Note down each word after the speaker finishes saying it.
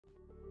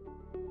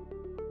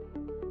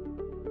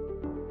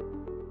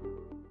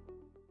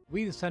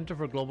We, the Center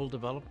for Global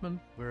Development,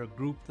 we're a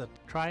group that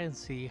try and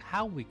see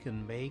how we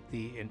can make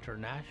the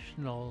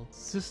international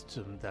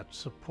system that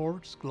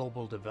supports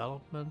global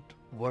development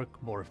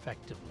work more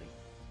effectively.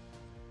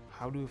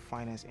 How do we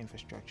finance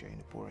infrastructure in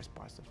the poorest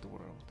parts of the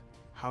world?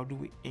 How do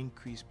we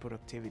increase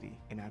productivity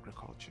in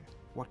agriculture?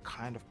 What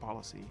kind of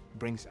policy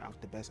brings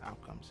out the best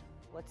outcomes?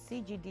 What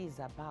CGD is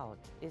about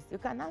is you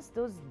can ask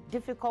those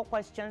difficult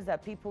questions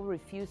that people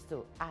refuse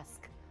to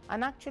ask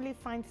and actually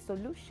find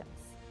solutions.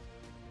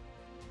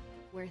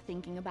 We're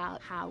thinking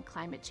about how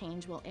climate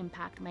change will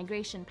impact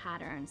migration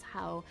patterns,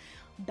 how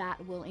that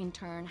will in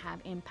turn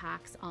have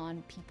impacts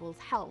on people's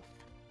health.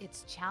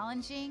 It's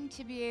challenging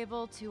to be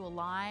able to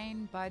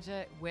align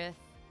budget with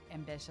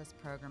ambitious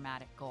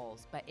programmatic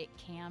goals, but it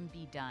can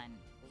be done.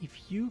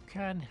 If you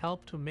can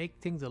help to make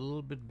things a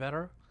little bit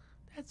better,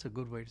 that's a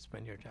good way to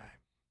spend your time.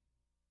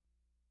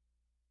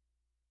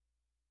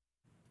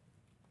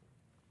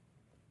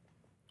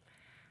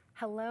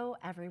 Hello,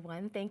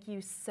 everyone. Thank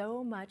you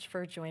so much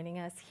for joining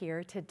us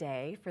here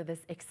today for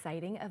this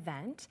exciting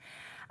event.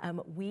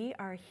 We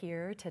are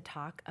here to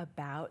talk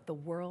about the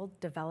World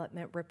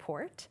Development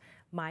Report,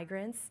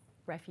 Migrants,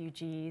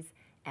 Refugees,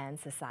 and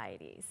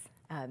Societies.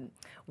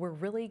 We're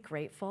really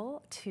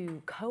grateful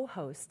to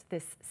co-host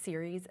this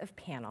series of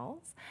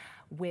panels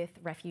with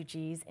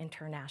Refugees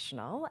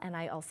International, and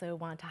I also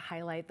want to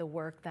highlight the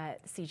work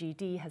that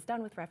CGD has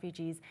done with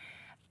Refugees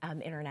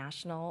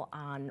International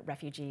on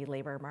refugee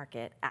labor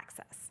market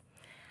access.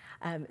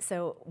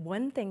 So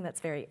one thing that's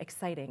very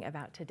exciting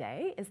about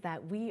today is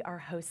that we are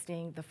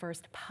hosting the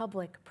first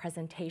public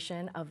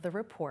presentation of the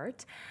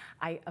report.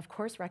 I, of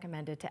course,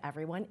 recommend it to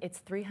everyone. It's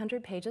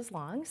 300 pages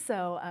long,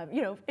 so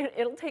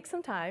it'll take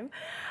some time,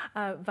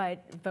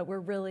 but we're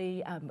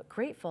really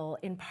grateful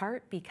in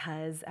part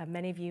because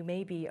many of you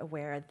may be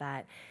aware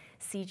that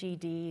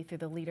CGD, through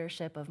the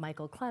leadership of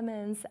Michael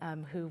Clemens,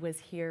 who was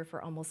here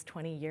for almost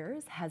 20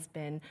 years, has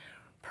been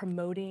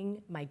promoting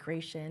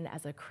migration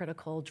as a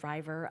critical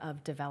driver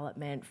of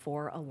development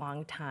for a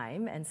long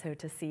time. And so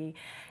to see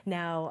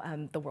now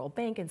the World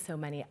Bank and so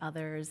many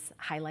others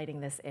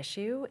highlighting this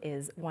issue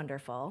is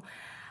wonderful.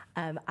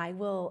 I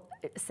will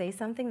say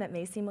something that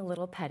may seem a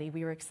little petty.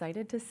 We were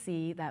excited to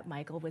see that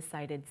Michael was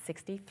cited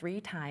 63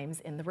 times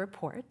in the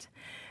report.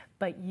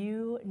 But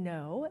you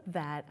know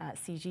that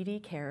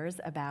CGD cares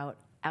about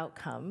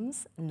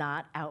outcomes,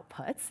 not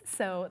outputs.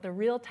 So the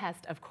real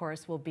test, of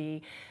course, will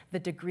be the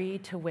degree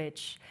to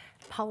which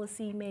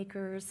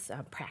policymakers,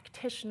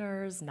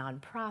 practitioners,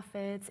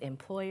 nonprofits,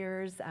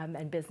 employers,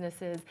 and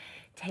businesses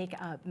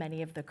take up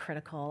many of the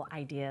critical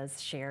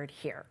ideas shared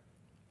here.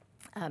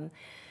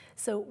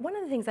 So one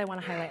of the things I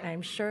want to highlight, and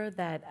I'm sure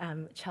that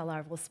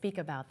Çağlar will speak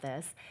about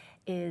this,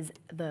 is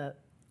the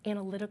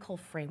analytical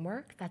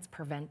framework that's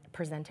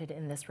presented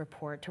in this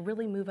report to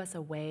really move us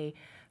away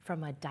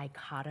from a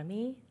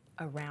dichotomy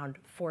around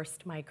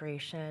forced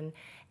migration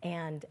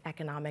and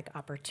economic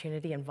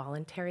opportunity and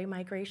voluntary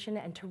migration,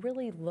 and to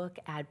really look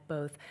at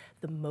both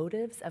the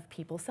motives of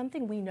people,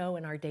 something we know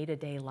in our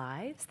day-to-day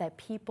lives, that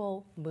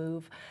people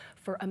move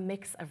for a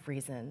mix of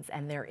reasons,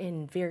 and they're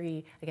in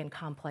very, again,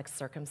 complex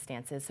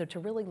circumstances. So to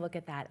really look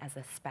at that as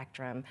a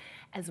spectrum,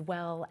 as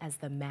well as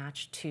the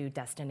match to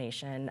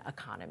destination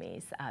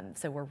economies.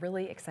 So we're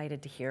really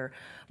excited to hear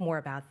more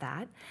about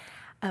that.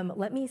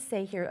 Let me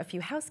say here a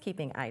few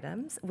housekeeping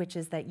items, which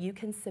is that you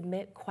can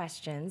submit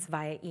questions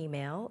via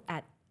email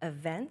at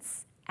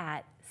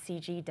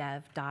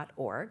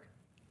events@cgdev.org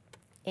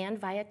and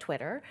via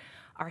Twitter,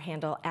 our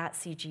handle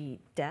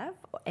 @CGDev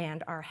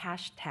and our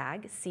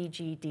hashtag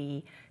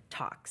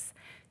CGDTalks.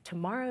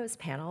 Tomorrow's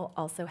panel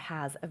also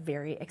has a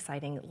very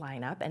exciting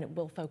lineup, and it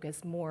will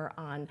focus more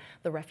on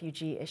the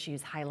refugee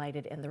issues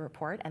highlighted in the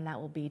report, and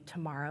that will be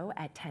tomorrow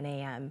at 10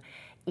 a.m.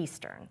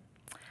 Eastern.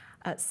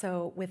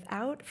 So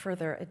without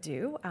further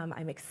ado,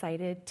 I'm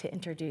excited to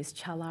introduce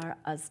Çağlar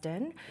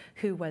Özden,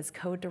 who was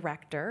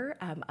co-director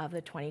of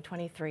the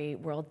 2023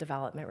 World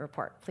Development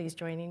Report. Please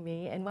join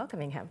me in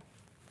welcoming him.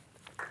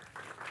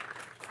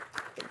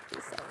 Thank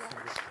you so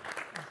much.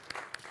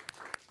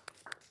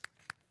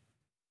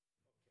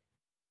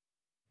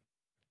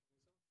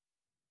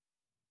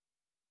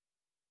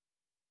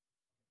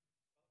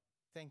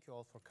 Thank you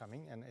all for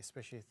coming, and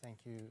especially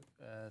thank you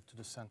to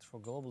the Center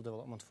for Global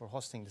Development for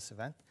hosting this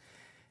event.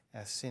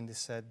 As Cindy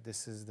said,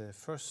 this is the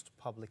first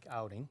public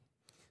outing,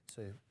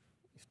 so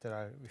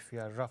if we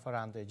are rough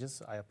around the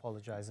edges, I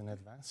apologize in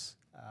advance.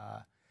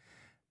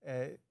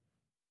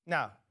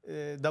 Now,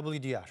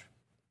 WDR.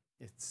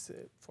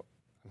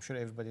 I'm sure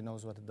everybody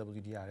knows what the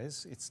WDR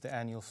is. It's the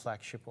annual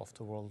flagship of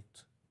the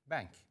World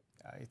Bank.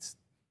 It's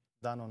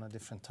done on a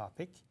different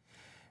topic,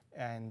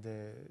 and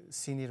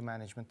senior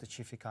management, the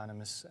chief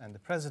economists, and the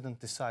president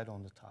decide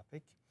on the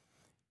topic,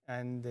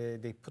 and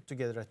they put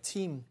together a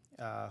team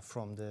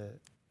from the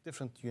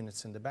different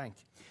units in the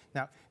bank.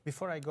 Now,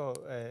 before I go,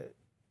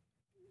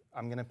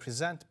 I'm going to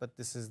present, but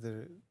this is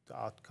the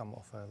outcome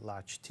of a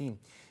large team.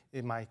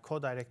 My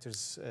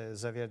co-directors,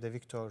 Xavier De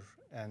Victor,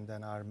 and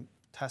then our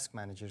task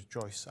manager,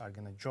 Joyce, are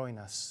going to join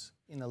us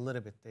in a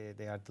little bit.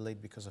 They are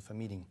delayed because of a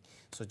meeting,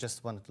 so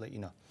just wanted to let you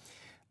know.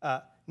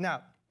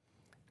 Now,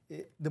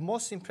 the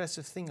most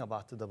impressive thing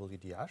about the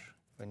WDR,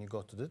 when you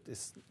go to it,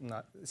 is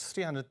it's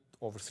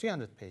over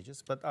 300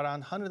 pages, but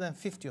around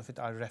 150 of it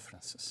are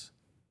references.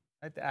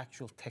 Right? The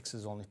actual text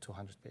is only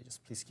 200 pages.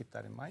 Please keep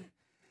that in mind.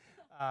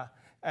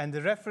 And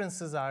the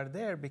references are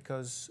there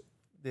because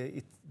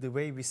the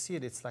way we see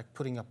it, it's like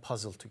putting a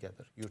puzzle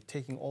together. You're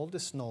taking all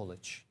this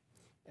knowledge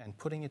and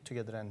putting it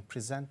together and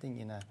presenting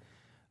in a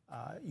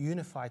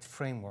unified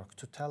framework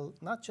to tell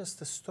not just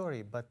the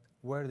story, but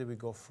where do we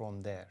go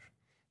from there.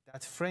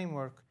 That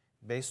framework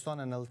based on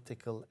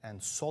analytical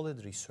and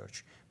solid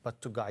research,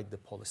 but to guide the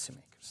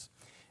policymakers.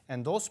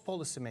 And those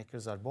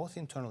policymakers are both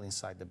internal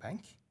inside the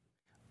bank,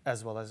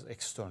 as well as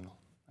external,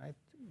 right?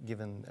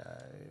 Given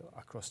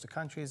across the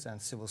countries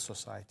and civil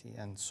society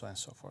and so on and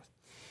so forth.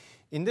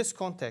 In this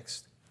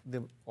context,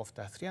 of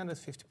that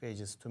 350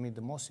 pages, to me,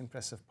 the most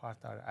impressive part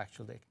are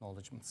actually the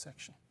acknowledgement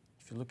section.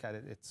 If you look at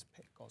it, it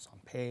goes on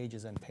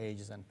pages and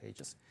pages and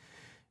pages.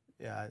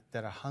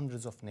 There are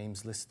hundreds of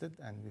names listed,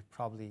 and we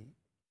probably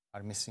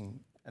are missing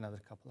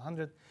another couple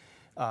hundred.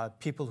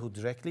 People who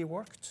directly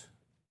worked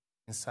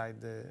inside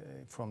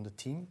from the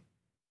team,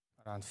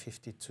 around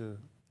 50 to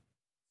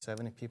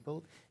 70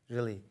 people,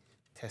 really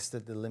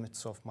tested the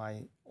limits of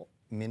my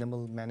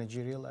minimal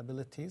managerial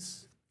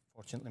abilities.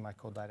 Fortunately, my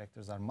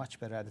co-directors are much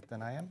better at it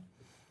than I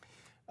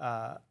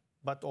am.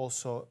 But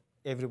also,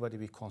 everybody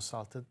we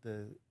consulted,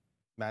 the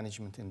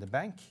management in the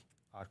bank,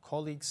 our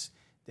colleagues,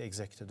 the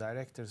executive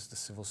directors, the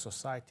civil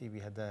society. We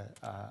had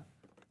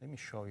let me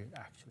show you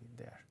actually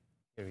there.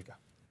 Here we go.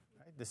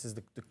 Right? This is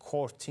the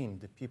core team,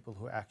 the people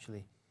who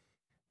actually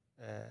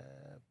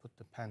put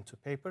the pen to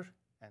paper,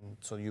 and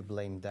so you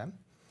blame them.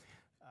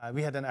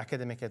 We had an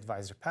academic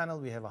advisory panel.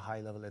 We have a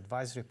high-level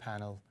advisory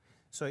panel.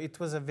 So it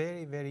was a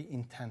very, very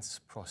intense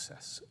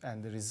process.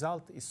 And the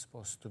result is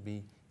supposed to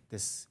be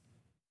this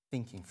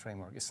thinking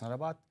framework. It's not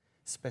about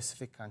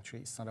specific country.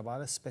 It's not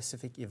about a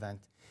specific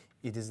event.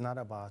 It is not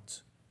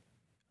about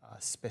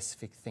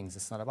specific things.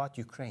 It's not about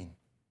Ukraine.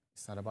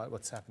 It's not about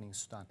what's happening in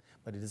Sudan.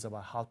 But it is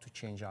about how to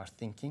change our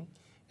thinking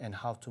and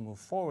how to move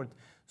forward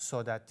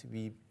so that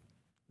we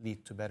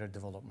lead to better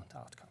development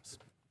outcomes.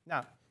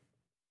 Now,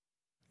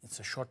 it's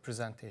a short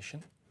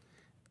presentation.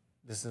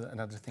 This is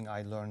another thing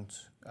I learned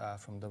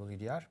from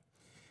WDR.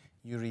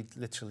 You read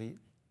literally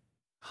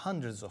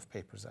hundreds of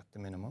papers at the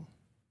minimum.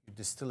 You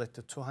distill it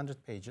to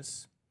 200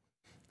 pages.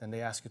 Then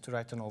they ask you to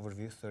write an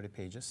overview, 30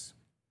 pages.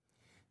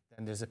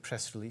 Then there's a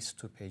press release,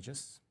 2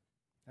 pages.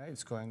 Right?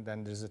 It's going,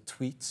 then there's a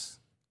tweet,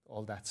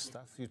 all that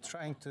stuff. You're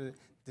trying to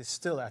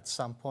distill at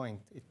some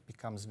point, it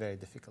becomes very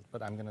difficult,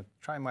 but I'm gonna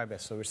try my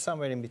best. So we're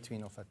somewhere in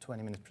between of a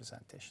 20-minute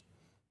presentation.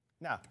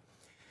 Now,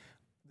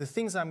 the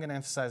things I'm gonna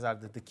emphasize are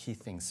the key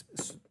things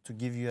to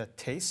give you a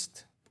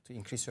taste, to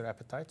increase your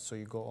appetite, so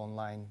you go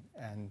online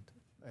and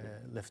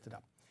lift it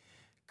up.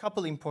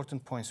 Couple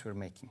important points we're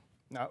making.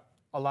 Now,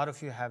 a lot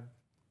of you have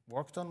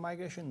worked on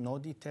migration, no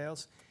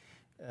details.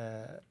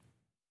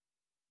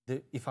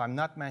 If I'm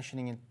not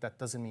mentioning it, that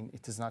doesn't mean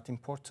it is not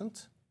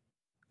important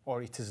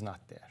or it is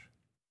not there,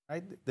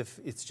 right?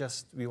 It's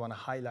just we want to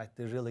highlight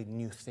the really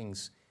new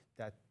things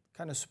that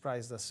kind of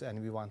surprised us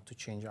and we want to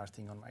change our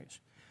thing on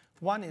migration.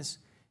 One is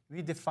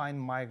we define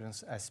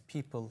migrants as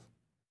people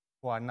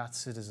who are not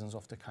citizens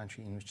of the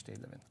country in which they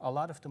live in. A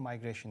lot of the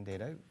migration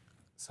data,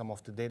 some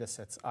of the data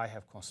sets I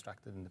have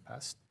constructed in the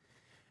past,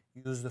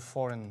 use the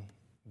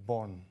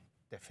foreign-born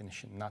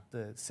definition, not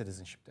the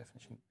citizenship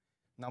definition.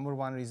 Number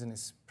one reason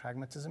is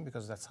pragmatism,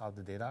 because that's how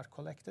the data are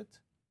collected.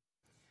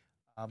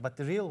 But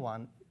the real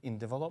one in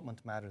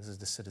development matters is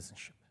the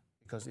citizenship,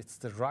 because it's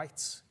the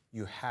rights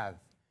you have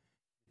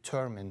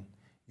determine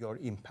your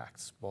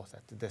impacts, both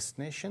at the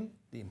destination,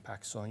 the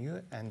impacts on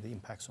you, and the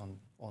impacts on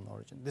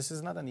origin. This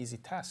is not an easy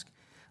task.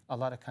 A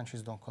lot of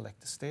countries don't collect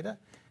this data.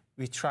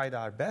 We tried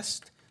our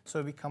best,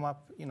 so we come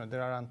up,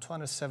 there are around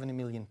 270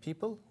 million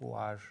people who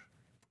are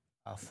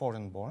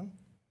foreign-born,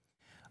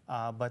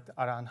 but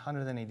around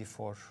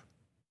 184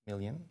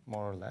 million,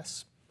 more or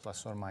less,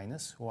 plus or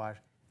minus, who are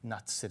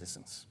not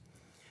citizens.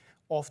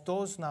 Of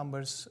those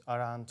numbers,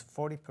 around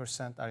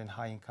 40% are in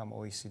high-income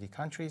OECD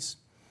countries,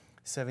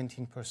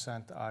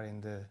 17% are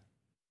in the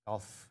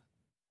Gulf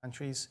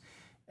countries,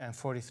 and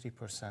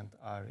 43%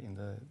 are in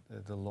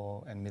the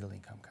low and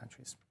middle-income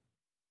countries.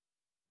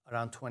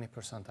 Around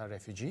 20% are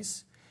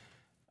refugees.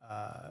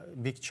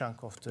 Big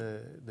chunk of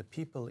the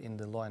people in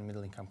the low and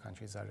middle-income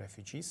countries are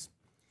refugees,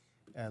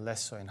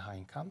 less so in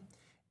high-income.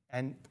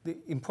 And the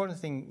important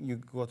thing, you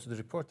go to the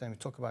report and we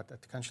talk about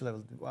at the country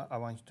level, I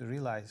want you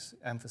to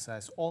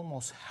emphasize,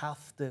 almost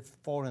half the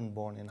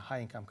foreign-born in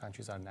high-income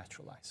countries are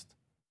naturalized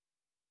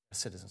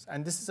citizens.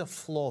 And this is a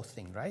flow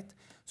thing, right?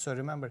 So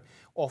remember,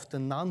 of the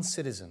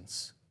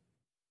non-citizens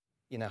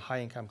in a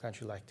high-income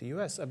country like the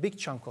US, a big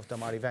chunk of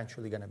them are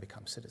eventually going to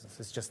become citizens.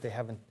 It's just they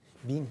haven't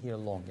been here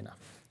long enough.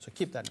 So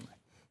keep that in mind.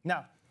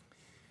 Now,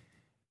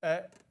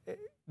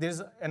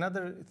 there's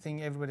another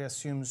thing everybody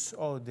assumes,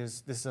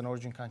 this is an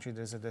origin country,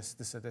 this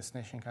is a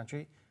destination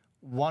country.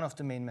 One of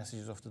the main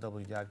messages of the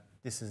WDR,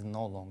 this is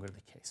no longer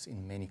the case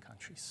in many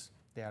countries.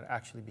 They are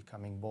actually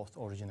becoming both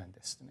origin and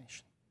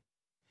destination.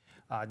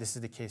 This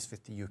is the case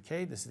with the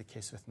UK. This is the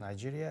case with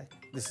Nigeria.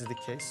 This is the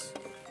case.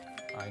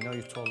 I know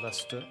you told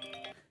us to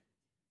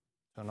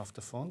turn off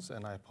the phones,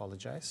 and I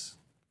apologize.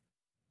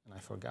 And I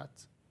forgot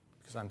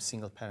because I'm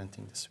single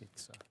parenting this week.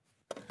 So,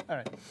 all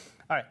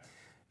right,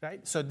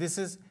 right. So this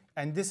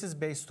is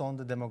based on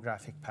the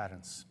demographic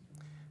patterns.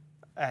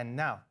 And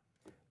now,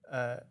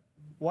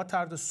 what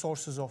are the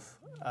sources of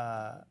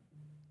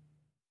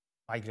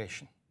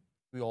migration?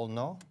 We all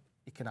know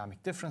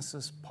economic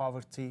differences,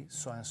 poverty,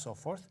 so on and so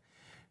forth.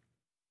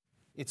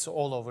 It's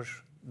all over.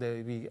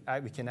 We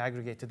can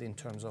aggregate it in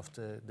terms of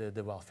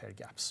the welfare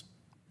gaps.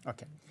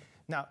 Okay.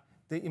 Now,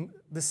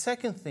 the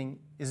second thing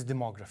is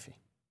demography.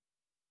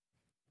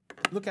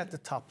 Look at the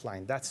top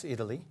line. That's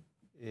Italy.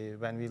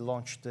 When we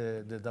launched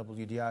the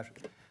WDR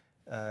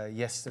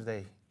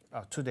yesterday,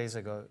 2 days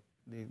ago,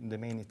 the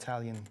main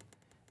Italian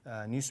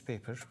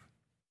newspaper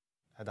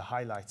had a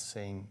highlight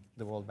saying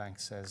the World Bank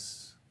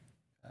says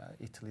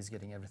Italy is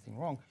getting everything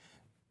wrong.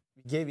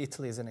 We gave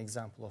Italy as an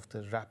example of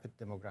the rapid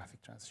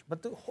demographic transition.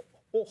 But the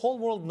whole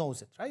world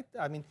knows it, right?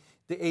 I mean,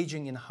 the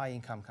aging in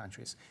high-income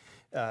countries,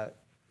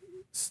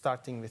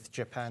 starting with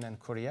Japan and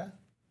Korea.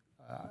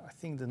 I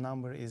think the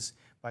number is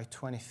by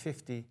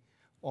 2050,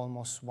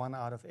 almost 1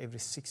 out of every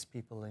 6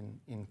 people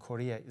in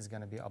Korea is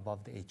going to be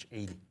above the age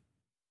 80.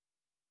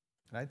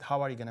 Right?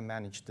 How are you going to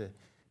manage the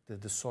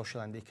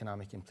social and the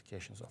economic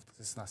implications of this?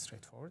 It's not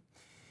straightforward.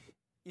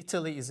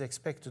 Italy is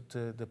expected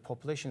to, the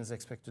population is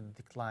expected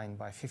to decline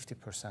by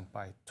 50%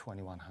 by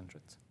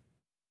 2100.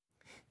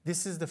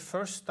 This is the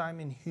first time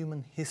in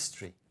human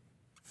history,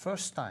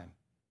 first time,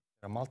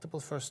 there are multiple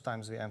first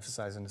times we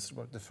emphasize in this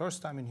report, the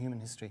first time in human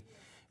history,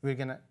 we're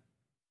going to,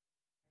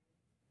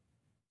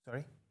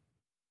 sorry?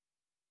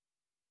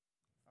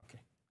 Okay.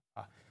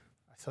 I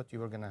thought you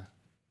were going to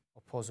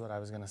oppose what I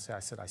was going to say. I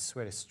said, I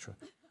swear it's true.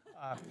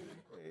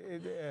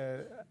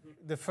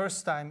 The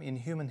first time in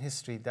human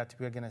history that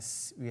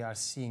we are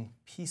seeing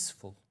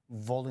peaceful,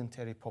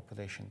 voluntary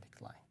population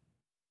decline.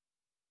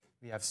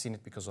 We have seen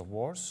it because of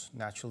wars,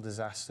 natural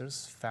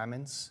disasters,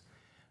 famines,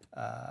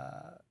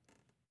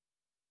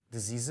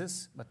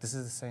 diseases, but this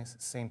is the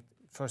same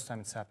first time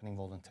it's happening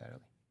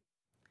voluntarily.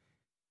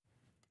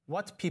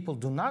 What people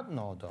do not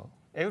know, though,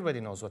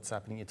 everybody knows what's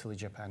happening in Italy,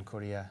 Japan,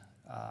 Korea,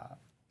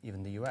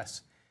 even the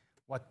US.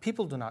 What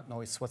people do not know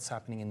is what's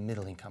happening in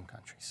middle-income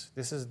countries.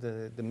 This is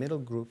the middle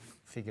group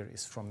figure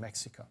is from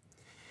Mexico.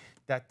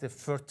 That the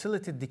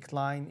fertility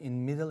decline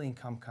in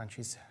middle-income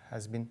countries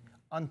has been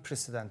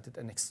unprecedented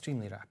and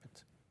extremely rapid.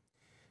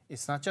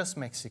 It's not just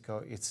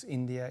Mexico, it's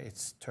India,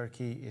 it's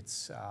Turkey,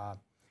 it's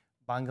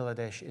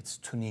Bangladesh, it's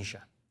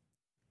Tunisia.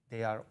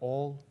 They are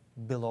all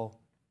below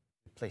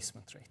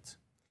replacement rate.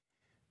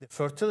 The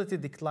fertility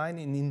decline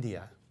in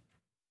India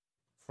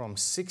from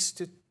 6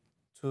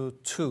 to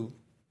 2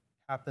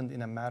 happened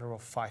in a matter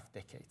of 5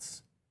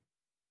 decades.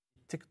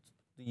 It took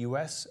the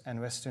US and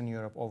Western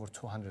Europe over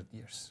 200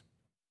 years.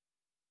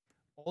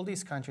 All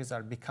these countries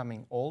are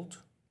becoming old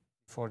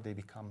before they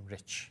become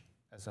rich,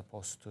 as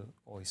opposed to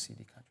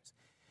OECD countries.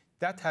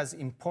 That has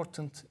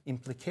important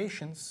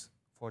implications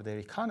for their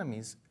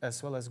economies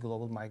as well as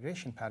global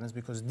migration patterns,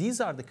 because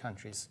these are the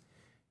countries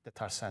that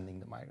are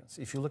sending the migrants.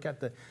 If you look at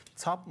the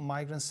top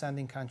migrant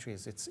sending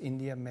countries, it's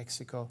India,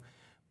 Mexico,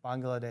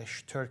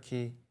 Bangladesh,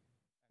 Turkey,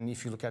 and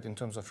if you look at it in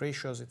terms of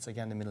ratios, it's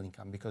again the middle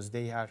income, because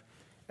they are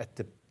at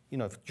the,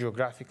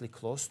 geographically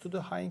close to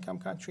the high income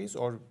countries,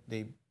 or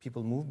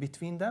people move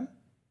between them,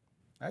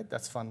 right?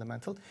 That's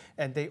fundamental.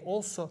 And they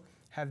also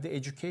have the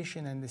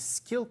education and the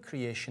skill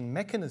creation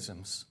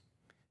mechanisms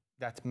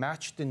that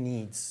match the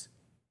needs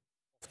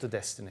of the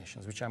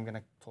destinations, which I'm going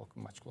to talk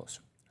much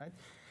closer, right?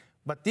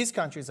 But these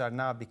countries are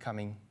now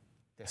becoming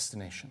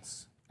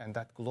destinations, and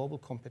that global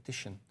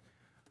competition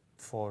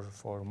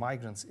for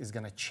migrants is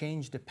going to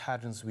change the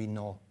patterns we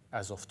know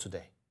as of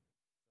today.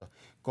 So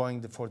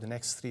going for the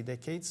next 3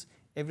 decades,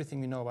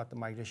 everything we know about the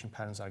migration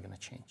patterns are going to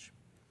change.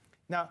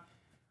 Now,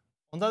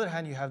 on the other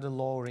hand, you have the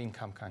lower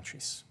income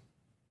countries.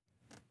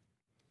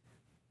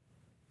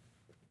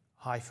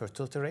 High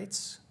fertility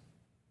rates,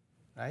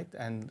 right?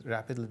 And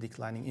rapidly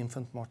declining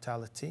infant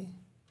mortality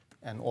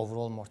and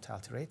overall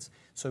mortality rates.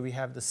 So we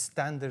have the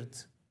standard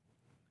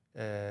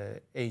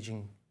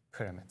aging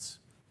pyramids,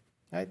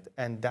 right?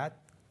 And that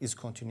is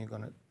going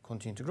to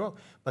continue to grow.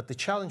 But the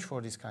challenge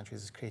for these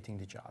countries is creating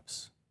the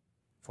jobs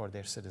for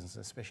their citizens,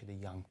 especially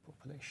the young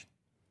population.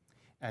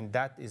 And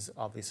that is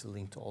obviously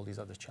linked to all these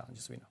other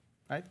challenges we know,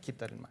 right? Keep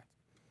that in mind.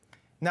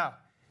 Now,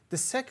 the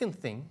second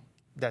thing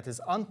that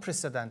is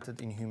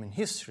unprecedented in human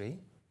history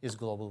is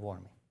global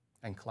warming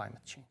and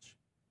climate change.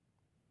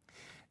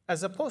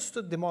 As opposed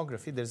to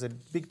demography, there's a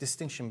big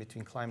distinction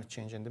between climate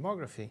change and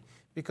demography,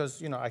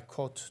 because, I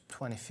quote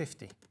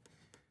 2050.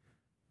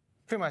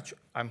 Pretty much,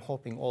 I'm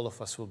hoping all of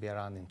us will be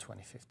around in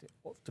 2050.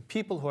 The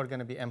people who are going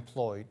to be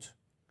employed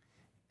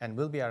and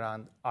will be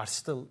around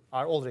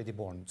are already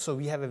born. So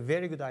we have a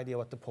very good idea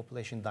what the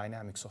population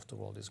dynamics of the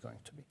world is going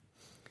to be.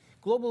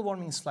 Global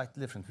warming is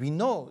slightly different. We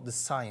know the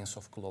science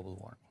of global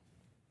warming.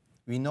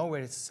 We know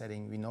where it's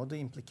setting, we know the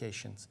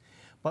implications,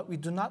 but we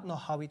do not know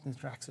how it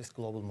interacts with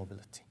global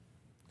mobility.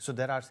 So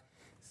there are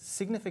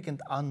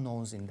significant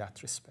unknowns in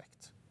that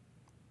respect.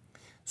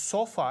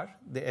 So far,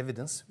 the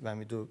evidence,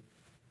 when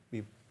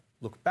we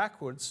look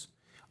backwards,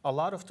 a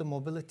lot of the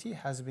mobility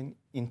has been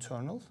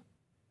internal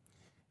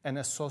and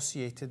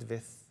associated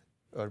with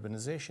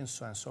urbanization,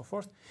 so on and so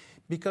forth,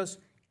 because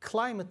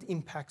climate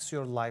impacts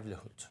your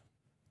livelihood,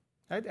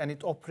 right? And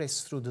it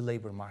operates through the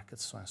labor market,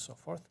 so on and so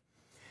forth.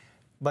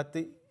 But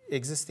the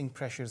existing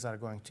pressures are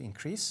going to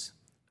increase,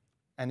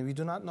 and we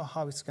do not know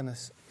how it's going to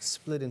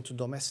split into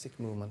domestic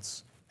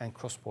movements and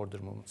cross-border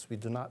movements. We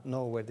do not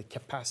know where the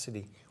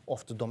capacity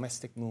of the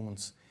domestic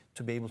movements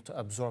to be able to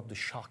absorb the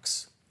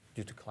shocks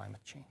due to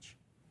climate change.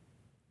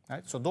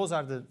 Right? So those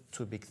are the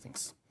two big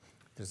things.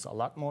 There's a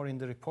lot more in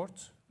the report,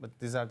 but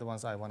these are the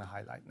ones I want to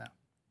highlight now.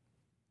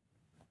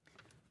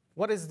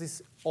 What is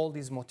this, all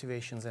these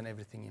motivations and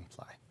everything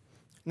imply?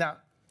 Now,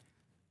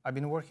 I've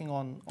been working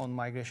on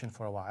migration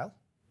for a while.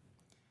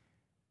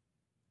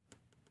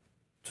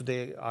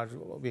 Today,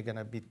 we're going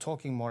to be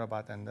talking more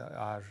about, and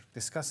our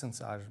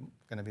discussants are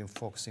going to be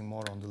focusing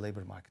more on the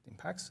labor market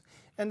impacts.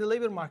 And the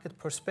labor market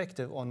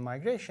perspective on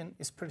migration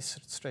is pretty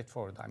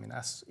straightforward. I mean,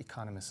 as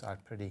economists are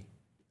pretty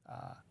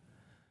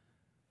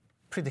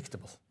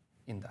predictable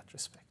in that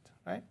respect,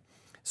 right?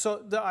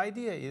 So the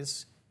idea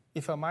is,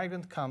 if a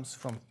migrant comes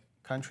from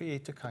country A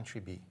to country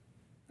B,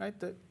 right,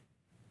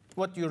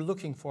 what you're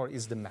looking for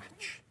is the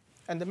match.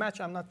 And the match,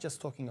 I'm not just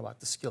talking about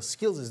the skills.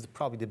 Skills is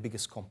probably the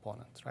biggest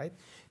component, right?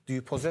 Do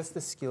you possess the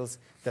skills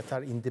that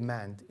are in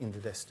demand in the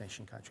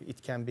destination country?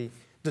 It can be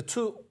the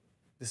two,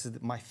 this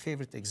is my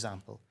favorite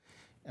example,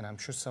 and I'm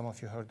sure some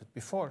of you heard it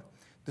before,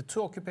 the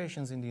two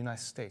occupations in the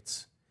United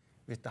States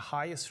with the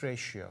highest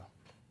ratio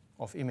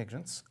of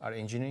immigrants are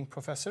engineering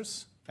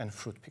professors and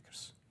fruit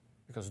pickers,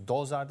 because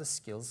those are the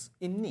skills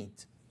in need,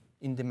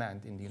 in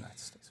demand in the United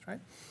States,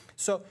 right?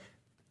 So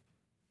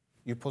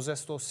you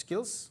possess those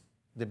skills,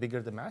 the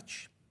bigger the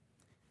match.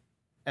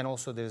 And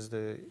also there's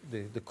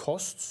the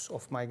costs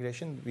of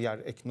migration. We are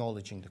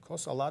acknowledging the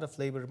costs. A lot of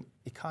labor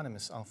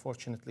economists,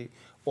 unfortunately,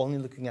 only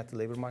looking at the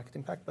labor market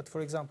impact, but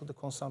for example, the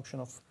consumption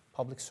of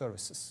public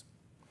services,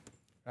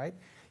 right?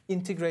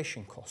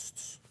 Integration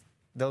costs,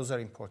 those are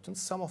important.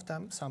 Some of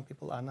them, some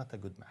people are not a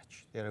good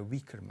match. They're a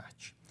weaker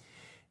match.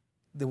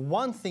 The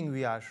one thing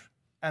we are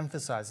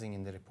emphasizing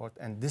in the report,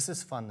 and this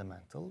is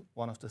fundamental,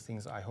 one of the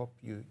things I hope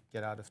you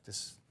get out of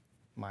this,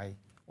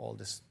 all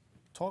this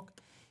talk,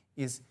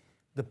 is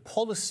the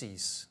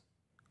policies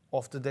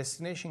of the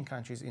destination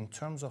countries in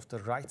terms of the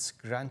rights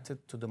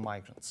granted to the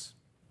migrants,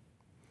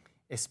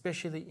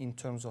 especially in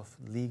terms of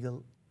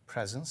legal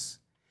presence,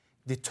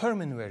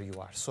 determine where you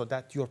are so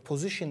that your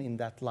position in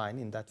that line,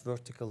 in that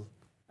vertical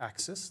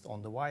axis,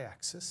 on the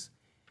y-axis,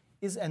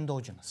 is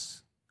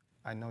endogenous.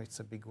 I know it's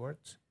a big word,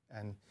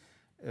 and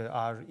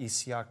our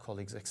ECR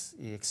colleagues,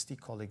 EXT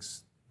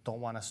colleagues,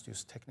 don't want us to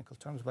use technical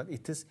terms, but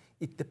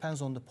it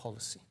depends on the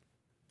policy,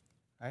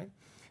 right?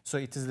 So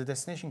it is the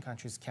destination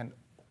countries can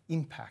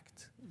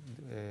impact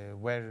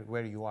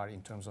where you are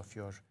in terms of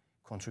your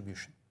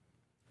contribution.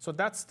 So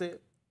that's the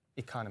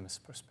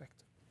economist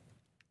perspective,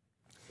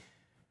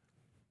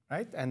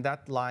 right? And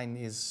that line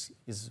is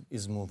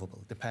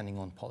movable depending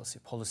on policy.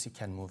 Policy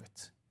can move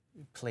it,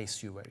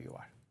 place you where you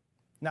are.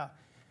 Now,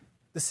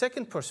 the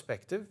second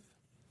perspective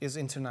is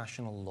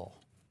international law,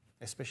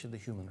 especially the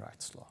human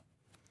rights law.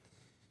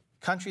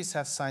 Countries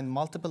have signed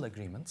multiple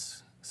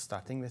agreements,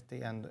 starting with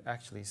and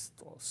actually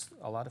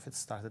a lot of it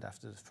started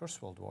after the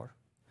First World War,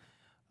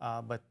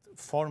 but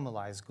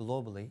formalized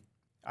globally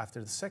after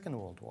the Second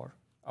World War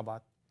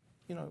about,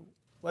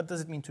 what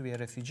does it mean to be a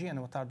refugee and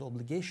what are the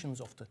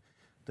obligations of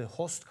the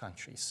host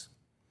countries.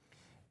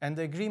 And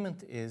the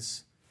agreement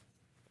is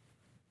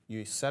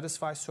you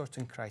satisfy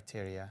certain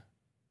criteria,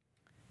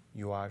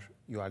 you are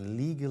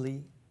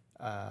legally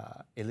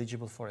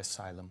eligible for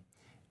asylum,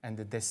 and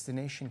the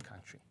destination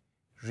country,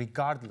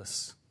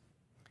 regardless,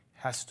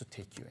 has to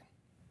take you in,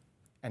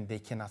 and they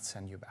cannot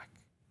send you back,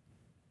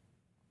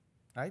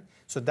 right?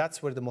 So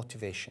that's where the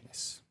motivation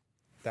is.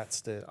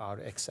 That's our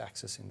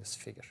x-axis in this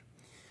figure.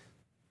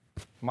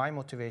 My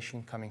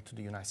motivation coming to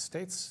the United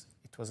States,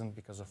 it wasn't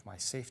because of my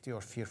safety or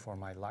fear for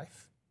my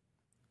life,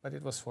 but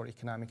it was for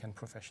economic and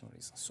professional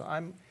reasons. So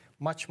I'm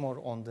much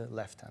more on the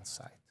left-hand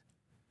side.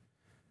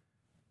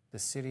 The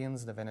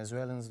Syrians, the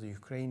Venezuelans, the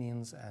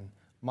Ukrainians, and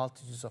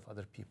multitudes of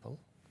other people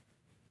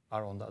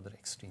are on the other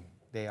extreme.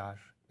 They are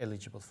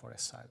eligible for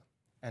asylum.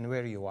 And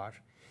where you are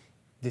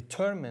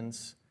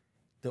determines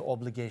the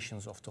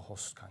obligations of the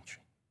host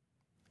country.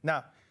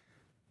 Now,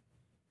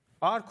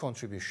 our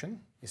contribution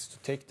is to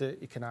take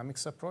the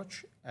economics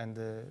approach and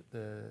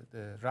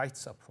the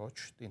rights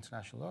approach, the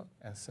international law,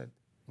 and said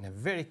in a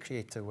very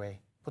creative way,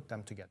 put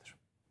them together,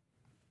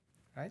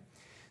 right?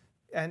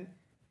 And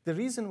the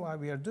reason why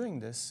we are doing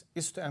this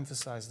is to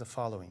emphasize the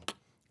following.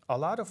 A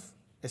lot of,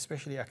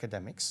 especially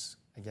academics,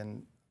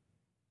 again,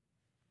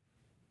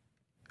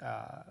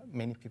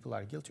 many people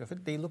are guilty of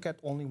it, they look at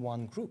only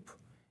one group,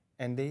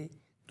 and they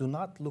do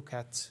not look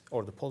at,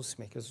 or the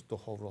policymakers, the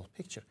overall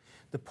picture.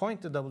 The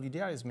point the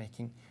WDR is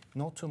making,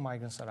 no two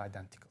migrants are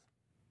identical.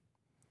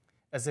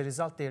 As a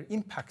result, their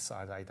impacts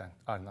are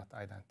not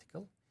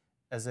identical.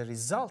 As a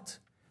result,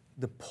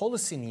 the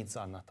policy needs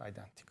are not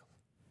identical.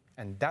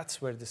 And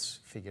that's where this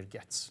figure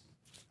gets,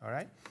 all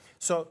right?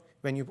 So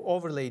when you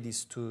overlay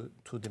these two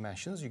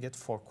dimensions, you get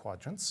 4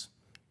 quadrants.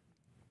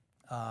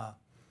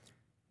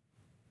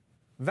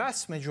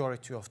 Vast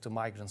majority of the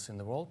migrants in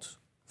the world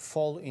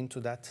fall into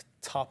that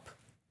top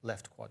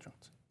left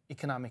quadrant.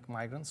 Economic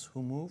migrants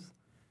who move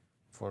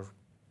for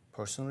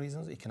personal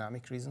reasons,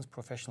 economic reasons,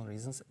 professional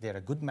reasons, they're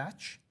a good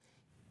match.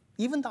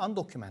 Even the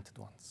undocumented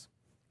ones,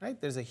 right?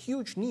 There's a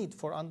huge need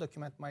for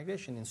undocumented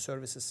migration in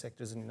services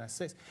sectors in the United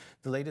States.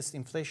 The latest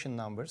inflation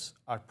numbers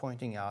are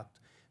pointing out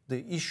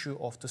the issue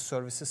of the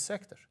services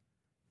sector.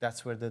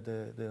 That's where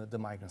the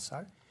migrants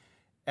are.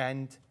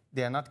 And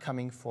they are not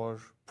coming for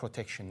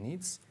protection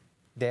needs.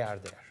 They are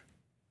there.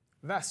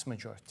 Vast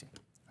majority,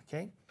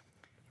 okay?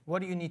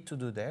 What do you need to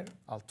do there?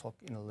 I'll talk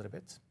in a little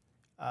bit.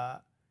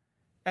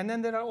 And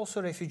then there are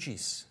also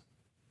refugees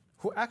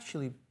who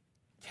actually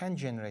can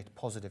generate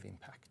positive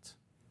impact,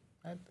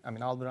 right? I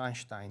mean, Albert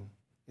Einstein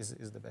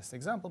is the best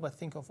example, but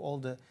think of all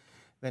the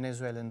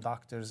Venezuelan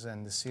doctors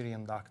and the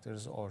Syrian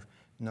doctors or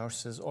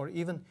nurses, or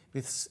even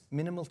with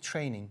minimal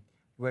training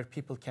where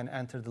people can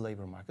enter the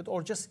labor market,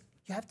 or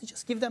you have to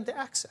just give them the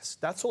access.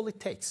 That's all it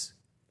takes,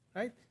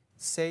 right?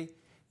 Say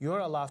you're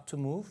allowed to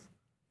move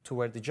to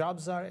where the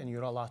jobs are and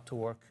you're allowed to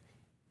work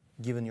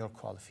given your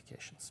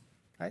qualifications,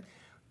 right?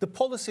 The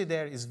policy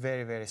there is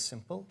very, very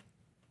simple.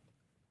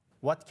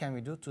 What can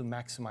we do to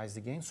maximize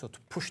the gain? So to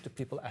push the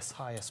people as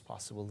high as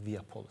possible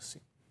via policy,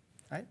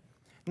 right?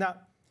 Now,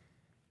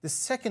 the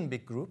second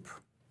big group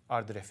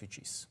are the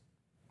refugees.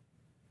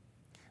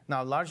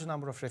 Now, a large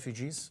number of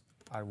refugees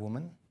are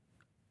women,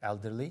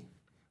 elderly,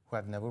 who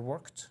have never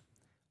worked,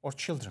 or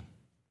children.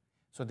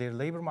 So their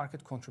labor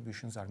market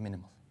contributions are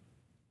minimal.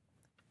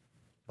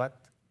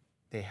 But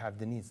they have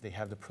the needs, they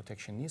have the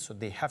protection needs, so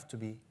they have to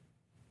be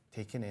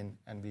taken in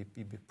and be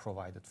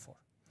provided for.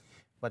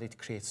 But it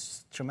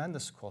creates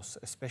tremendous costs,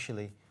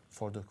 especially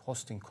for the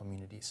hosting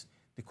communities.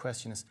 The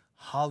question is,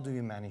 how do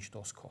we manage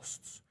those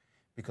costs?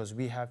 Because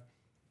we have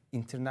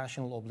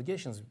international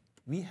obligations.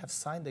 We have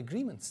signed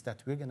agreements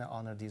that we're going to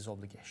honor these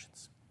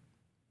obligations.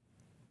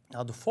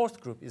 Now, the fourth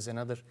group is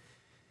another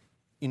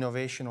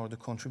innovation or the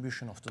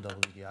contribution of the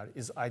WDR,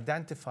 is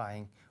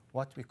identifying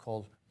what we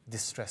call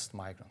distressed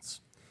migrants.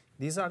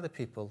 These are the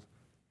people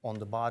on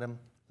the bottom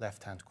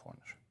left-hand corner,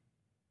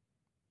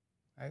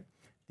 right?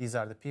 These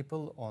are the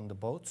people on the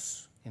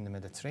boats in the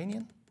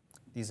Mediterranean.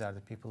 These are the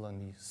people on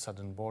the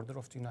southern border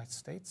of the United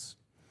States.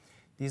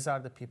 These are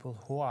the people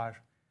who are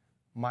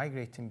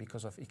migrating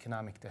because of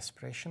economic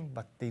desperation,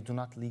 but they do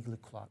not legally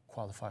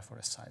qualify for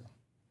asylum.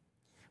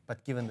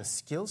 But given the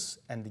skills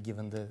and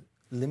given the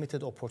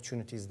limited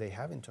opportunities they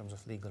have in terms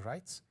of legal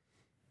rights,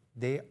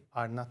 they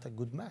are not a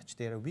good match.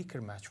 They're a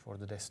weaker match for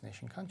the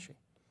destination country.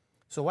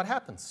 So what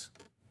happens?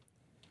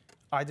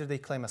 Either they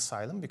claim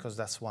asylum, because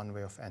that's one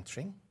way of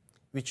entering,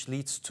 which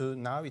leads to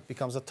now it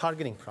becomes a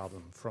targeting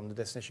problem from the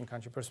destination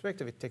country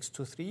perspective. It takes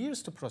 2-3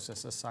 years to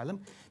process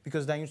asylum,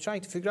 because then you're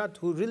trying to figure out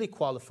who really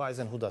qualifies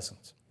and who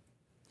doesn't.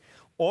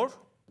 Or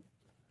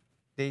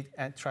they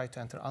try to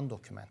enter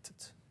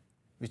undocumented,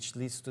 which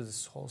leads to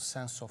this whole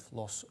sense of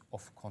loss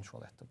of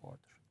control at the border.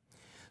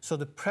 So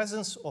the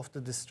presence of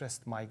the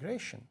distressed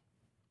migration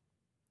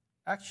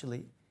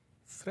actually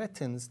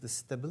threatens the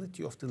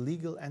stability of the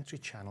legal entry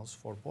channels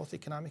for both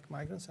economic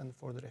migrants and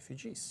for the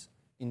refugees,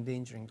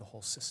 endangering the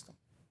whole system.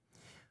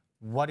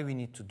 What do we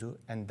need to do?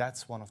 And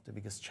that's one of the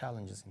biggest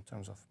challenges in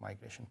terms of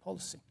migration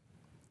policy.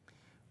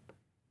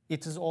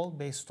 It is all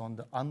based on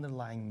the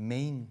underlying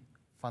main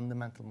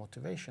fundamental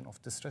motivation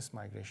of distress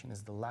migration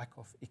is the lack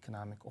of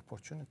economic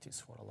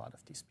opportunities for a lot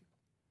of these people.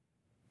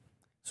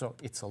 So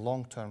it's a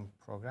long-term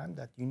program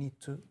that you need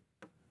to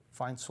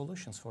find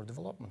solutions for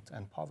development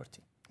and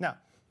poverty. Now,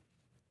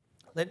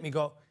 let me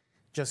go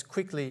just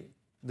quickly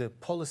the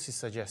policy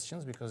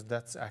suggestions, because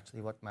that's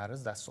actually what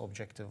matters. That's the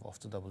objective of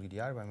the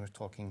WDR when we're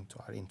talking to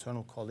our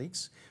internal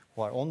colleagues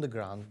who are on the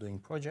ground doing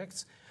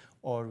projects,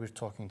 or we're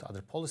talking to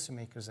other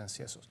policymakers and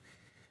CSOs.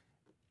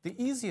 The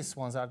easiest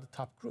ones are the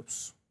top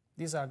groups.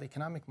 These are the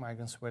economic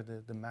migrants where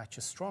the match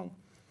is strong.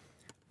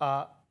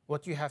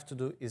 What you have to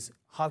do is,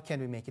 how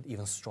can we make it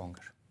even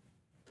stronger?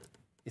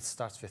 It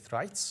starts with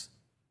rights.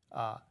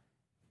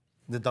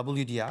 The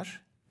WDR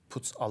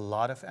puts a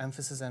lot of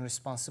emphasis and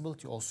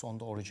responsibility also on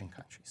the origin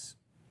countries.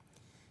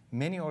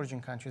 Many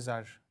origin countries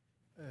are,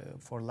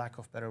 for lack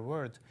of a better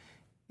word,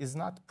 is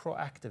not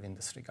proactive in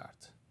this regard.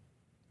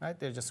 Right?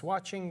 They're just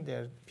watching,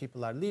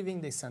 people are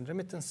leaving, they send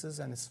remittances,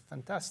 and it's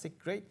fantastic,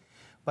 great.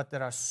 But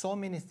there are so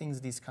many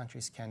things these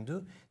countries can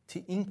do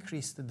to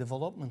increase the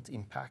development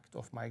impact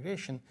of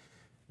migration,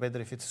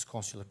 whether if it's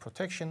consular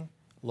protection,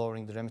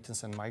 lowering the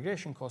remittance and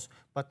migration costs,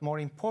 but more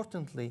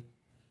importantly,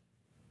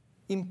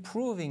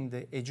 improving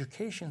the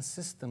education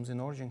systems in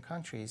origin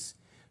countries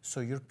so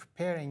you're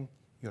preparing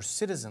your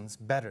citizens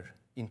better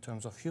in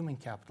terms of human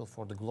capital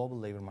for the global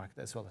labor market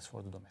as well as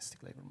for the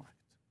domestic labor market.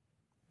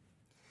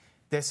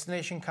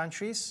 Destination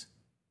countries,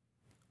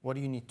 what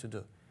do you need to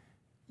do?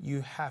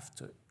 You have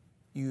to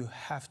you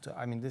have to,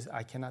 I mean,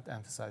 I cannot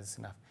emphasize this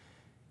enough.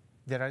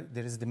 There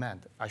is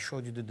demand. I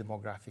showed you the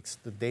demographics.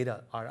 The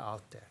data are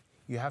out there.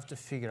 You have to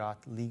figure out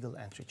legal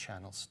entry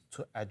channels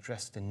to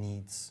address the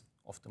needs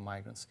of the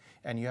migrants.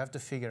 And you have to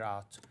figure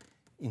out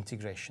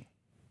integration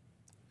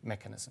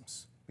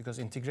mechanisms. Because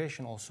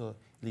integration also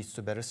leads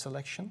to better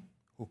selection,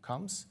 who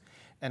comes,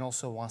 and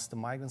also once the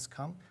migrants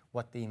come,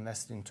 what they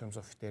invest in terms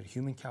of their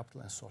human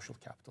capital and social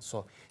capital.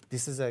 So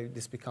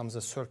this becomes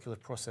a circular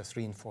process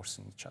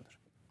reinforcing each other.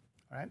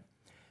 All right?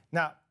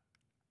 Now,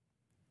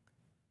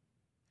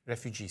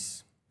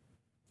 refugees.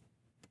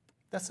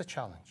 That's a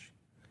challenge.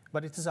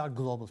 But it is our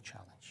global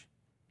challenge.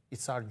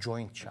 It's our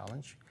joint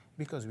challenge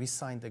because we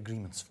signed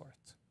agreements for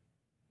it.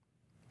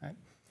 Right?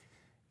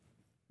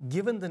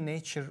 Given the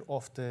nature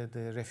of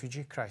the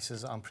refugee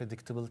crisis,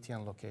 unpredictability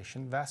and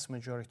location, vast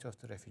majority of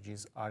the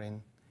refugees are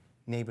in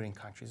neighboring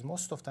countries,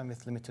 most of them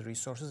with limited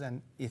resources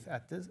and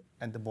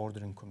the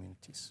bordering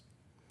communities.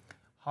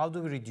 How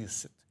do we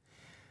reduce it?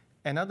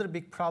 Another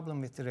big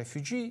problem with the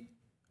refugee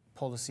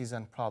policies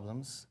and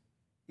problems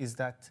is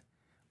that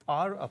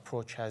our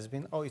approach has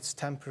been, oh, it's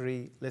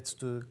temporary, let's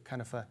do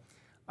kind of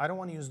I don't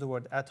want to use the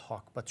word ad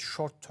hoc, but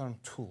short-term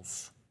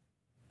tools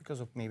because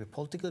of maybe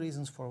political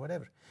reasons for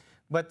whatever.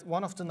 But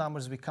one of the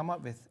numbers we come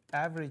up with,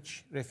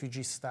 average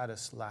refugee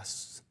status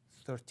lasts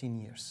 13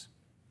 years,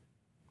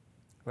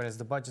 whereas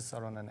the budgets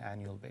are on an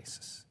annual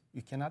basis.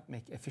 You cannot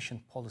make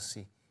efficient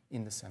policy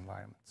in this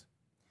environment.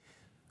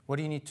 What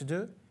do you need to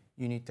do?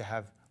 You need to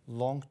have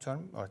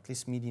long-term, or at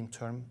least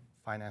medium-term,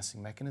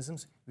 financing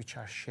mechanisms which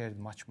are shared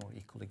much more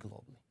equally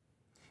globally.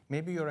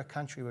 Maybe you're a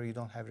country where you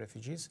don't have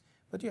refugees,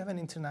 but you have an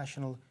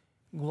international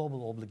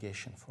global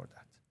obligation for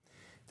that.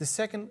 The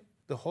second,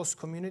 the host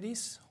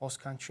communities, host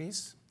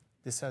countries.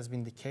 This has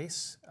been the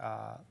case,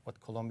 what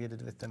Colombia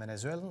did with the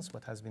Venezuelans,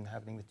 what has been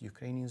happening with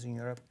Ukrainians in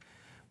Europe,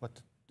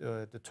 what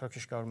the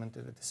Turkish government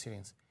did with the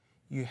Syrians.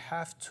 You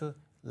have to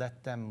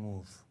let them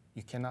move.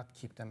 You cannot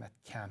keep them at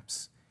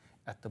camps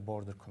at the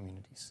border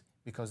communities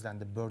because then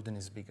the burden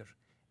is bigger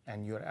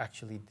and you're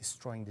actually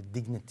destroying the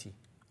dignity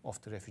of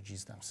the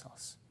refugees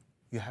themselves.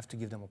 You have to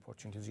give them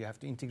opportunities. You have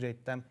to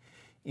integrate them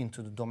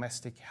into the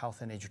domestic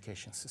health and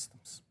education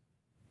systems.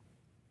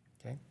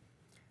 Okay?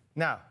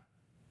 Now,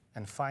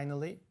 and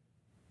finally,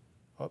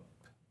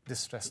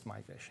 distressed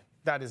migration.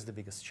 That is the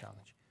biggest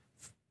challenge.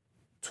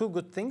 Two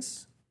good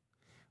things.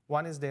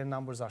 One is their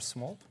numbers are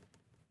small,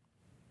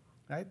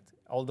 right?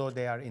 Although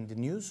they are in the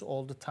news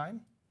all the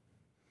time,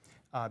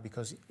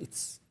 because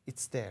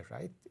it's there,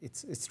 right?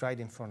 It's right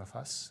in front of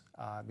us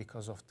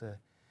because of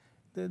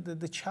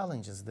the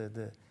challenges,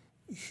 the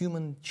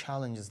human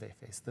challenges they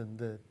face,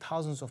 the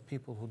thousands of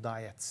people who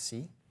die at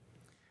sea,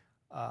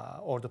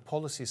 or the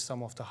policies,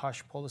 some of the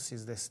harsh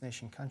policies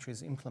destination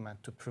countries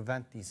implement to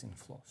prevent these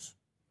inflows.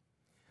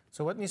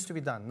 So what needs to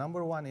be done?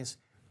 Number one is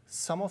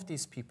some of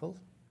these people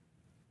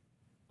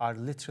are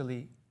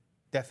literally,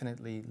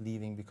 definitely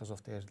leaving because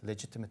of their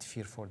legitimate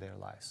fear for their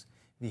lives.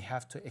 We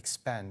have to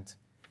expand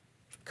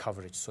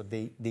coverage, so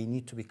they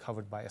need to be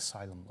covered by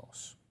asylum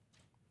laws,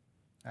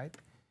 right?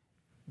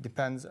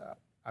 Depends,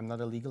 I'm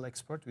not a legal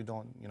expert, we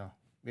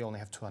only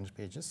have 200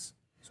 pages,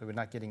 so we're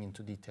not getting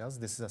into details.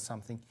 This is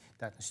something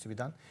that needs to be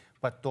done,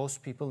 but those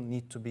people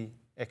need to be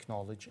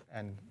acknowledged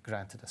and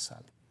granted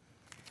asylum.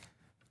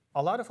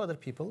 A lot of other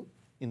people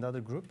in the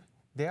other group,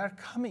 they are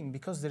coming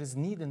because there is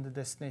need in the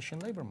destination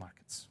labor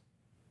markets.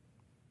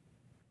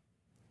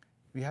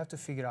 We have to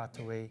figure out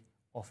a way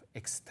of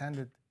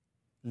extended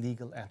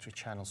legal entry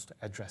channels to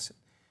address it.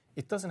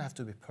 It doesn't have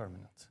to be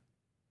permanent.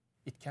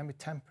 It can be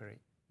temporary.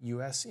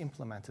 US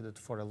implemented it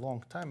for a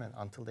long time and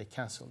until they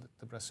canceled it,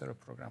 the Bracero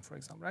program, for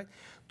example, right?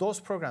 Those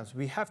programs,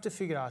 we have to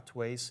figure out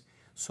ways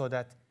so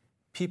that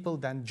people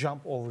then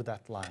jump over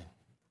that line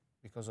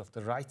because of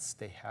the rights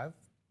they have,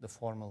 the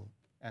formal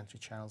entry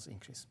channels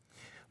increase.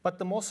 But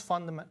the most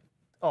fundamental,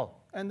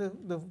 and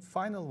the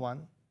final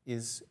one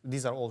is,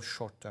 these are all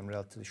short-term,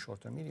 relatively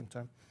short-term,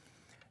 medium-term,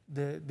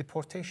 the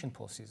deportation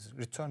policies,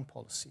 return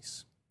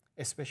policies,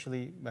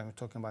 especially when we're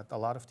talking about a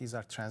lot of these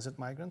are transit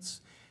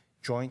migrants,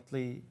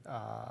 jointly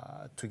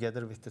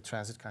together with the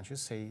transit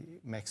countries, say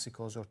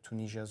Mexico's or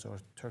Tunisia's or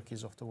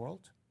Turkey's of the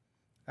world,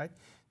 right?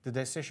 The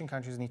destination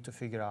countries need to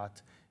figure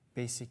out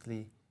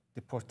basically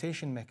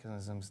deportation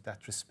mechanisms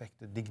that respect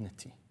the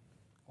dignity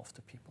of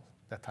the people,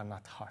 that are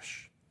not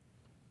harsh,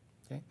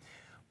 okay?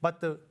 But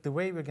the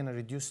way we're going to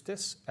reduce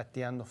this at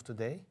the end of the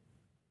day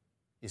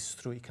is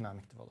through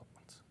economic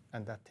development,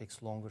 and that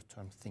takes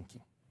longer-term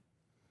thinking.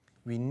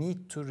 We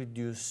need to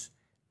reduce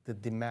the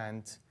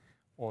demand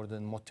or the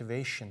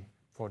motivation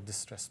for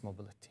distressed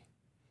mobility.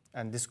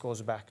 And this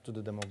goes back to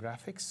the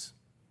demographics,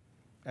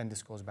 and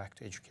this goes back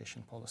to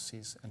education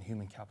policies and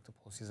human capital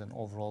policies and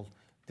overall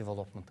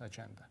development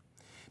agenda.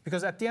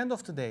 Because at the end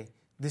of the day,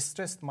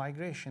 distressed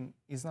migration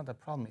is not a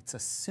problem, it's a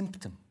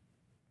symptom,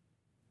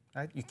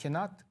 right? You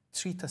cannot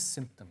treat a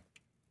symptom.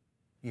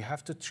 You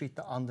have to treat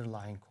the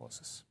underlying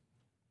causes.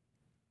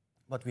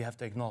 But we have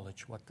to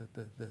acknowledge what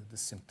the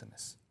symptom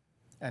is.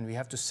 And we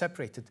have to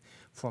separate it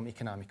from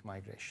economic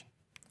migration.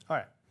 All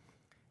right.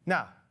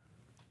 Now,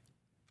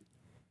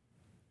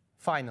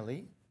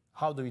 finally,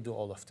 how do we do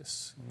all of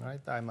this?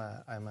 Right?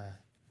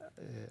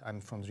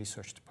 I'm from the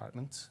research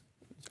department.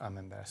 I'm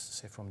embarrassed to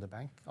say from the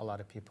bank. A lot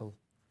of people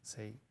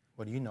say,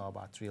 what do you know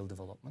about real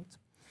development?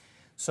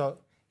 So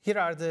here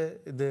are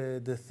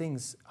the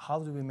things. How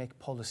do we make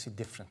policy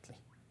differently?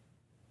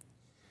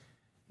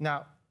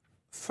 Now,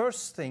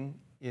 first thing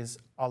is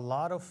a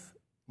lot of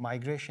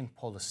migration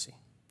policy,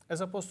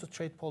 as opposed to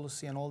trade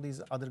policy and all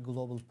these other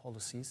global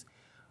policies,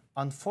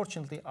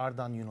 unfortunately are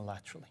done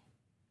unilaterally.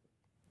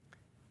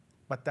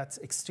 But that's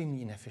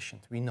extremely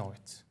inefficient. We know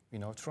it. We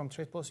know it from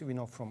trade policy. We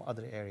know from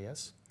other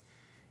areas.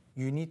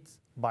 You need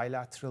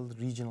bilateral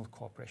regional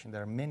cooperation.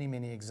 There are many,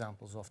 many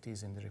examples of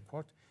these in the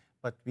report.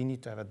 But we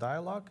need to have a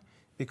dialogue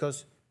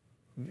because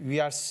we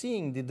are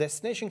seeing the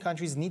destination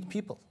countries need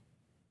people.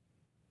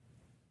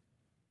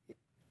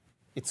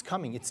 It's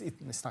coming.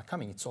 It's not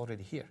coming. It's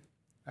already here.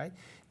 Right?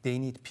 They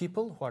need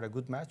people who are a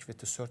good match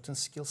with certain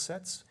skill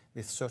sets,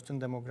 with certain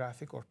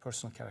demographic or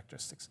personal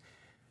characteristics.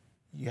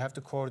 You have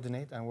to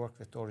coordinate and work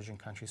with the origin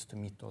countries to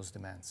meet those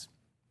demands.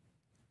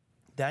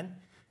 Then,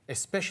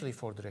 especially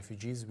for the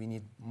refugees, we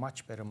need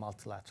much better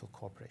multilateral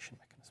cooperation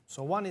mechanisms.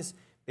 So one is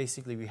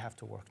basically we have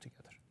to work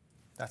together.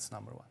 That's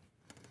number one.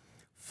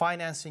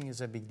 Financing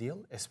is a big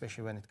deal,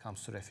 especially when it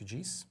comes to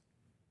refugees.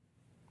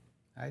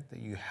 Right?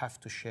 You have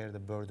to share the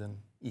burden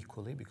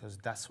equally because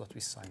that's what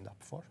we signed up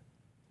for.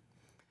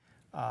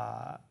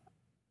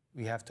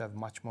 We have to have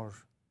much more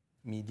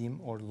medium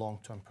or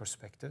long-term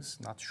perspectives,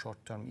 not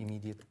short-term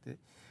immediate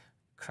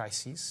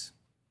crises.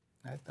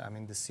 Right? I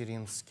mean, the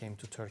Syrians came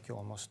to Turkey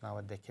almost now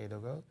a decade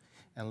ago,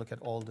 and look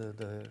at all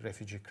the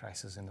refugee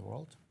crises in the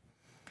world.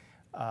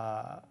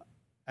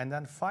 And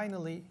then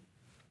finally,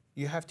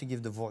 you have to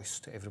give the voice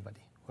to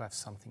everybody who has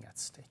something at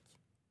stake.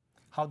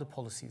 How the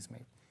policy is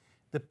made.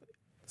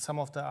 Some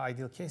of the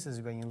ideal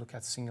cases when you look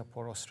at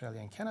Singapore,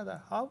 Australia, and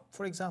Canada, how,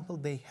 for example,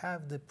 they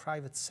have the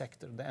private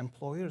sector, the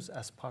employers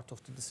as part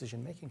of the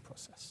decision-making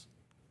process.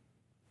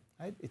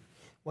 Right?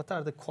 What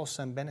are the costs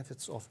and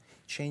benefits of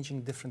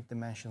changing different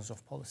dimensions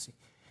of policy?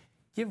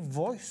 Give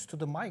voice to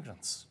the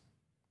migrants.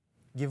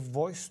 Give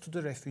voice to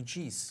the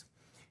refugees.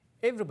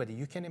 Everybody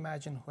you can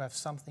imagine who have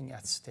something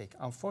at stake.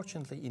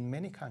 Unfortunately, in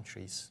many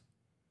countries,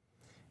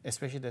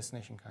 especially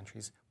destination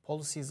countries,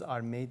 policies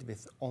are made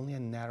with only a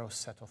narrow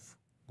set of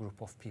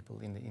group of people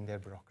in their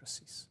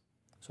bureaucracies.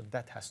 So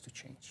that has to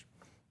change.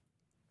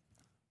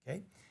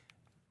 Okay?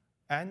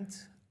 And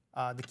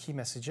the key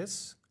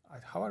messages.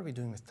 How are we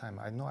doing with time?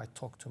 I know I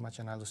talk too much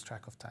and I lose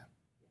track of time.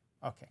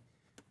 Okay,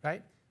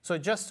 right? So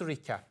just to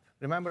recap,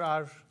 remember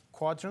our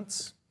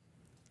quadrants?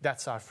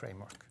 That's our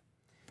framework.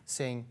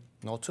 Saying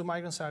no two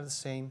migrants are the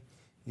same.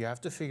 You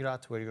have to figure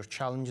out where your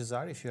challenges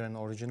are if you're an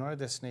origin or a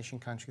destination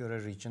country or a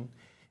region,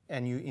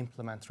 and you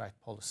implement right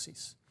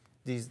policies.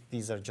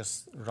 These are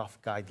just rough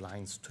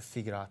guidelines to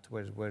figure out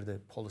where the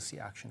policy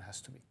action has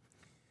to be.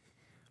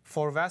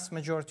 For vast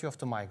majority of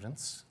the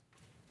migrants,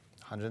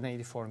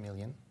 184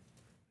 million,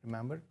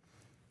 remember,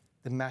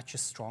 the match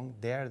is strong.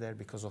 They are there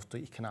because of the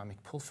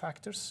economic pull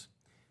factors.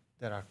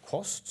 There are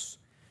costs.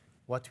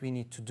 What we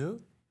need to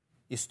do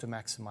is to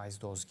maximize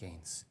those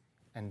gains.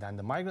 And then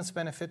the migrants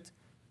benefit,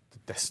 the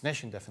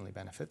destination definitely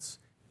benefits,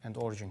 and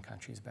origin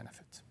countries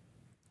benefit.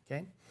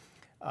 Okay?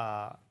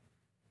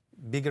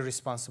 Bigger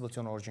responsibility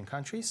on origin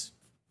countries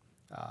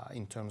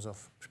in terms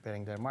of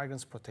preparing their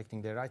migrants,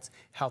 protecting their rights,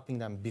 helping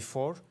them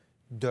before,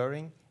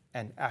 during,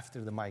 and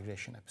after the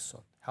migration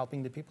episode.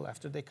 Helping the people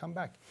after they come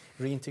back,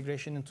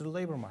 reintegration into the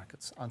labor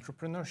markets,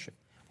 entrepreneurship,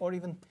 or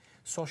even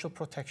social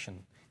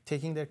protection,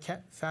 taking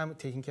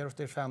care of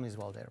their families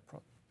while they're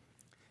abroad.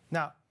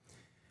 Now,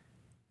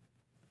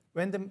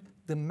 when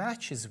the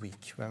match is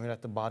weak, when we're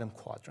at the bottom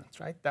quadrant,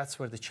 right, that's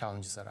where the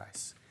challenges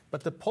arise.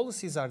 But the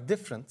policies are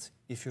different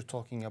if you're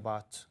talking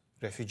about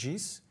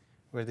refugees,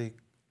 where the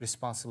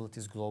responsibility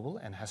is global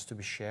and has to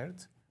be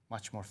shared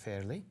much more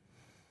fairly,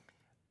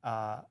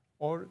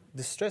 or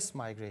distress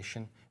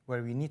migration,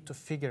 where we need to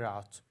figure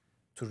out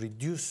to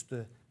reduce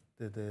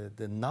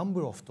the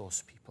number of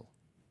those people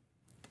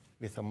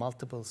with a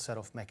multiple set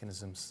of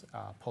mechanisms,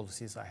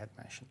 policies I had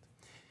mentioned.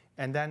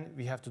 And then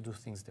we have to do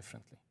things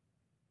differently.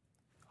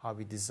 How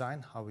we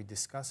design, how we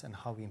discuss, and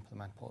how we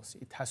implement policy.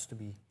 It has to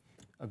be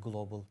a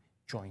global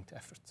joint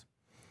effort.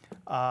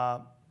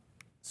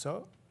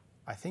 So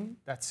I think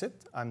that's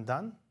it. I'm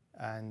done.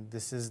 And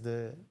this is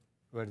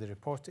where the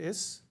report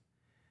is.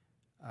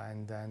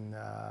 And then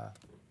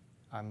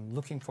I'm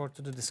looking forward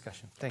to the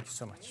discussion. Thank you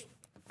so much.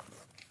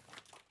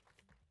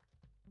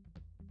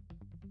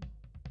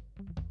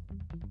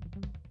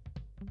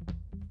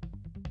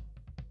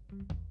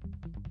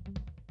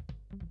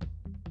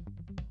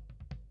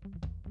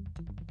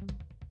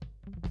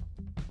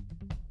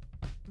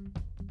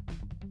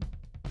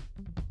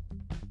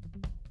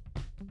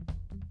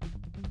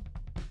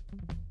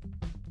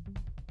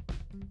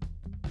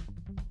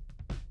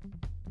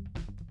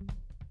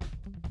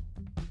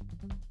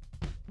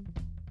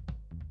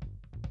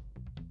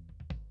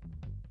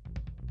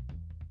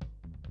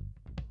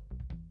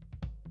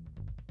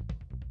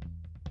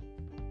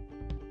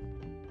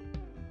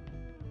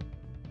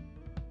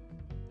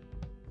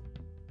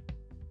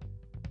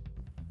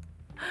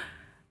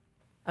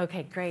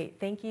 Okay, great.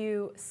 Thank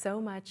you so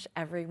much,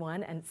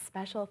 everyone, and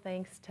special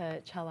thanks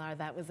to Çağlar.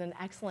 That was an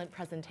excellent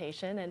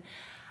presentation, and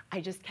I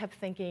just kept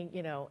thinking,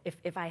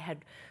 if I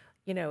had,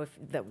 if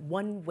the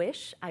one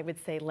wish, I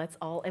would say let's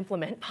all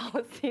implement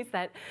policies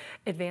that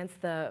advance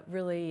the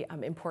really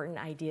important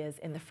ideas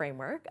in the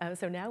framework.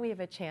 So now we have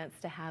a chance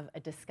to have a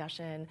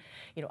discussion,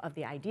 of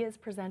the ideas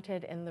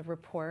presented in the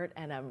report,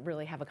 and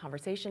really have a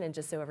conversation. And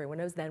just so everyone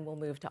knows, then we'll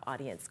move to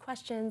audience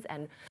questions,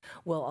 and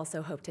we'll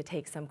also hope to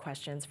take some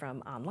questions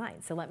from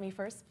online. So let me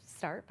first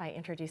start by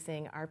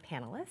introducing our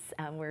panelists.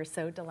 We're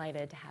so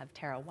delighted to have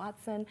Tara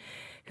Watson,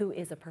 who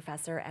is a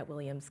professor at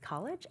Williams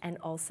College and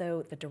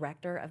also the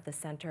director of the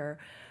Center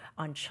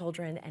on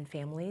Children and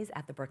Families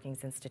at the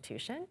Brookings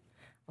Institution.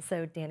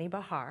 Also, Danny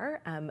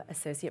Bahar,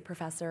 Associate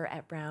Professor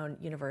at Brown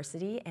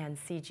University and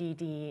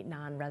CGD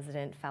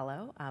Non-Resident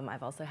Fellow.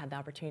 I've also had the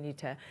opportunity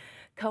to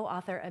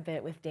co-author a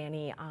bit with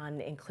Danny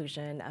on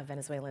inclusion of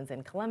Venezuelans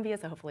in Colombia,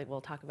 so hopefully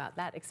we'll talk about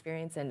that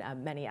experience and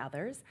many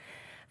others.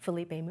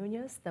 Felipe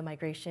Munoz, the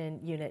Migration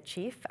Unit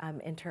Chief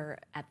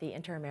at the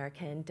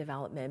Inter-American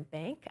Development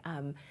Bank.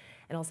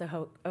 And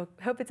also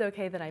hope it's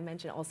okay that I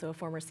mention also a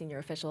former senior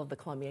official of the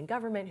Colombian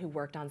government who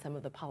worked on some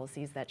of the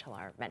policies that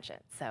Çağlar mentioned.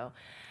 So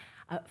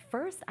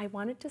first, I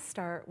wanted to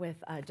start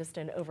with just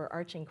an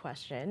overarching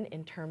question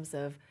in terms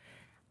of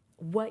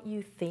what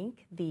you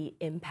think the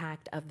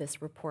impact of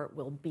this report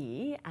will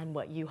be and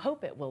what you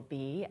hope it will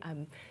be,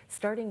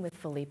 starting with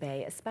Felipe,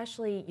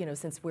 especially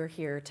since we're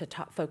here to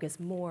focus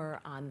more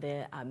on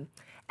the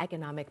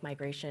economic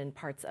migration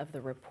parts of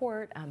the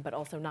report, but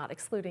also not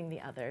excluding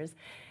the others.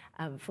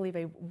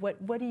 Felipe,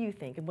 what do you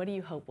think and what do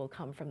you hope will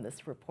come from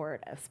this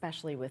report,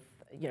 especially with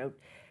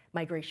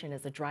migration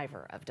as a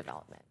driver of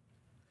development?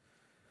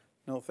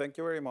 No, thank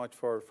you very much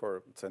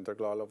for Center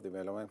Global of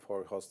Development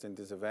for hosting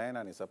this event,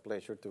 and it's a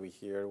pleasure to be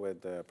here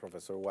with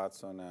Professor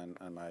Watson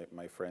and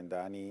my friend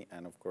Danny,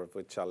 and of course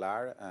with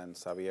Çağlar and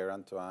Xavier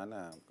Antoine.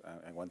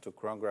 I want to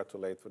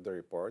congratulate for the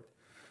report.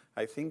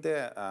 I think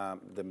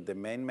the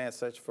main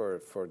message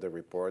for the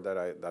report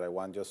that I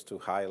want just to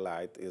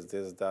highlight is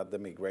this, that the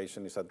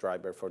migration is a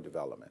driver for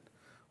development.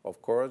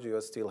 Of course, you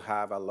still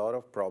have a lot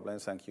of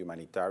problems and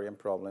humanitarian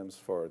problems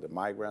for the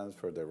migrants,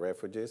 for the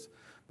refugees,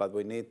 but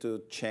we need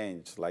to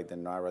change the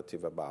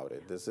narrative about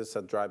it. This is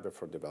a driver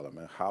for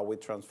development. How we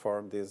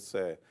transform this,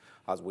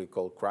 as we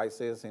call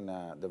crisis, in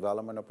a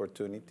development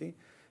opportunity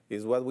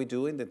is what we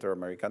do in the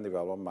Inter-American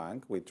Development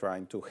Bank. We're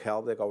trying to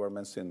help the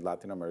governments in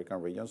Latin American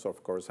regions.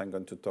 Of course, I'm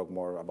going to talk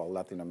more about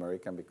Latin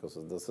America because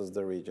this is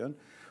the region.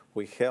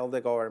 We help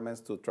the governments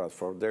to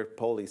transform their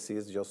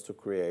policies just to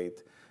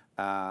create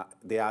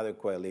the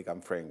adequate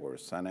legal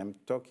frameworks. And I'm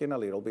talking a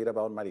little bit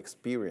about my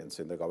experience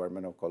in the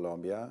government of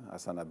Colombia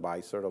as an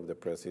advisor of the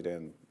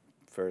president,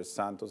 first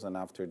Santos and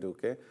after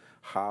Duque,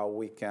 how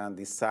we can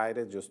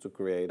decide just to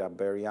create a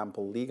very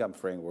ample legal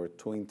framework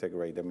to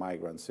integrate the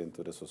migrants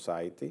into the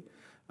society.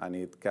 And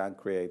it can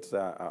create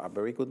a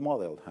very good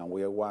model. And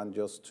we want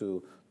just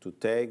to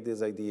take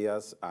these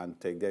ideas and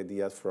take the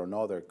ideas from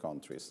other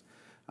countries.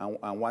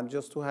 And want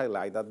just to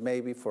highlight that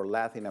maybe for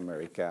Latin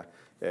America,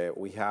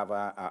 we have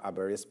a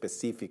very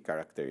specific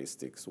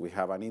characteristics. We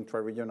have an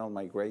intra-regional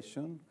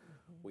migration.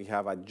 We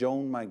have a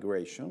joint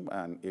migration.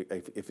 And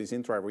if it's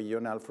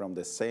intra-regional from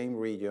the same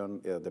region,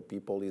 the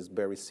people is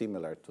very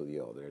similar to the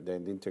other.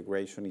 Then the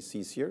integration is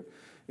easier.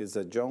 It's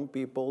a young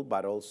people,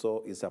 but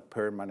also is a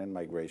permanent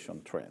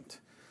migration trend.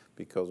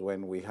 Because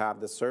when we have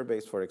the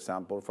surveys, for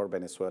example, for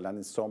Venezuela, and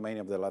in so many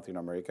of the Latin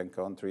American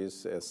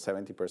countries,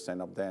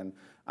 70% of them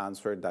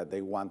answered that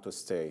they want to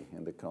stay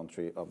in the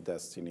country of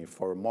destiny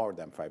for more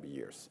than 5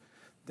 years.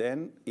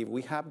 Then, if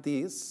we have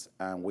this,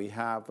 and we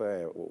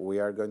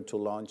are going to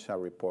launch a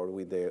report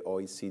with the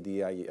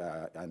OECD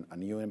and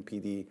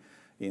UNPD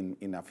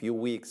in a few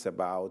weeks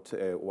about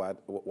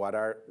what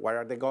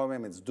are the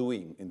governments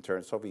doing in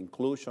terms of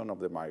inclusion of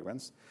the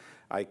migrants.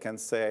 I can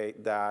say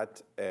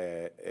that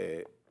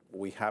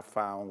we have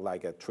found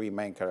three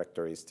main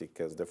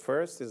characteristics. The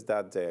first is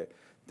that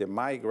the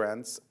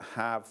migrants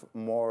have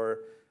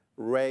more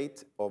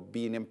rate of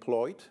being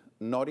employed,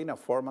 not in a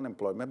formal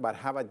employment, but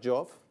have a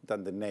job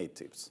than the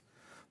natives.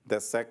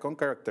 The second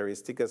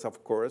characteristic is,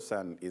 of course,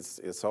 and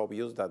it's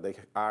obvious that they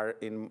are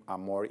in a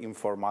more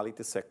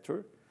informality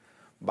sector,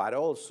 but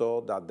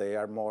also that they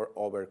are more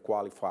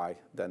overqualified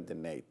than the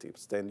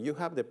natives. Then you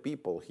have the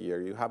people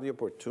here, you have the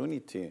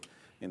opportunity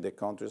in the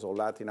countries of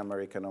Latin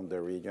America and of the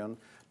region.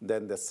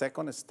 Then the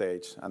second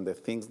stage, and the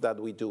things that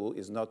we do,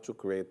 is not to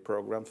create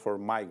programs for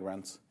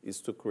migrants,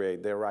 is to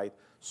create the right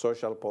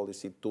social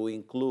policy to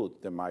include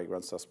the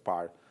migrants as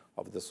part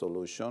of the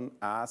solution,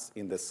 as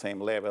in the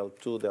same level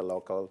to the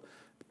local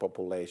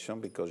population,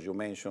 because you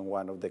mentioned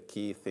one of the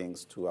key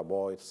things to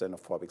avoid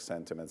xenophobic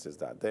sentiments is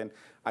that. Then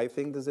I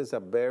think this is a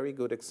very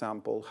good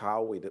example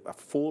how we,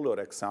 full of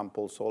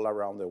examples all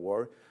around the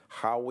world,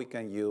 how we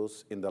can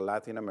use in the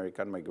Latin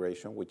American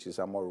migration, which is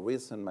a more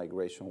recent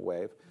migration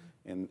wave,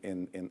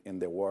 in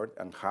the world,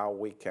 and how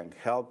we can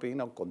help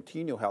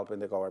continue helping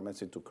the governments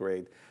to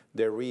create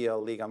the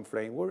real legal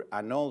framework,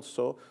 and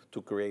also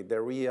to create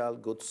the real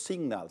good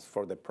signals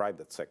for the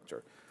private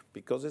sector.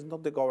 Because it's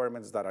not the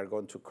governments that are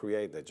going to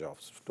create the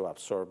jobs to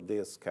absorb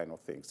these kind of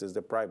things. It's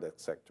the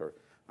private sector.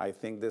 I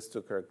think these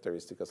two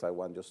characteristics I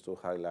want just to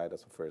highlight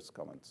as a first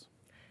comments.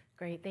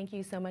 Great, thank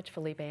you so much,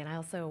 Felipe. And I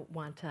also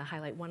want to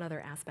highlight one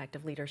other aspect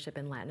of leadership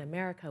in Latin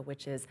America,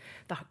 which is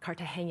the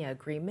Cartagena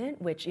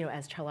Agreement, which,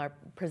 as Çağlar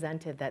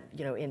presented, that,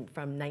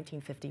 from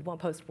 1951,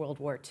 post-World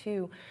War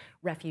II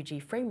refugee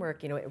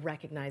framework, it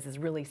recognizes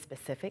really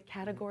specific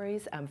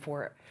categories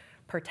for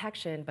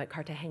protection, but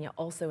Cartagena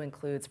also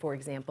includes, for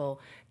example,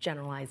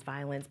 generalized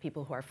violence,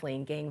 people who are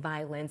fleeing gang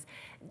violence,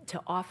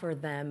 to offer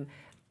them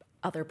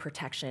other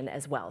protection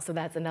as well. So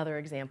that's another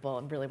example,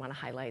 and really want to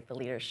highlight the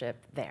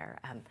leadership there.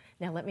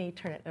 Now let me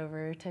turn it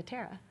over to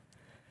Tara.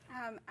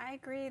 I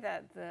agree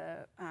that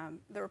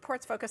the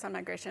report's focus on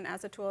migration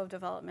as a tool of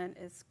development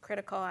is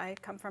critical. I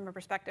come from a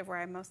perspective where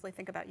I mostly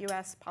think about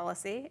U.S.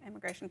 policy,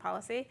 immigration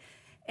policy,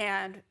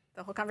 and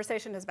the whole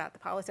conversation is about the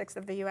politics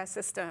of the U.S.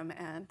 system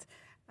and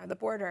the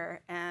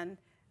border. And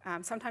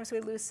sometimes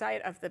we lose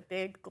sight of the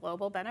big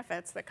global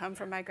benefits that come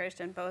from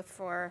migration, both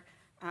for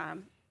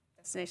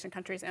destination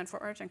countries and for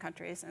origin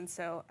countries. And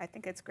so I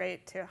think it's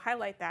great to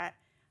highlight that.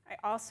 I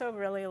also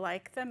really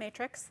like the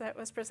matrix that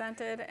was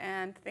presented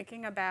and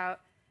thinking about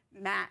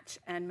match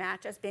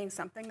as being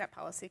something that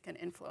policy can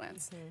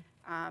influence.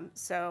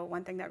 So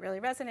one thing that really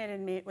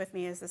resonated with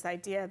me is this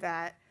idea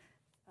that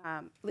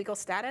legal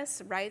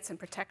status, rights, and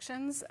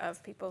protections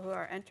of people who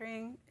are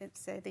entering,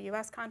 say, the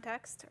US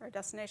context or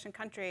destination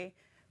country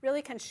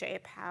really can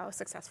shape how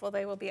successful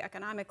they will be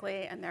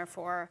economically, and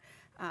therefore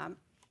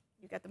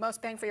you get the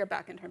most bang for your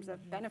buck in terms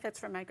of benefits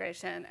from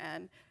migration,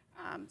 and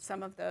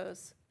some of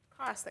those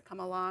costs that come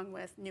along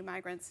with new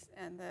migrants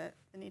and the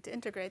need to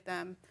integrate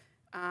them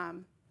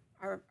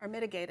are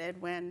mitigated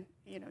when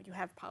you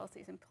have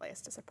policies in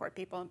place to support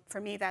people. For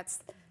me, that's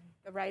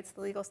the rights,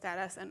 the legal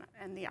status,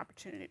 and the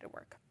opportunity to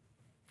work.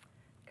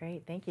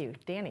 Great, thank you.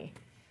 Danny.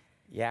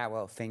 Yeah,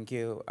 well, thank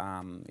you.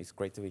 It's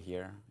great to be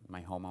here,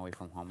 my home away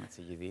from home at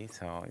CGD,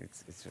 so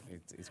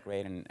it's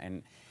great.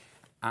 And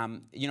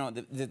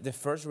the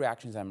first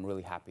reaction is I'm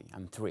really happy.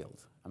 I'm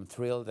thrilled. I'm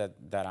thrilled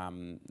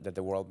that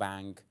the World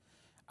Bank,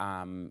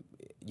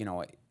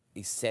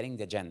 is setting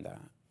the agenda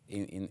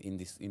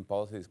in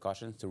policy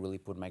discussions to really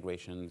put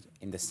migration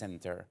in the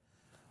center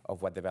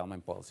of what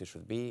development policy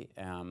should be.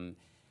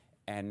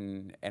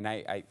 And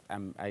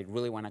I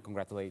really want to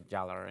congratulate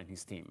Çağlar and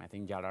his team. I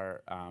think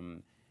Çağlar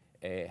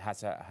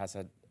has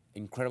an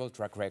incredible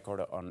track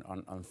record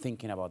on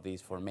thinking about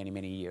this for many,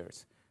 many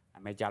years. I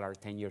met Çağlar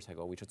 10 years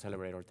ago. We should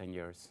celebrate our 10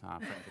 years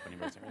friendship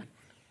anniversary.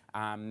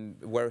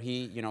 Where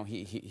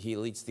he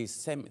leads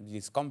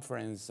this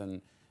conference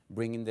and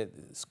bringing the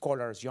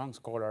scholars, young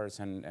scholars,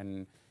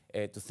 and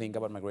to think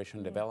about migration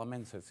and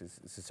development. So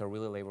it's a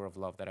really labor of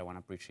love that I want to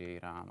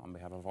appreciate on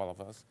behalf of all of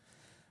us.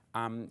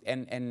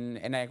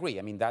 And I agree.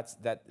 I mean, that's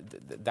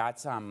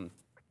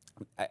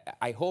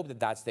I hope that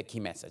that's the key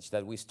message,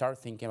 that we start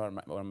thinking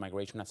about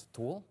migration as a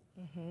tool,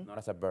 not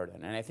as a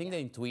burden. And I think the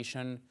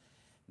intuition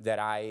that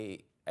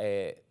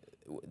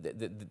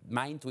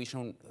my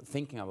intuition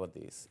thinking about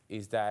this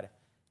is that,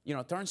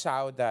 turns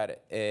out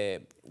that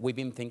we've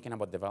been thinking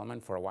about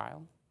development for a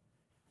while.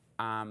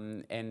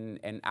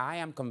 And I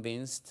am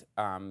convinced,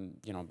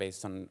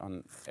 based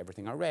on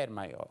everything I read,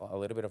 a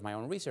little bit of my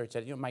own research,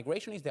 that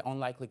migration is the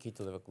unlikely key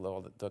to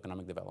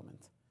economic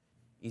development.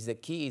 Is the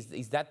key,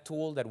 is that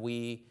tool that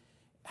we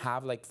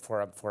have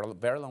for a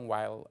very long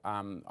while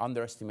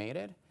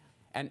underestimated.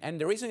 And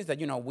the reason is that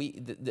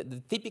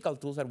the typical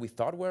tools that we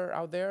thought were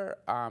out there,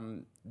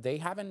 they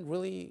haven't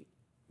really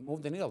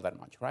moved the needle that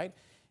much, right?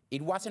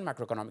 It wasn't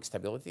macroeconomic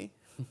stability,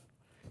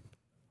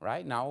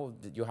 right? Now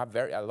you have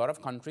a lot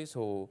of countries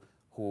who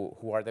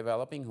are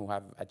developing, who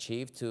have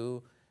achieved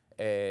to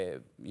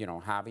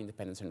have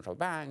independent central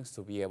banks,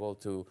 to be able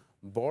to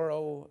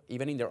borrow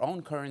even in their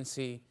own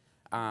currency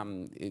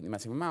in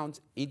massive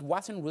amounts. It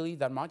wasn't really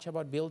that much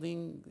about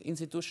building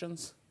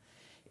institutions.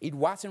 It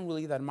wasn't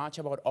really that much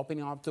about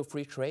opening up to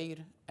free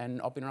trade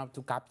and opening up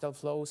to capital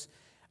flows.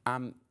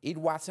 It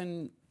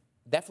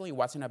definitely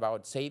wasn't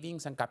about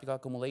savings and capital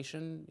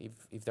accumulation,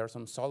 if there are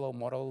some solo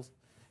models,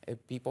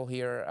 people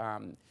here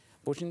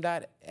pushing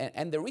that.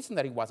 And the reason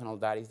that it wasn't all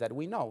that is that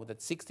we know that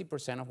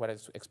 60% of what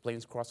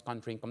explains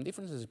cross-country income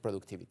differences is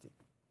productivity.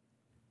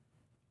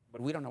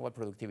 But we don't know what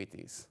productivity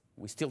is.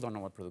 We still don't know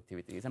what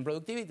productivity is. And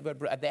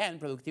but at the end,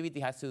 productivity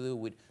has to do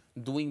with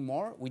doing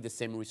more with the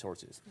same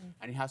resources.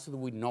 And it has to do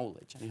with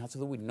knowledge, and it has to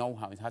do with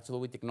know-how, it has to do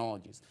with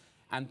technologies.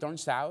 And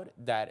turns out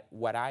that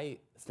what I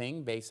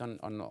think, based on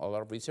a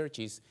lot of research,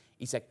 is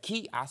a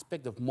key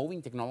aspect of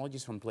moving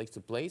technologies from place to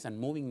place and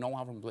moving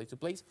know-how from place to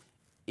place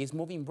is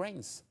moving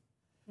brains.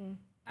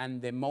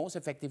 And the most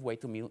effective way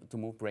to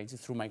move brains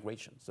is through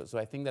migration. So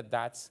I think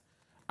that's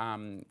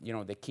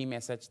the key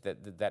message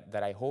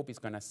that I hope is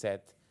going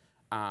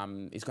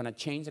to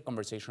change the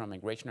conversation on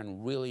migration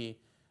and really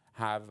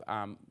have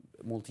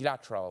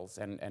multilaterals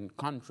and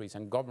countries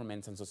and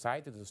governments and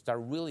society to start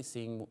really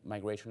seeing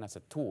migration as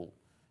a tool,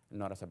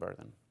 not as a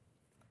burden.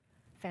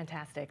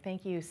 Fantastic.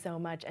 Thank you so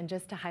much. And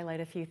just to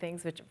highlight a few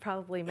things, which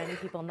probably many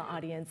people in the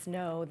audience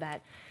know,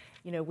 that,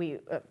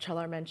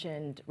 Çağlar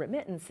mentioned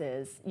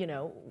remittances,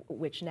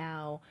 which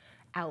now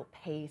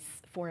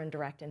outpace foreign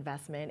direct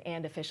investment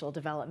and official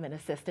development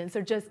assistance.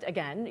 So just,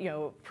 again,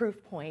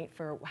 proof point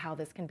for how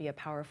this can be a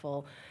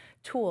powerful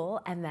tool.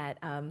 And that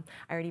I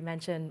already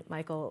mentioned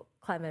Michael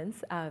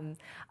Clemens of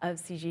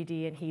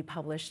CGD, and he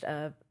published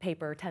a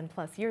paper 10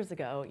 plus years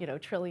ago, $1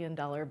 trillion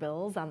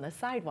bills on the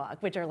sidewalk,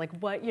 which are like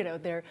what,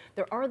 there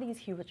are these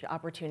huge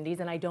opportunities,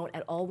 and I don't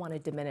at all want to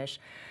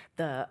diminish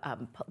the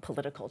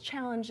political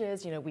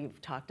challenges. We've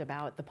talked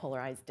about the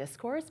polarized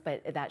discourse,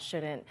 but that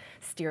shouldn't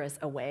steer us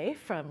away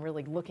from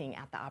really looking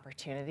at the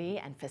opportunity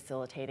and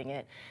facilitating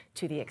it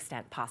to the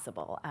extent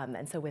possible.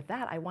 And so with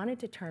that, I wanted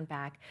to turn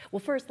back.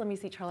 Well, first, let me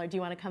see, Çağlar, do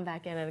you want to come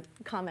back in and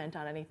comment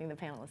on anything the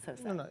panelists have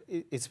said? No,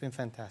 it's been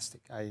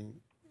fantastic.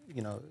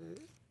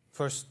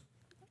 First,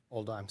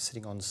 although I'm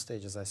sitting on the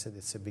stage, as I said,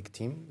 it's a big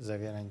team.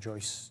 Xavier and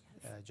Joyce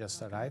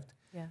just arrived.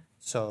 Yeah.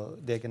 So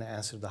they're going to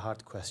answer the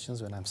hard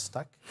questions when I'm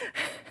stuck.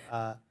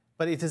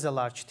 But it is a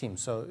large team.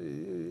 So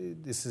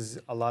this is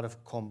a lot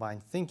of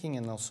combined thinking,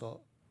 and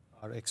also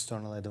our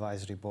external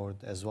advisory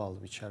board as well,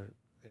 which are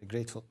very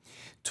grateful.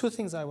 Two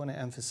things I want to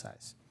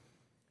emphasize.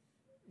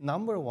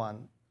 Number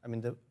one,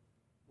 the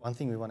one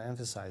thing we want to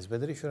emphasize,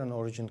 whether if you're an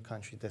origin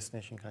country,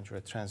 destination country, or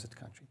a transit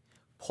country,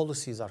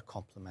 policies are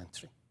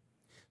complementary.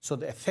 So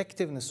the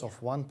effectiveness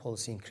of one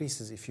policy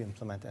increases if you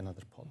implement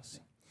another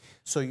policy.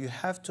 So you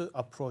have to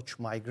approach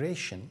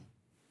migration,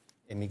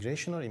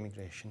 immigration or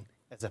immigration,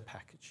 as a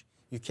package.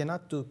 You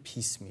cannot do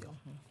piecemeal.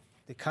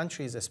 The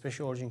countries,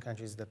 especially origin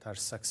countries that are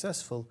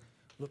successful,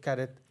 look at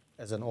it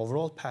as an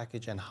overall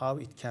package and how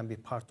it can be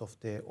part of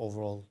the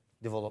overall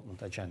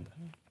development agenda.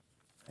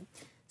 Right?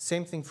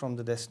 Same thing from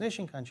the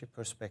destination country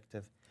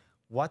perspective.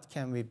 What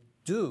can we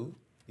do,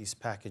 these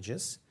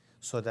packages,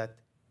 so that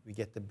we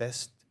get the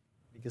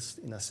biggest,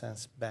 in a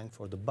sense, bang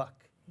for the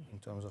buck in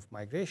terms of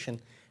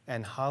migration,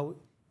 and how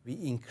we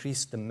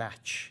increase the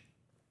match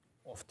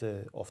of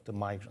the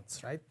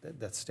migrants, right?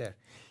 That's there.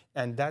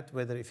 And that,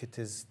 whether if it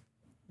is,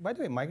 by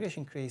the way,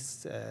 migration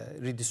creates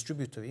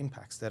redistributive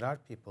impacts. There are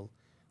people,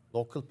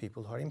 local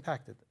people, who are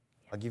impacted.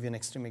 I'll give you an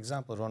extreme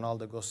example.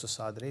 Ronaldo goes to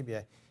Saudi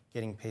Arabia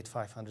getting paid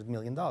 $500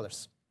 million.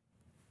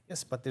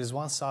 Yes, but there's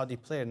one Saudi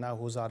player now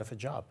who's out of a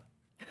job,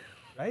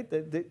 right?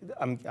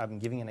 I'm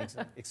giving an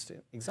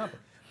extreme example.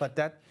 But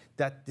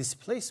that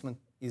displacement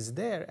is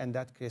there, and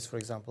that creates, for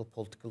example,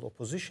 political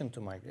opposition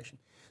to migration.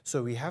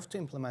 So we have to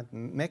implement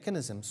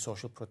mechanisms,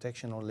 social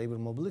protection or labor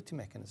mobility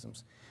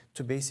mechanisms,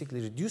 to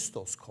basically reduce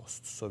those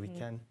costs so we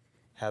can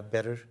have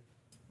better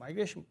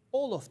migration.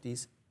 All of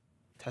these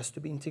has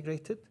to be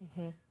integrated.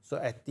 So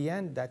at the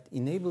end, that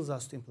enables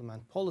us to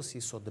implement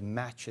policies so the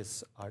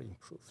matches are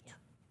improved. Yeah.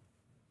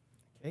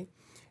 Okay?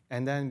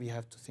 And then we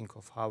have to think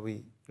of how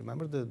we,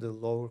 remember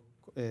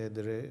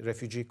the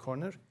refugee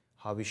corner,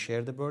 how we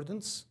share the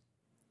burdens,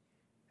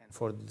 and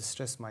for the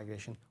distressed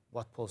migration,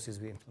 what policies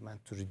we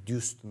implement to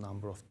reduce the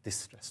number of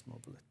distressed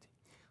mobility.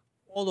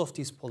 All of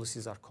these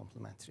policies are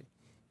complementary.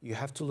 You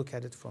have to look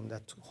at it from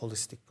that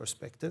holistic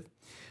perspective.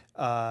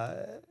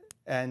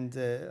 And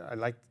I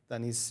like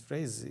Dani's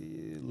phrase,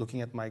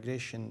 looking at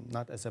migration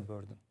not as a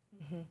burden.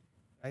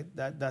 Right?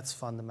 That's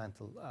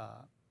fundamental.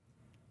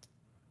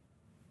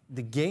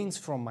 The gains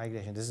from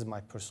migration, this is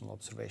my personal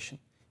observation,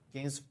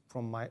 gains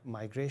from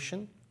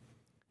migration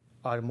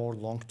are more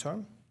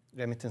long-term.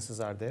 Remittances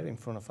are there in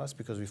front of us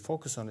because we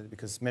focus on it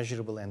because it's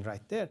measurable and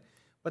right there.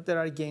 But there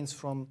are gains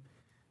from,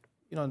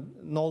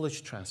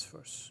 knowledge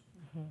transfers,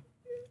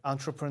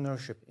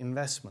 entrepreneurship,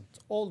 investment,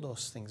 all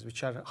those things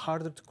which are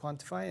harder to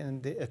quantify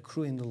and they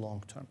accrue in the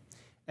long term.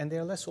 And they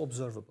are less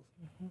observable.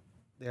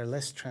 They are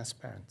less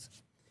transparent.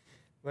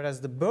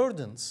 Whereas the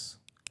burdens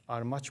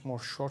are much more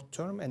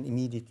short-term and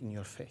immediate in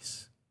your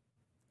face.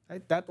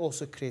 Right? That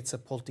also creates a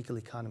political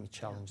economy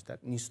challenge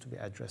that needs to be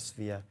addressed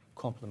via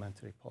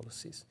complementary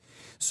policies.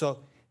 So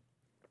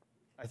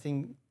I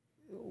think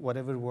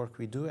whatever work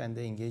we do and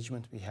the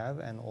engagement we have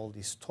and all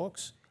these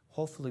talks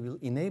hopefully will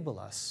enable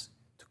us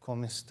to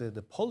convince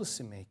the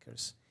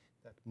policymakers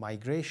that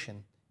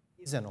migration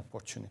is an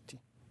opportunity,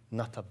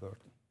 not a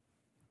burden.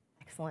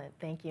 Excellent,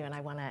 thank you. And I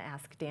want to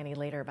ask Dani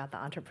later about the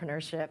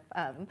entrepreneurship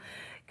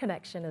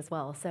connection as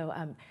well. So,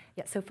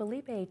 so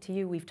Felipe, to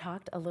you, we've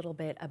talked a little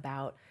bit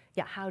about,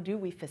 how do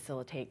we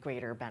facilitate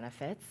greater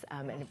benefits?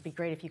 And it'd be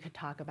great if you could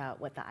talk about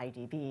what the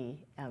IDB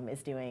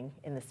is doing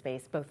in the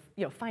space, both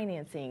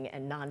financing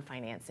and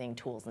non-financing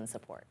tools and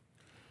support.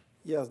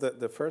 Yes,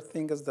 the first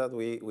thing is that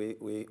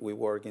we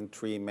work in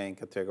three main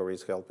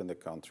categories helping the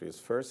countries.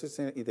 First is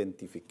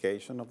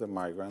identification of the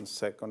migrants.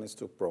 Second is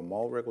to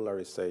promote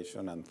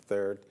regularization. And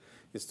third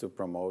is to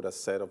promote a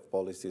set of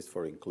policies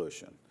for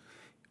inclusion.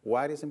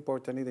 Why is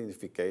important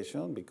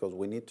identification? Because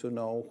we need to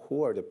know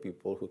who are the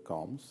people who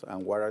comes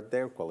and what are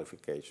their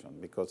qualifications.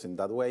 Because in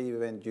that way,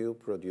 even you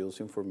produce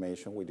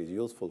information which is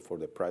useful for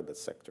the private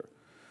sector.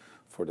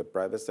 for the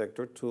private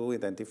sector to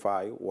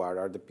identify what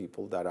are the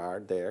people that are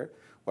there,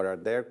 what are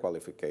their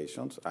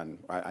qualifications. And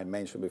I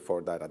mentioned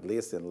before that at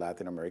least in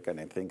Latin America, and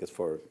I think it's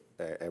for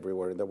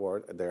everywhere in the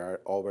world, they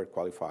are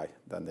overqualified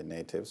than the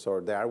natives,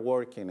 or they are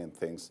working in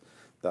things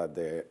that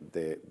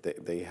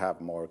they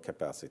have more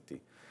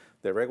capacity.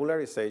 The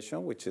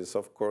regularization, which is,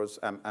 of course,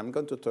 I'm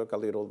going to talk a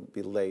little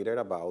bit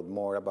later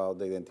more about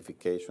the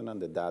identification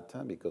and the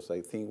data, because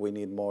I think we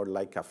need more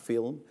like a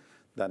film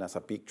than as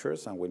a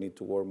pictures, and we need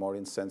to work more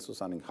in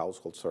census and in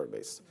household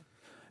surveys.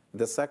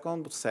 The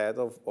second set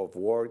of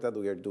work that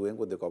we are doing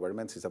with the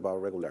governments is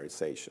about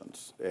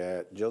regularizations.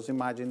 Just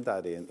imagine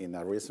that in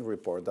a recent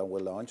report that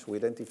we launched, we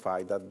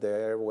identified that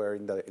there were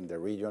in the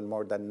region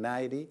more than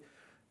 90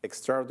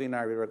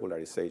 extraordinary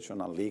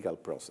regularization and legal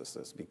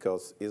processes,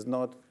 because it's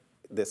not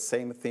the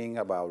same thing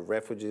about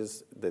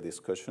refugees, the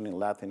discussion in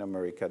Latin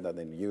America than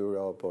in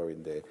Europe or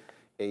in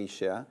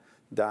Asia,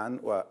 than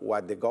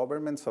what the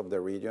governments of the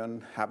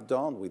region have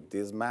done with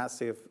this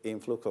massive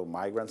influx of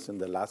migrants in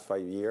the last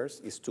 5 years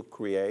is to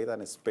create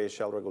a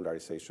special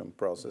regularization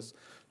process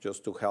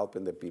just to help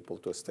the people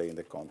to stay in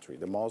the country.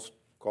 The most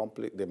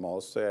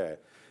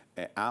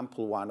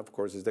ample one, of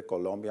course, is the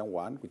Colombian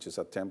one, which is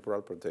a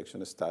temporal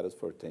protection status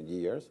for 10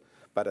 years.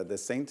 But at the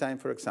same time,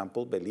 for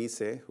example,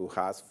 Belize, who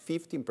has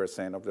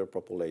 15% of their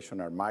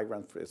population are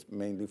migrants,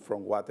 mainly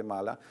from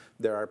Guatemala,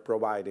 they are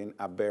providing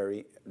a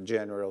very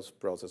generous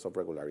process of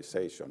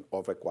regularization.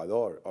 Of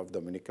Ecuador, of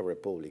Dominican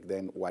Republic.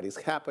 Then what is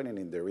happening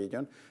in the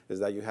region is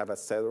that you have a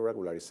set of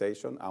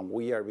regularization, and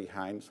we are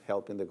behind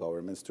helping the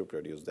governments to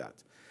produce that.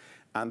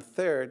 And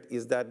third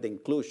is that the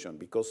inclusion,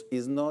 because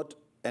it's not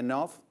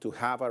enough to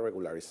have a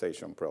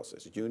regularization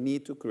process. You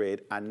need to create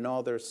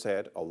another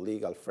set of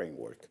legal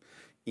framework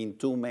in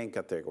two main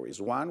categories.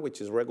 One, which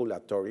is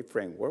regulatory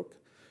framework.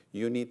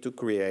 You need to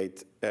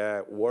create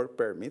work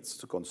permits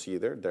to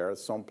consider. There are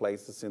some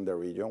places in the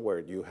region where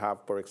you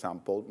have, for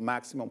example,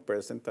 maximum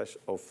percentage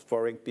of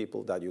foreign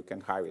people that you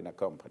can hire in a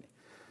company.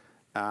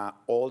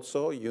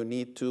 Also, you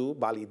need to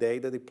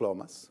validate the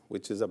diplomas,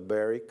 which is a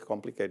very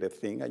complicated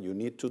thing, and you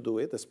need to do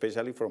it,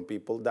 especially from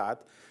people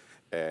that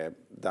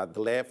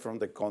left from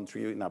the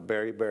country in a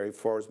very, very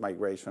forced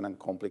migration and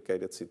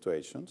complicated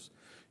situations.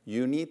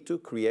 You need to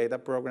create a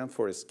program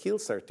for skill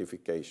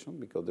certification,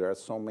 because there are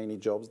so many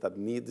jobs that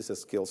need these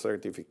skill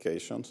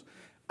certifications.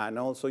 And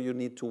also you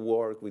need to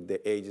work with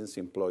the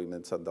agency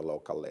employments at the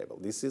local level.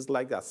 This is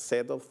like a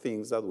set of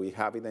things that we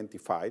have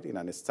identified in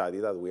a study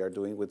that we are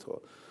doing with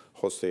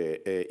Jose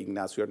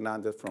Ignacio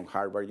Hernandez from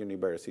Harvard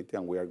University,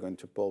 and we are going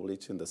to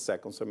publish in the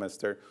second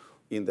semester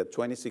in the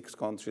 26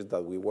 countries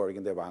that we work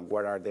in the bank,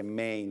 what are the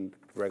main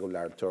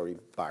regulatory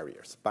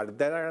barriers. But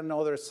there are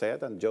another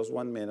set, and just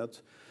 1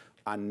 minute,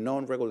 a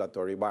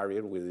non-regulatory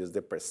barrier, which is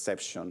the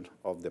perception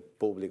of the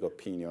public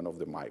opinion of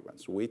the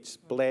migrants, which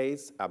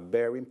plays a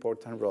very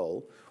important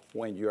role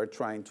when you are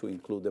trying to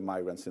include the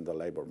migrants in the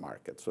labor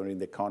market, so in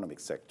the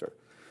economic sector.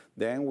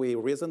 Then we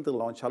recently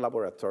launched a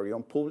laboratory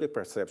on public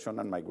perception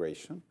and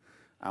migration,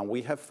 and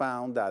we have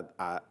found that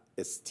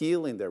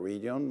still in the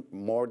region,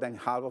 more than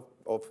half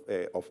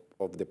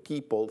of the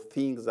people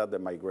think that the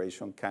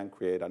migration can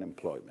create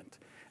unemployment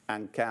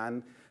and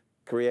can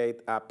create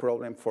a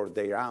problem for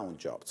their own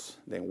jobs.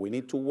 Then we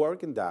need to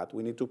work in that.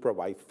 We need to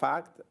provide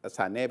fact as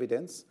an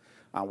evidence.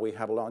 And we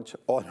have launched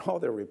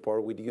another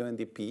report with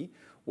UNDP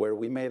where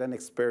we made an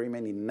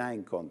experiment in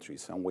 9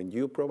 countries. And when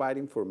you provide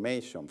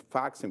information,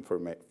 fact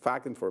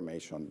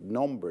information,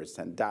 numbers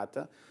and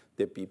data,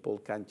 the people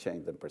can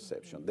change the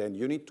perception. Then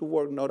you need to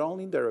work not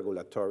only in the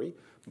regulatory,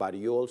 but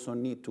you also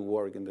need to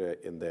work in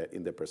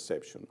the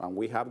perception. And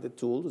we have the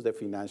tools, the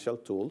financial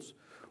tools,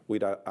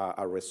 with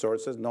our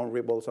resources,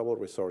 non-reimbursable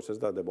resources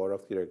that the board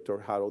of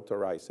directors had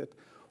authorized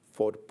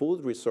for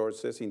put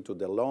resources into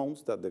the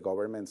loans that the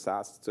government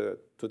asked to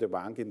the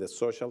bank in the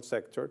social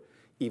sector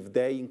if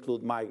they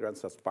include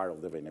migrants as part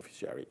of the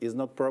beneficiary. It's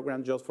not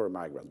programmed just for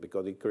migrants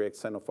because it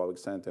creates xenophobic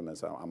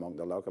sentiments among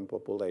the local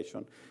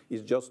population.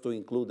 It's just to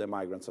include the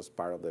migrants as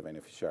part of the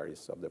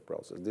beneficiaries of the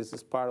process. This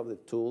is part of the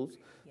tools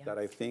that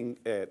I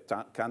think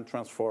can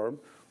transform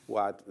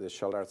what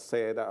Çağlar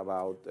said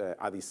about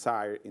a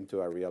desire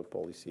into a real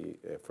policy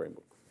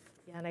framework.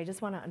 Yeah, and I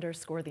just want to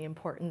underscore the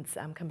importance,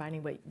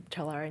 combining what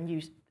Çağlar and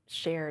you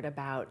shared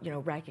about,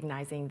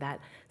 recognizing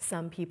that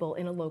some people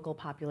in a local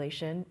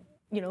population,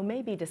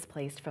 may be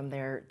displaced from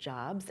their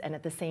jobs, and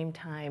at the same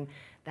time,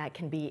 that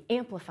can be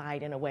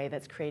amplified in a way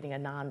that's creating a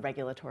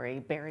non-regulatory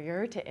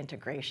barrier to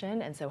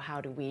integration. And so how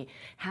do we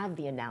have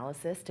the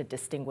analysis to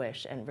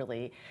distinguish and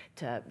really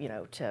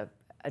to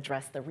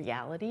address the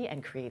reality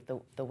and create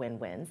the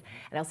win-wins.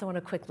 And I also want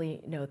to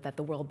quickly note that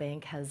the World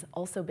Bank has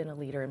also been a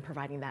leader in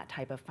providing that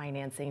type of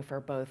financing for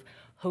both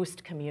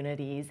host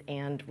communities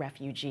and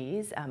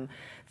refugees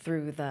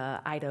through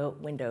the IDA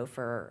window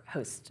for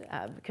host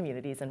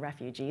communities and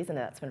refugees, and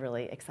that's been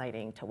really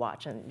exciting to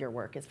watch, and your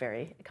work is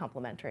very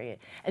complementary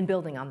and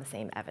building on the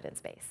same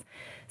evidence base.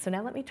 So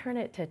now let me turn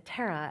it to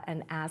Tara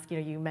and ask,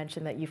 you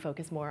mentioned that you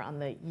focus more on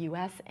the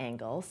US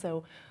angle,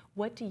 so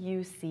what do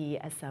you see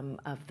as some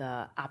of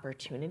the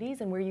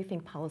opportunities and where you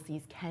think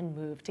policies can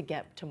move to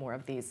get to more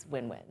of these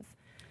win-wins?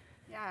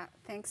 Yeah,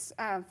 thanks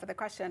for the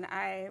question.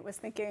 I was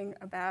thinking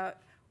about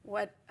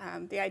what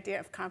the idea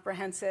of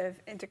comprehensive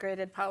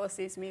integrated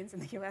policies means in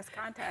the US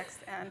context,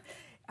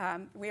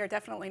 and we are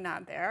definitely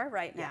not there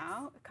right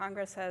now.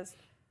 Congress has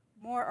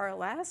more or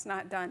less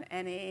not done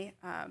any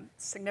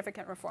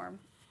significant reform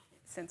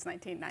since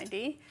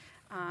 1990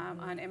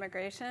 on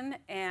immigration,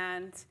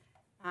 and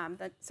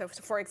so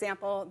for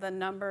example, the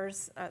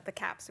numbers, the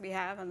caps we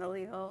have on the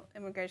legal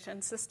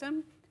immigration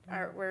system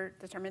were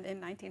determined in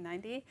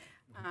 1990,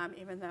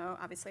 even though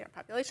obviously our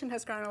population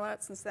has grown a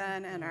lot since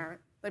then and our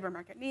labor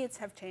market needs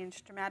have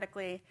changed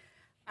dramatically.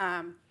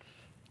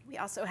 We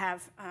also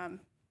have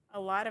a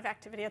lot of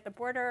activity at the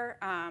border.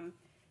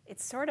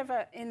 It's sort of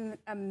in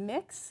a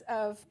mix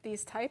of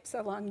these types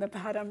along the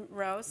bottom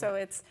row. So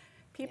it's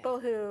people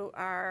who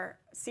are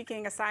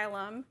seeking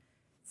asylum,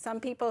 some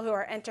people who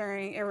are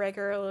entering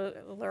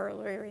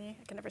irregularly,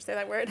 I can never say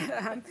that word,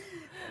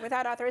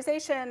 without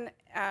authorization,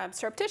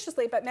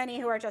 surreptitiously, but many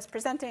who are just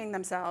presenting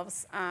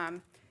themselves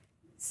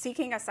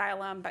seeking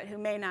asylum, but who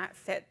may not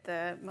fit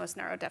the most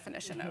narrow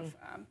definition of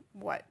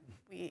what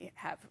we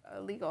have a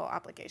legal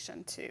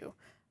obligation to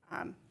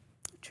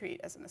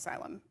treat as an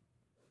asylum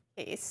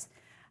case.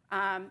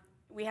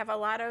 We have a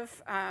lot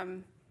of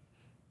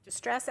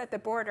distress at the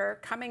border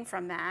coming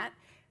from that.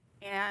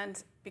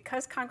 And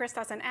because Congress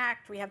doesn't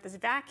act, we have this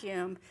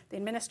vacuum. The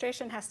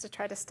administration has to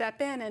try to step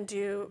in and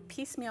do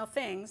piecemeal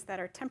things that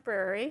are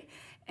temporary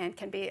and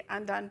can be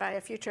undone by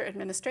a future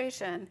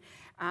administration,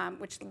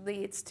 which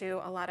leads to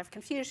a lot of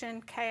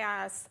confusion,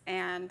 chaos,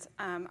 and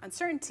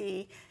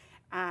uncertainty.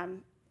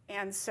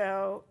 And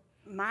so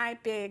my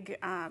big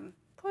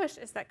push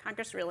is that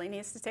Congress really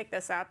needs to take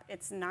this up.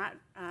 It's not,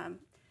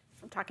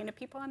 from talking to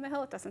people on the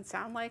Hill, it doesn't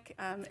sound like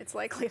it's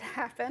likely to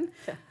happen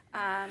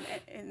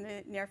in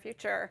the near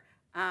future.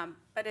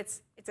 But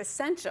it's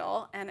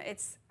essential, and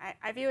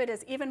I view it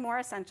as even more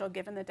essential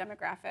given the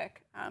demographic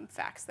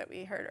facts that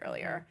we heard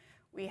earlier.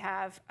 We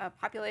have a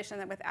population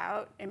that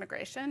without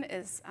immigration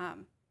is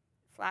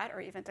flat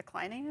or even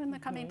declining in the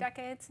coming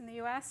decades in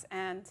the US,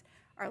 and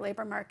our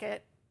labor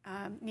market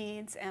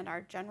needs and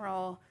our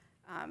general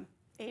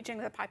aging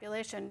of the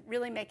population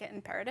really make it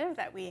imperative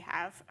that we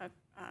have a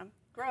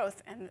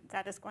growth, and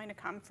that is going to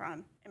come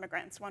from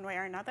immigrants one way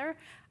or another.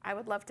 I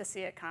would love to see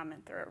it come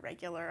in through a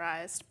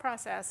regularized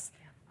process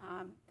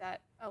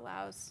that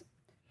allows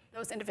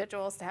those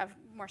individuals to have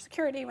more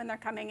security when they're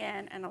coming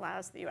in and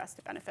allows the US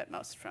to benefit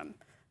most from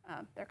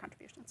their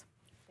contributions.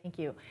 Thank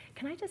you.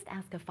 Can I just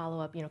ask a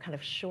follow-up, kind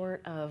of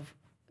short of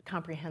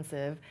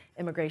comprehensive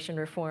immigration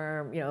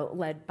reform,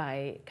 led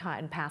by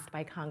and passed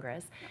by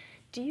Congress,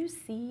 do you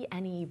see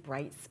any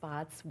bright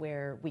spots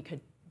where we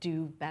could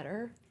do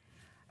better?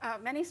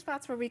 Many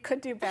spots where we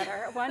could do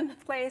better. One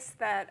place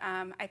that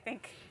I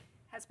think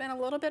has been a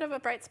little bit of a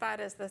bright spot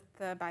is the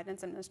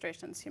Biden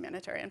administration's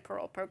humanitarian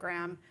parole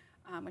program,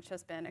 which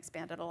has been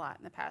expanded a lot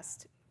in the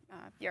past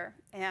year.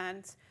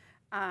 And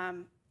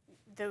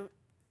the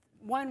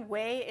one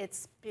way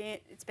it's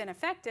been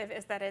effective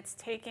is that it's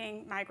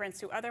taking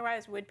migrants who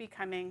otherwise would be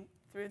coming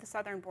through the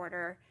southern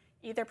border,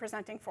 either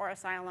presenting for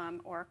asylum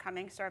or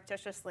coming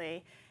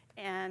surreptitiously,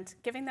 and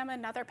giving them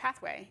another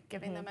pathway,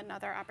 giving them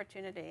another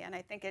opportunity. And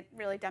I think it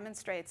really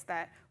demonstrates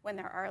that when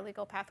there are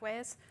legal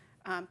pathways,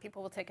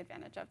 people will take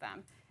advantage of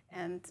them.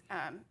 And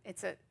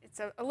it's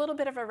a little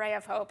bit of a ray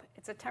of hope.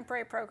 It's a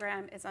temporary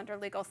program. It's under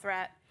legal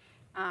threat.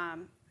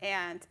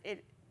 And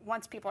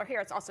once people are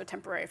here, it's also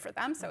temporary for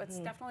them. So it's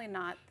definitely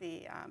not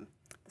the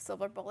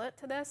silver bullet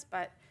to this.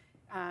 But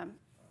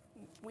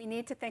we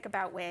need to think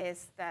about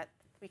ways that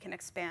we can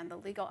expand the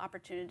legal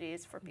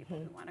opportunities for people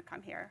who want to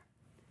come here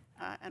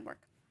and work.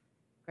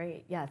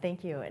 Great, yeah,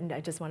 thank you. And I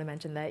just want to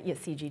mention that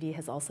CGD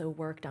has also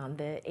worked on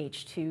the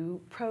H-2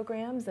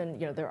 programs, and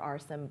there are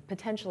some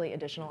potentially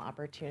additional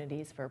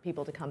opportunities for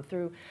people to come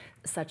through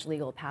such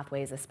legal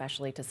pathways,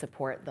 especially to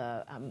support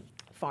the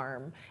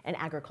farm and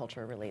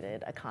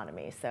agriculture-related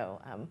economy. So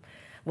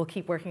we'll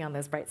keep working on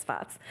those bright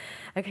spots.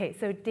 Okay,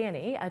 so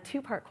Danny, a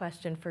two-part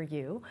question for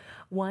you.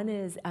 One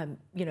is, I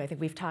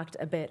think we've talked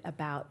a bit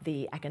about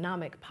the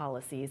economic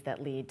policies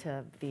that lead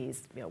to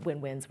these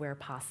win-wins where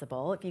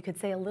possible. If you could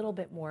say a little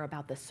bit more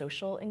about the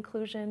social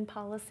inclusion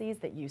policies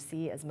that you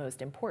see as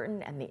most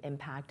important and the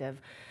impact of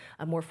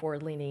more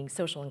forward-leaning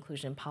social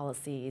inclusion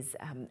policies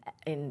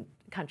in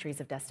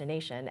countries of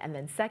destination. And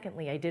then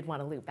secondly, I did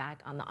want to loop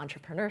back on the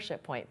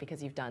entrepreneurship point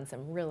because you've done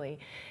some really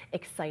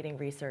exciting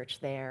research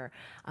there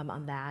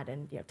on that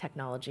and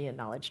technology and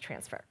knowledge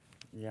transfer.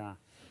 Yeah,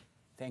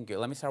 thank you.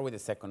 Let me start with the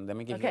second. Let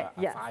me give you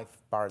a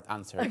five-part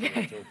answer to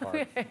the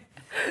two-part.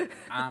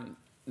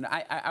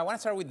 I want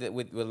to start with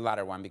the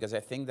latter one because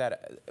I think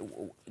that,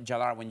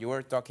 Çağlar, when you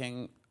were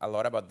talking a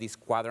lot about this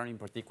quadrant in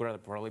particular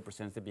that probably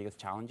presents the biggest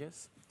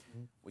challenges,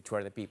 which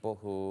were the people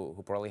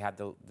who probably had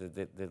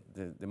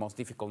the most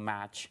difficult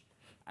match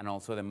and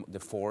also the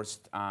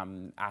forced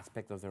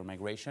aspect of their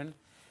migration,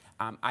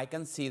 I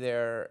can see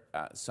there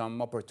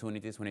some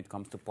opportunities when it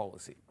comes to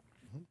policy.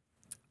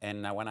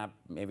 And I want to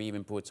maybe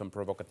even put some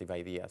provocative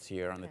ideas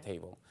here on the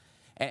table.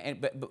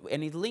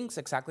 And it links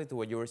exactly to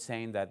what you were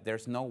saying, that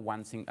there's no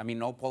one thing, I mean,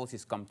 no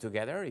policies come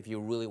together if you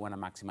really want to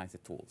maximize the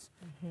tools.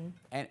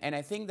 And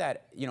I think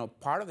that, you know,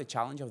 part of the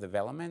challenge of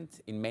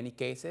development in many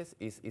cases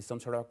is some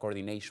sort of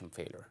coordination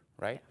failure,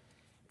 right?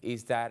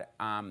 Is that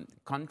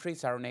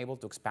countries are unable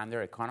to expand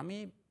their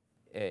economy,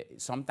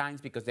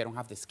 sometimes because they don't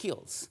have the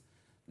skills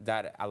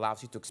that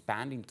allows you to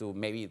expand into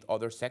maybe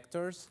other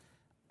sectors.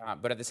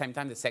 But at the same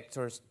time, the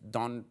sectors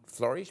don't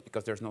flourish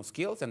because there's no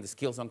skills, and the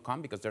skills don't come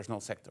because there's no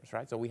sectors,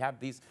 right? So we have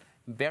this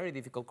very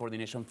difficult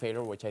coordination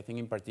failure, which I think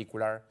in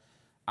particular,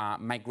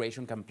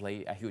 migration can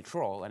play a huge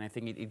role. And I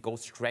think it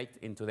goes straight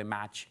into the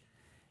match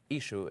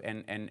issue.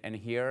 And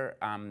here,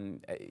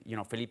 you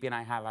know, Felipe and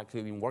I have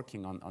actually been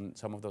working on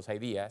some of those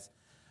ideas.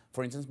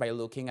 For instance, by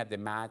looking at the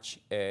match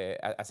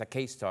as a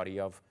case study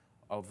of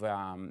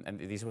and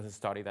this was a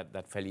study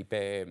that Felipe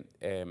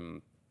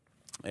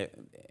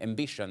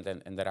envisioned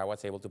and that I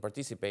was able to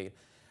participate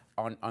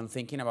on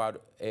thinking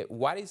about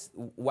what is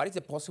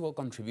the possible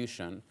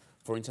contribution,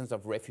 for instance,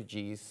 of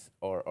refugees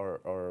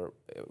or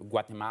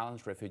Guatemalan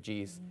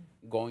refugees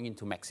going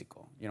into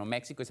Mexico. You know,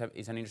 Mexico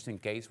is an interesting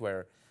case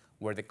where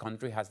the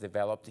country has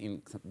developed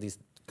in this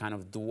kind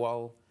of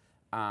dual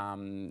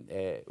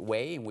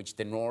way in which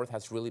the North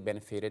has really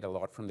benefited a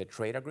lot from the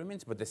trade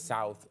agreements, but the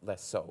South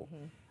less so.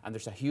 And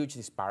there's a huge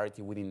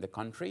disparity within the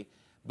country,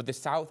 but the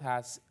South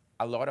has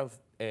a lot of,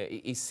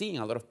 is seeing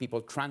a lot of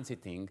people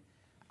transiting,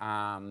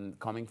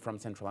 coming from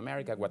Central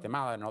America,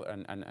 Guatemala,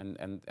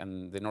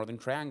 and the Northern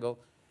Triangle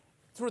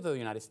through the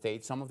United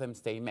States. Some of them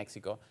stay in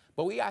Mexico.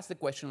 But we asked the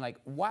question, like,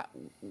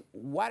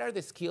 what are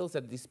the skills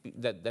that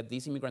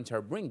these immigrants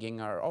are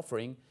bringing, are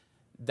offering,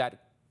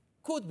 that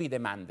could be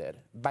demanded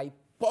by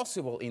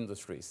possible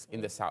industries in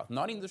the South?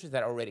 Not industries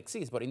that already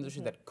exist, but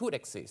industries that could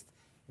exist,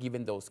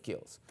 given those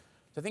skills.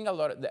 So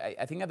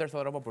I think that there's a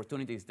lot of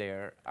opportunities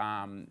there,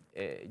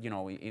 you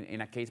know,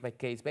 in a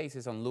case-by-case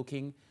basis on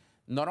looking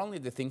not only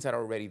the things that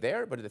are already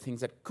there, but the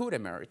things that could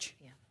emerge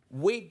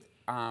with,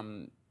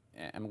 I'm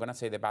going to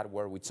say the bad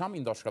word, with some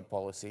industrial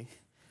policy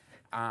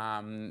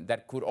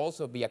that could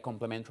also be a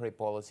complementary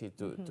policy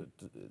to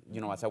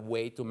you know, as a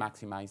way to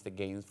maximize the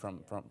gains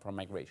from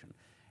migration.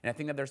 And I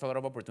think that there's a lot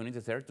of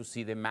opportunities there to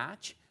see the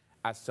match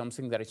as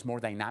something that is more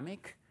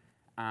dynamic,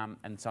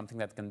 and something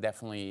that can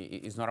definitely,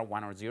 is not a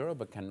 1 or 0,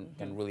 but can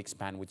really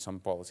expand with some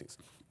policies.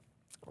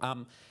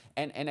 And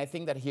I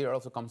think that here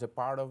also comes a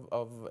part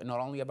of not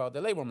only about the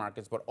labor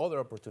markets, but other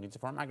opportunities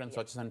for migrants,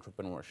 such as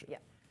entrepreneurship.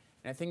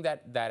 And I think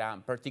that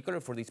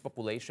particularly for this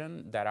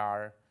population that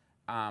are,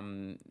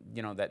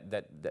 you know,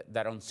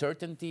 that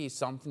uncertainty is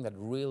something that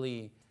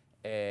really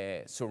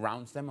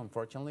surrounds them,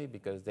 unfortunately,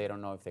 because they don't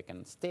know if they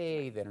can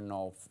stay, they don't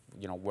know if,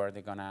 you know, where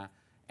they're gonna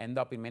end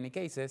up in many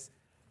cases.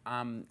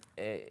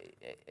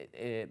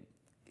 It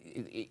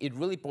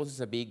really poses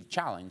a big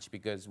challenge,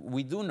 because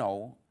we do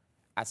know,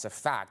 as a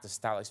fact, a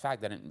established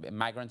fact, that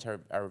migrants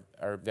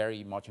are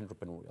very much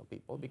entrepreneurial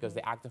people, because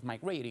the act of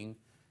migrating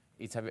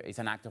is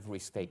an act of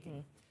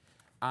risk-taking.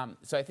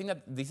 So I think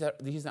that this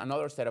is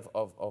another set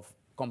of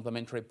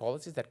complementary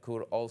policies that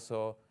could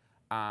also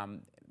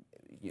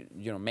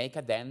you know, make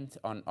a dent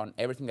on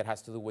everything that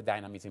has to do with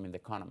dynamism in the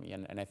economy.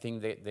 And I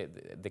think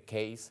the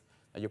case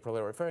that you're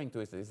probably referring to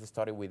is the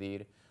study we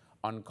did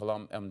on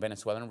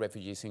Venezuelan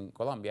refugees in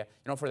Colombia.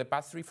 You know, for the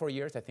past 3-4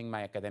 years, I think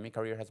my academic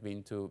career has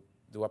been to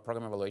do a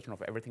program evaluation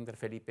of everything that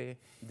Felipe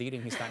did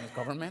in his time in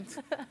government.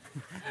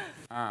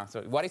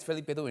 So what is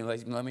Felipe doing?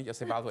 Let me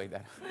just evaluate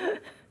that.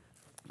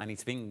 And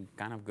it's been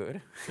kind of good.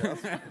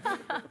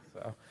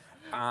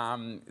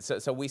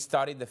 So we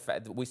studied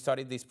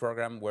this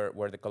program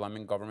where the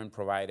Colombian government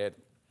provided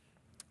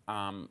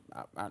a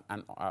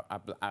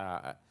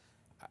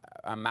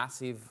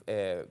massive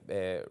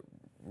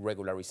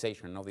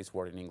regularization. I know this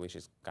word in English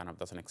kind of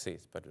doesn't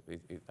exist, but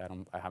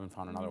I haven't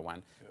found another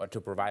one. But to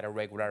provide a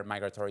regular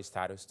migratory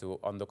status to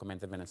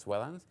undocumented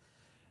Venezuelans.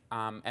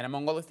 And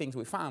among other things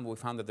we found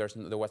that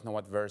there was no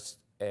adverse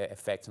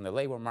effects on the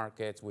labor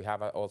markets. We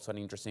have also an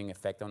interesting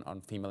effect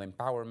on female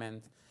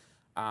empowerment.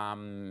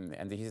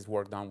 And this is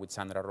work done with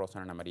Sandra Rosa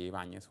and Ana Maria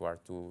Ibañez, who are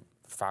two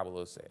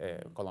fabulous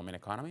Colombian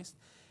economists.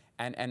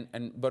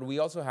 But we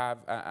also have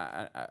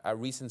a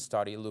recent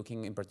study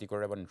looking in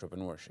particular about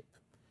entrepreneurship.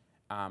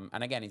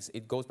 And again,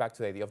 it goes back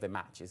to the idea of the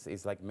match.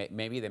 It's like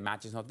maybe the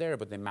match is not there,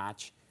 but the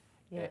match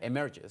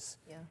emerges.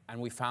 And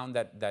we found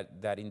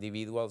that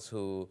individuals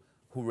who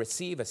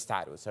receive a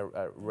status,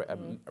 a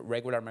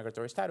regular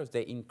migratory status,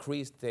 they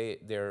increase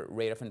their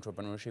rate of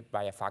entrepreneurship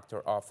by a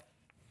factor of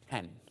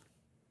 10.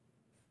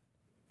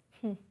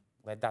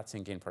 Let that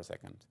sink in for a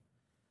second.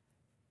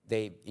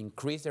 They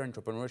increase their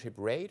entrepreneurship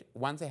rate.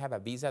 Once they have a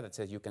visa that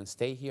says you can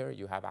stay here,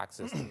 you have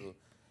access to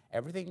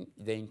everything,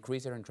 they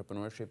increase their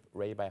entrepreneurship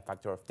rate by a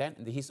factor of 10.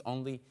 And this is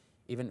only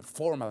even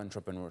formal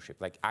entrepreneurship,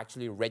 like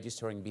actually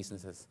registering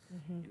businesses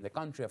in the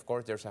country. Of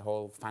course, there's a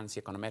whole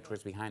fancy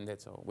econometrics behind it,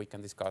 so we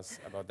can discuss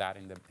about that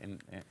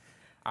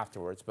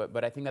afterwards.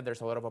 But I think that there's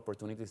a lot of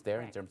opportunities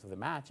there in terms of the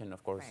match, and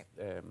of course,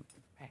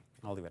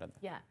 I'll leave it at that.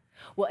 Yeah.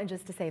 Well, and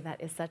just to say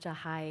that is such a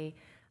high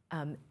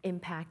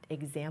impact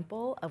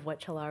example of what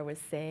Çağlar was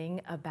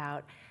saying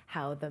about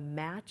how the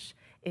match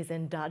is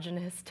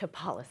endogenous to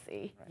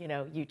policy. Right. You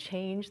know, you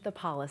change the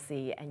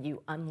policy and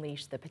you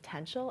unleash the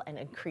potential and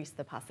increase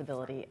the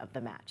possibility of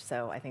the match.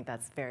 So I think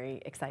that's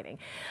very exciting.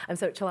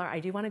 So Çağlar, I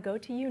do want to go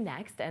to you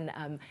next,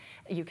 and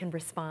you can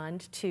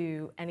respond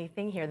to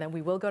anything here. Then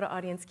we will go to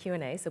audience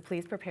Q&A, so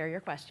please prepare your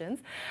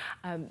questions.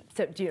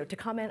 So to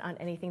comment on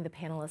anything the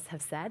panelists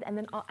have said, and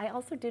then I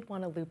also did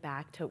want to loop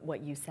back to what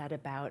you said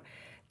about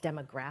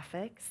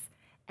demographics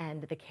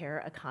and the care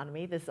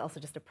economy. This is also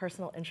just a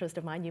personal interest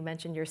of mine. You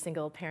mentioned you're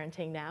single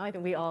parenting now. I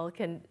think we all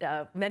can,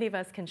 many of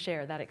us can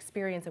share that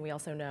experience, and we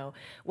also know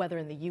whether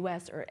in the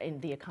US or in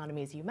the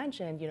economies you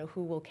mentioned, you know,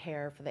 who will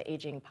care for the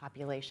aging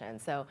population.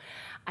 So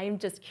I'm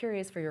just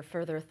curious for your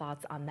further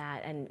thoughts on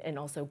that, and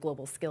also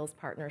global skills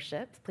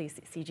partnerships.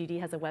 Please, CGD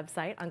has a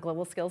website on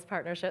global skills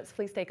partnerships.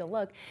 Please take a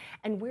look.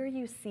 And where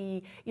you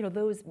see, you know,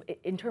 those,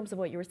 in terms of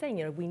what you were saying,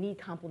 you know, we need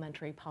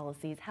complementary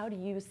policies. How do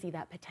you see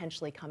that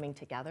potentially coming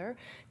together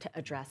to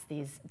address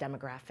these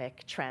demographic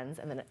trends,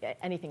 and then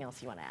anything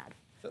else you want to add?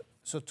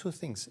 So two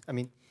things. I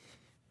mean,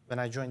 when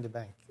I joined the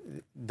bank,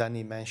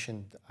 Danny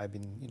mentioned I've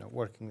been, you know,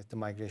 working with the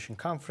Migration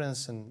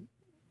Conference, and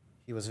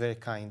he was very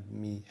kind,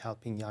 me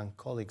helping young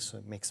colleagues, so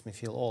it makes me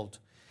feel old.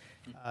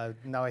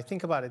 Now I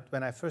think about it,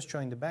 when I first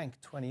joined the bank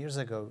 20 years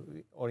ago,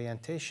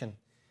 orientation,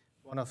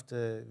 one of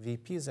the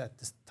VPs at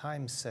the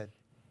time said,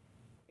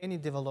 any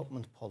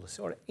development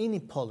policy or any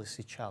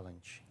policy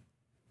challenge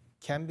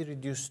can be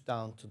reduced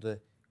down to the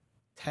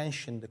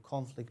tension, the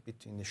conflict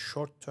between the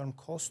short-term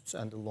costs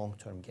and the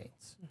long-term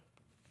gains.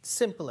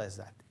 Simple as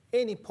that.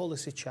 Any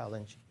policy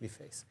challenge we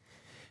face.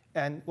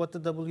 And what the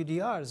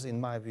WDRs, in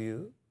my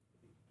view,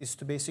 is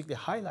to basically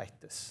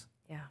highlight this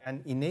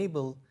and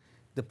enable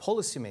the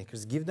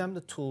policymakers, give them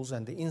the tools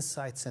and the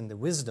insights and the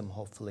wisdom,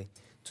 hopefully,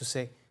 to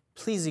say,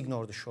 please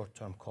ignore the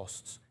short-term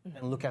costs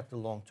and look at the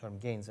long-term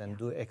gains and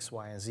do X,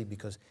 Y, and Z,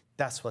 because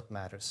that's what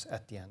matters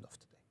at the end of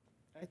the day.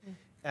 Right?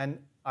 And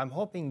I'm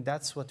hoping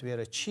that's what we are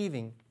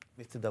achieving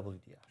with the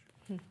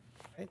WDR.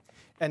 Right?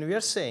 And we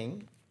are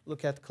saying,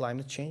 look at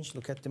climate change,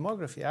 look at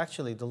demography.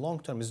 Actually, the long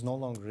term is no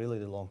longer really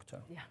the long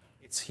term. Yeah.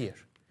 It's here.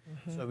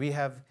 So we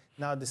have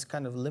now this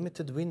kind of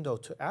limited window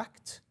to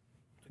act,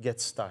 to get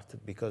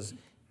started, because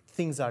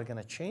things are going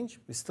to change.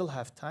 We still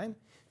have time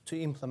to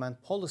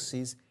implement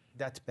policies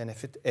that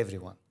benefit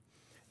everyone.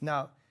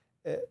 Now,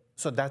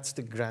 so that's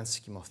the grand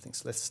scheme of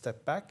things. Let's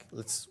step back.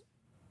 Let's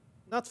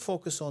not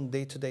focus on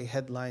day-to-day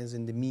headlines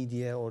in the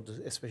media, or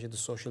especially the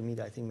social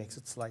media. I think makes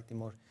it slightly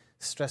more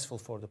stressful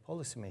for the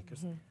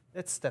policymakers.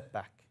 Let's step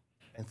back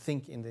and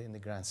think in the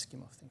grand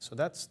scheme of things. So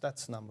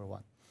that's number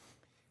one.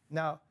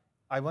 Now,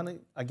 I want to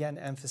again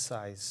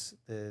emphasize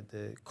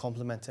the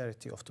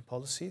complementarity of the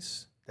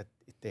policies, that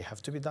they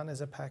have to be done as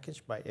a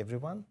package by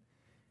everyone,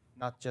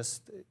 not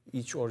just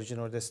each origin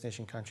or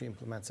destination country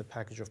implements a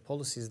package of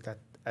policies that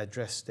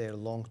address their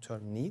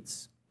long-term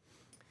needs,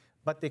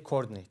 but they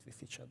coordinate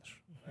with each other.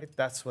 Right?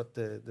 That's what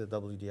the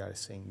WDR is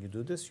saying. You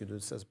do this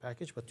as a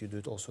package, but you do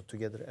it also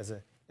together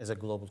as a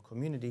global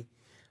community.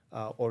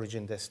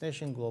 Origin,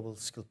 destination, global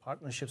skill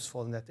partnerships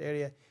fall in that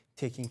area.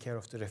 Taking care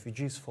of the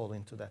refugees fall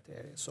into that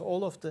area. So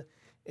all of the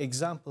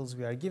examples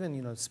we are given,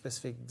 you know,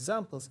 specific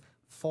examples,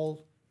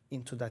 fall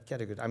into that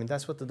category. I mean,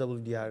 that's what the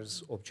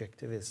WDR's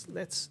objective is.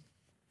 Let's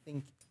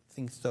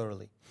think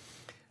thoroughly.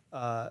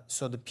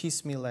 So the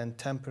piecemeal and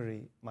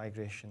temporary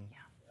migration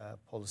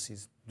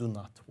policies do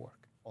not work.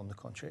 On the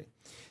contrary.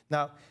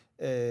 Now,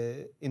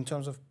 in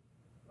terms of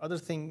other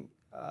thing,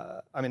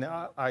 I mean,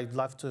 I'd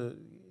love to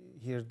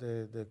hear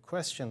the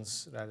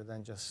questions rather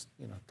than just,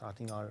 you know,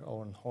 touting our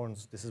own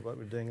horns. This is what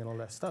we're doing and all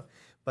that stuff.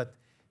 But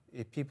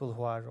people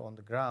who are on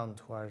the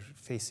ground, who are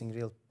facing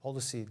real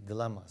policy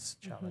dilemmas,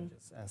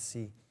 challenges, and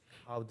see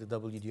how the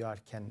WDR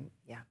can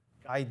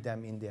guide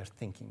them in their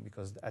thinking,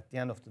 because at the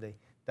end of the day,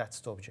 that's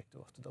the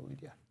objective of the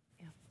WDR.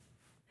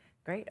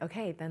 Great.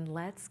 Okay, then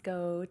let's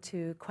go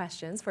to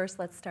questions. First,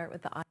 let's start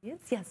with the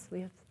audience. Yes,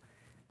 we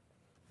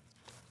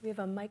have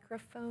a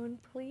microphone,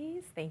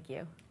 please. Thank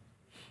you.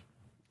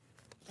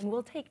 And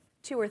we'll take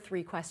 2 or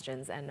 3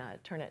 questions and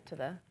turn it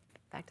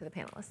back to the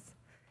panelists.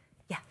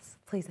 Yes,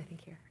 please. I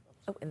think here.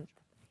 Oh, and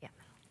yeah.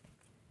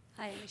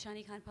 Hi, I'm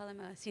Ishani Khanpal.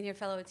 I'm a senior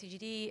fellow at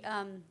CGD.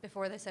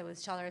 Before this, I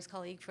was Çağlar's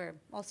colleague for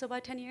also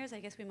about 10 years. I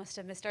guess we must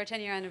have missed our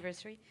 10-year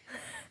anniversary.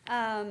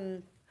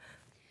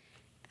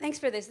 Thanks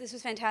for this. This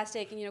was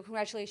fantastic, and, you know,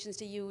 congratulations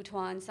to you,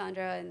 Tuan,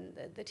 Sandra, and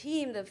the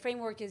team. The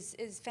framework is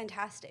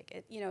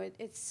fantastic.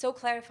 It's so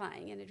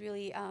clarifying, and it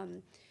really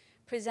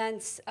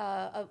presents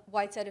a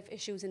wide set of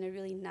issues in a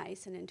really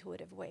nice and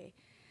intuitive way.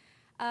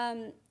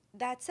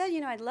 That said,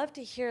 you know, I'd love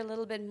to hear a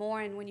little bit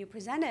more, and when you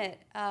present it,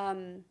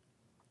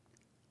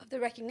 of the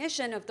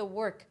recognition of the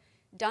work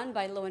done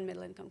by low and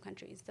middle income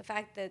countries. The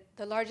fact that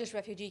the largest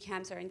refugee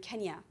camps are in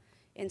Kenya,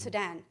 in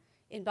Sudan,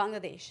 in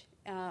Bangladesh,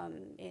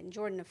 in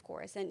Jordan, of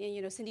course. And,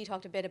 you know, Cindy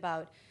talked a bit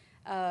about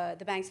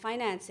the bank's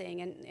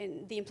financing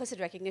and the implicit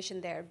recognition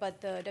there.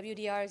 But the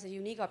WDR is a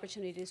unique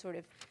opportunity to sort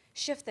of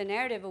shift the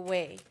narrative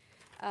away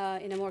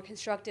in a more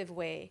constructive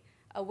way,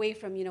 away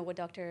from what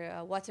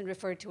Dr. Watson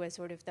referred to as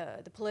sort of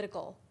the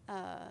political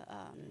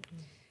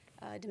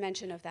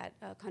dimension of that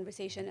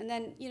conversation. And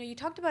then you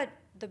talked about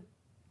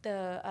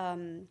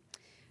the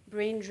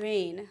brain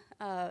drain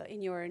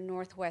in your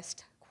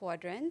northwest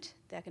quadrant,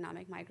 the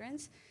economic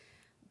migrants.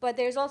 But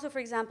there's also, for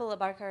example,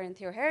 Abarkar and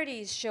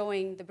Theoharides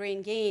showing the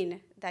brain gain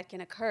that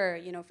can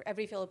occur. For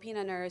every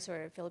Filipino nurse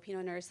or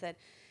Filipino nurse that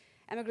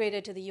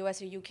emigrated to the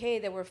US or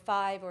UK, there were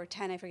 5 or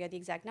 10, I forget the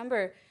exact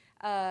number,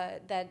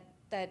 that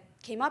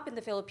came up in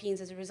the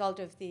Philippines as a result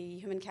of the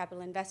human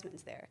capital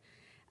investments there.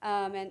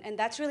 And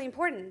that's really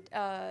important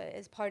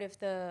as part of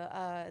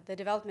the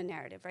development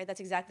narrative, right? That's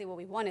exactly what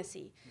we want to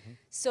see. Mm-hmm.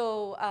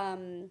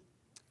 So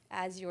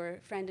as your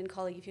friend and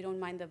colleague, if you don't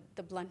mind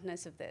the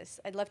bluntness of this,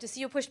 I'd love to see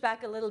you push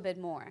back a little bit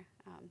more.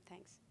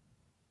 Thanks.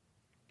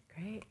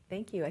 Great,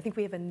 thank you. I think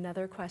we have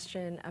another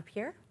question up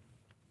here.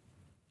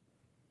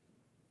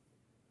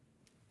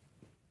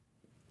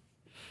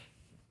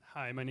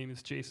 Hi, my name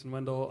is Jason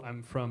Wendell.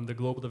 I'm from the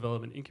Global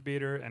Development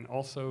Incubator and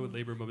also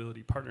Labor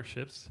Mobility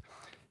Partnerships.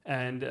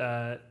 And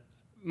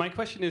my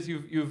question is,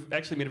 you've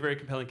actually made a very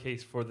compelling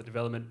case for the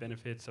development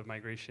benefits of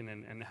migration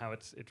and how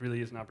it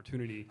really is an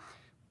opportunity.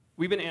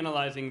 We've been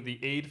analyzing the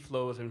aid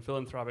flows and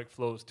philanthropic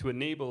flows to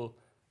enable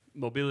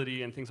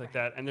mobility and things like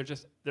that, and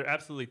they're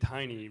absolutely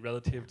tiny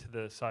relative to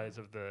the size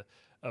of the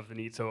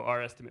need. So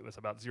our estimate was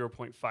about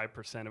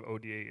 0.5% of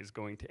ODA is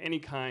going to any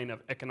kind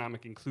of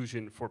economic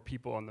inclusion for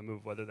people on the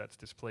move, whether that's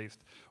displaced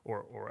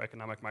or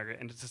economic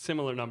migrant. And it's a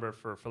similar number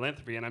for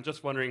philanthropy. And I'm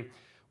just wondering,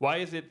 why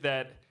is it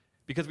that,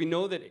 because we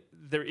know that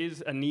there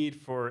is a need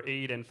for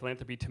aid and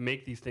philanthropy to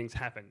make these things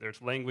happen.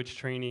 There's language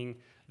training,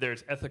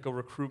 there's ethical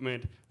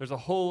recruitment, there's a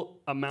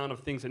whole amount of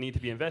things that need to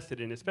be invested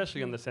in,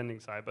 especially on the sending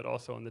side, but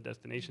also on the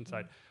destination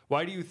side.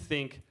 Why do you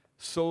think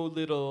so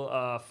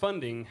little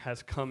funding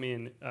has come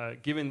in,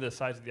 given the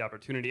size of the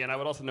opportunity? And I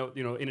would also note,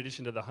 in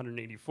addition to the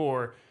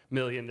 184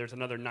 million, there's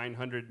another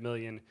 900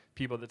 million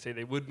people that say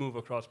they would move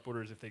across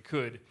borders if they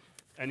could.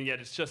 And yet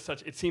it's just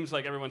it seems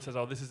like everyone says,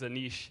 oh, this is a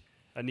niche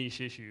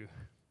issue.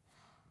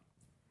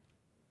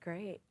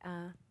 Great.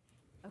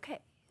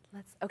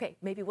 Okay,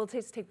 maybe we'll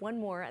just take one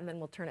more and then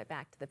we'll turn it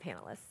back to the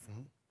panelists.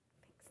 Mm-hmm.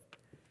 Thanks.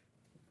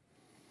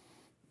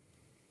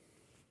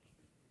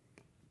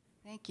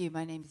 Thank you.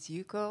 My name is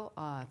Yuko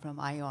from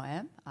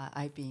IOM.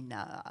 I've been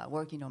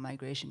working on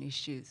migration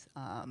issues,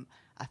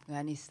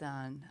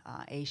 Afghanistan,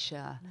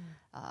 Asia,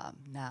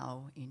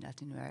 now in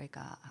Latin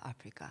America,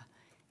 Africa,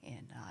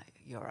 and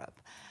Europe.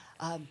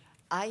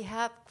 I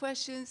have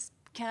questions.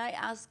 Can I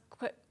ask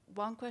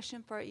one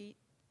question for each?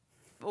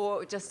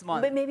 Or just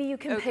one? But maybe you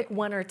can pick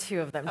one or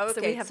two of them,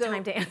 so we have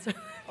time to answer.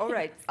 All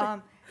right.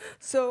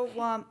 So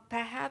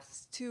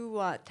perhaps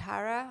to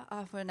Tara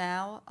for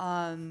now,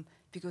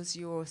 because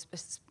you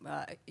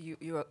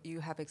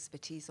have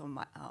expertise on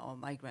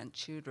migrant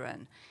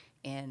children,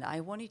 and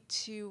I wanted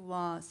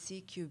to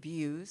seek your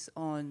views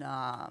on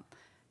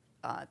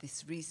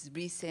this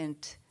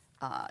recent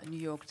New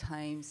York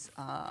Times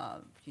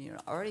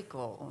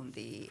article on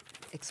the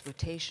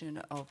exploitation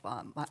of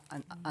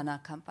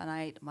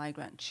unaccompanied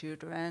migrant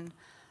children,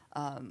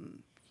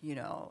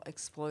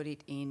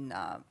 exploited in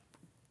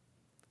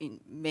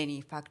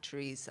many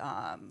factories.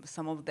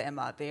 Some of them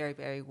are very,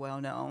 very well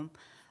known.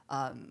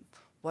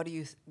 What do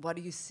you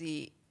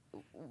see?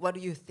 What do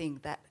you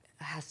think that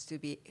has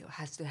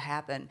to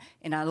happen?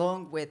 And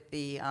along with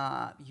the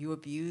your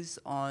views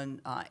on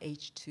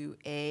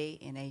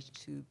H2A and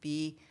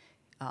H2B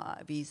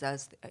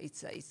visas,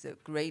 it's a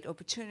great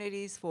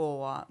opportunities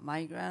for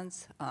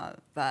migrants.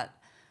 But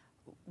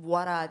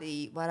what are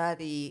the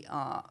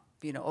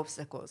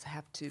obstacles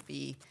have to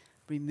be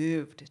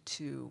removed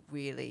to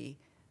really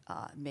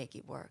make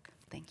it work?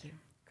 Thank you.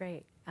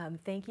 Great.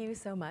 Thank you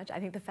so much. I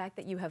think the fact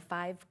that you have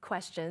 5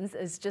 questions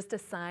is just a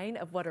sign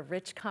of what a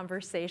rich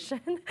conversation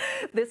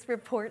this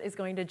report is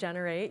going to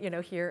generate,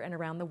 here and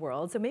around the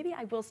world. So maybe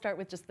I will start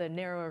with just the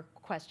narrower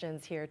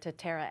questions here to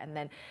Tara, and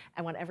then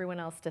I want everyone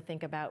else to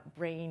think about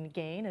brain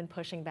gain and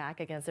pushing back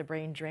against a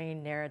brain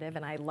drain narrative.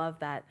 And I love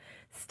that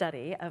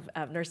study of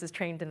nurses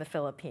trained in the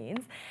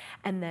Philippines,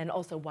 and then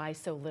also why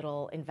so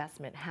little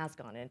investment has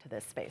gone into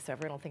this space. So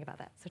everyone will think about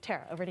that. So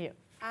Tara, over to you.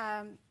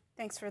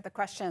 Thanks for the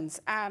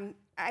questions.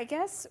 I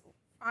guess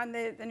on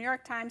the New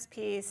York Times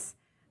piece,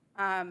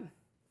 to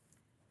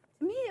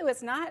me it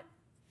was not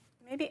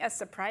maybe as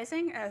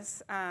surprising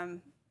as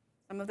some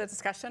of the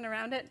discussion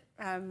around it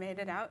made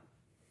it out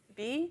to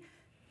be.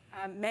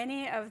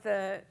 Many of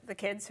the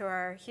kids who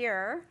are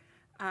here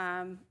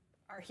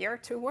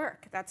to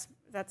work.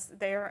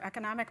 They are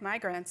economic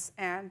migrants,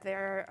 and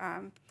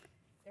their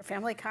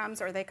family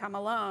comes or they come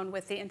alone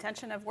with the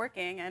intention of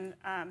working. And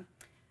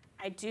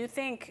I do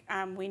think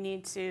we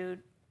need to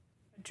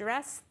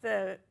address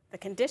the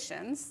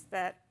conditions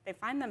that they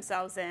find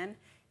themselves in.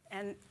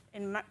 And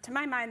to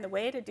my mind, the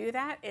way to do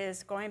that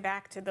is going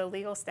back to the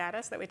legal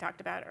status that we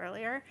talked about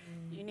earlier.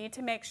 Mm. You need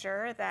to make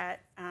sure that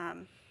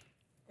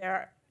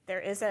there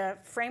is a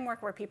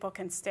framework where people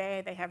can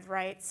stay, they have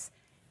rights.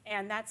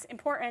 And that's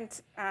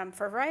important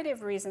for a variety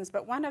of reasons,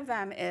 but one of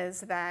them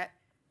is that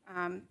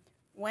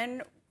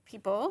when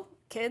people,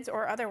 kids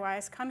or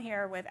otherwise, come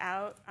here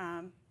without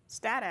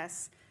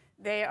status,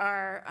 they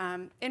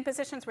are in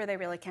positions where they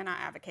really cannot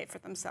advocate for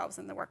themselves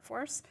in the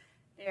workforce.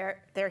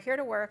 They're here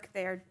to work.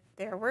 They're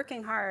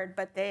working hard,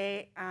 but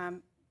they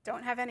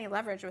don't have any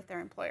leverage with their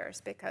employers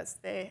because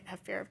they have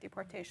fear of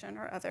deportation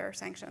or other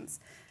sanctions.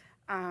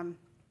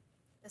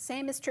 The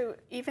same is true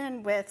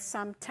even with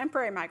some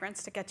temporary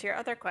migrants. To get to your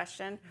other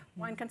question,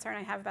 one concern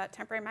I have about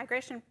temporary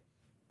migration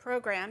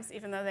programs,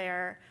 even though they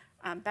are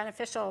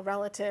beneficial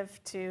relative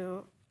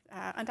to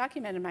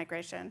undocumented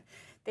migration,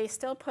 they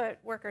still put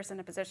workers in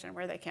a position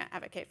where they can't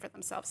advocate for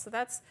themselves. So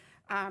that's,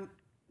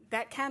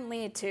 that can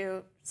lead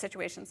to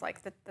situations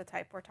like the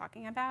type we're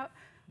talking about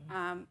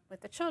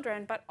with the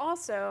children, but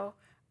also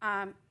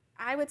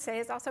I would say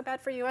is also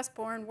bad for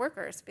US-born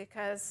workers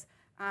because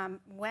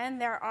when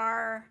there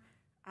are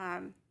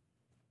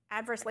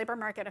adverse labor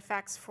market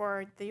effects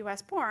for the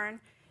US-born,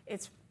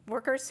 it's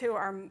workers who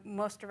are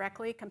most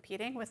directly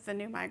competing with the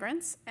new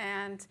migrants,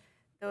 and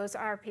those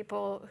are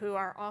people who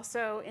are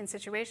also in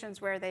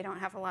situations where they don't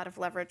have a lot of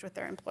leverage with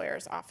their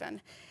employers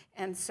often.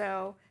 And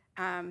so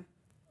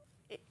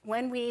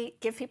when we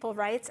give people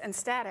rights and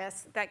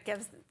status, that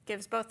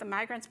gives both the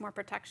migrants more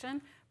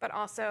protection, but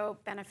also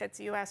benefits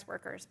US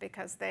workers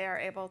because they are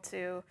able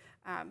to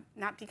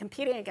not be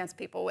competing against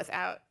people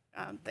without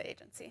the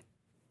agency.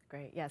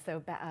 Great, yeah,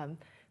 so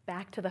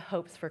back to the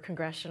hopes for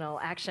congressional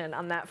action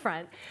on that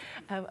front.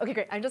 Okay,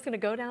 great, I'm just gonna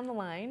go down the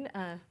line.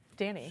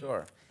 Danny,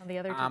 sure. On the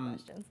other two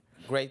questions.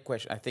 Great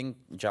question. I think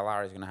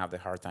Çağlar is gonna have the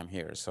hard time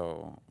here,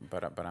 so,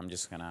 but I'm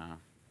just gonna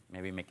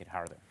maybe make it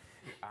harder.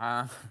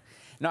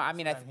 No, I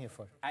mean,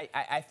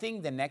 I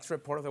think the next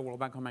report of the World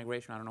Bank on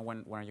Migration, I don't know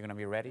when are you gonna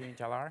be ready,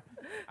 Çağlar?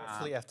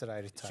 Hopefully after I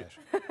retire.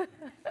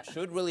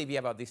 Should really be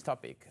about this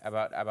topic,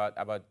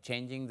 about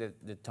changing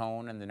the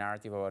tone and the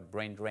narrative about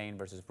brain drain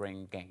versus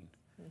brain gain.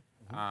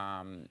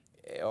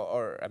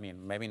 Or I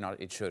mean, maybe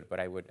not. It should, but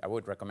I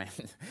would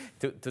recommend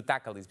to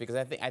tackle this because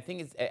I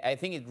think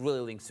it really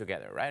links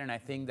together, right? And I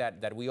think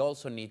that we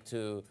also need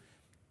to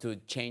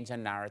change a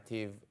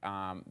narrative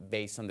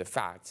based on the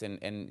facts,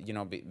 and you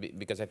know,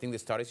 because I think the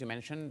studies you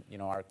mentioned, you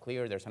know, are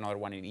clear. There's another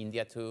one in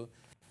India too,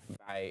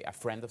 by a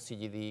friend of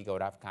CGD,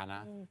 Gaurav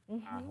Khanna,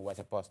 who was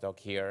a postdoc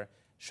here,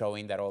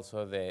 showing that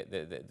also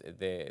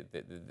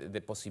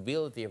the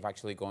possibility of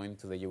actually going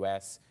to the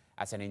U.S.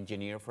 as an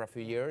engineer for a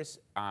few years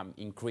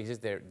increases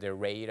the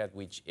rate at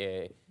which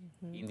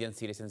Indian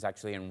citizens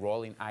actually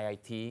enroll in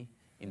IIT,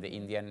 in the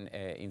Indian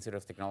Institute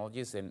of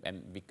Technologies,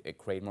 and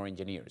create more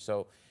engineers.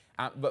 So,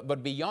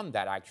 but beyond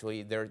that,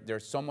 actually,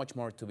 there's so much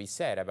more to be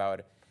said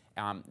about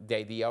the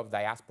idea of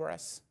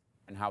diasporas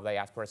and how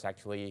diasporas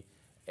actually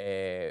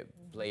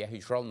play a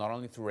huge role, not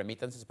only through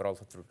remittances, but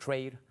also through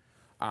trade.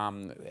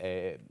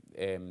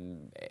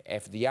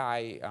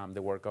 FDI,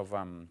 the work of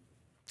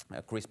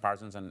Chris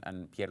Parsons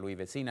and Pierre-Louis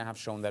Vecina have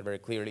shown that very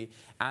clearly,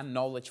 and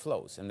knowledge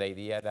flows, and the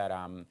idea that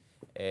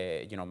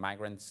you know,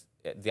 migrants,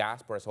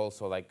 diasporas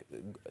also like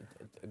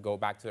go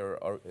back to their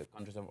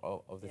countries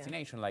of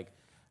destination, like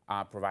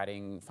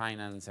providing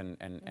finance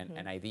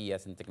and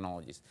ideas and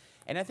technologies.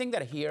 And I think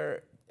that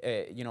here,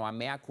 you know, a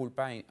mea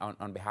culpa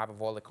on behalf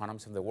of all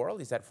economists of the world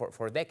is that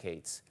for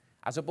decades,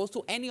 as opposed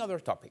to any other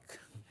topic,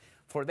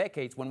 for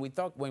decades, when we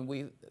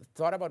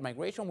thought about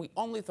migration, we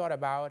only thought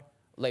about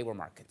labor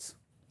markets.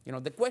 You know,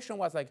 the question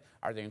was like,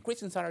 are they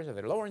increasing salaries, are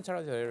they lowering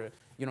salaries, are there,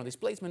 you know,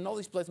 displacement, no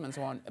displacement, and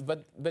so on.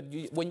 But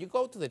when you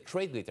go to the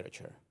trade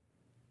literature,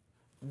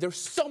 there's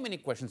so many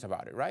questions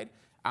about it, right?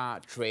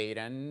 Trade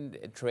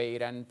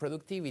and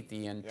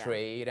productivity, and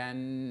trade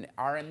and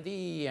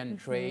R&D, and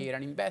trade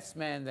and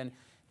investment,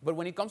 but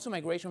when it comes to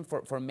migration,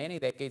 for many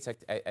decades,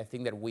 I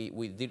think that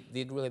we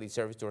did really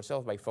disservice to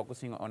ourselves by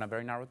focusing on a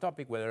very narrow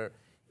topic, whether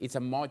it's a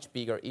much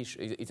bigger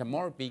issue, it's a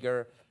more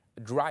bigger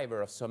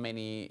driver of so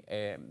many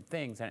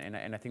things,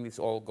 and I think this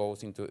all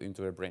goes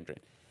into a brain drain.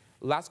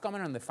 Last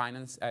comment on the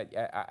finance,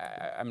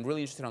 I'm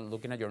really interested in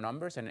looking at your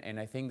numbers, and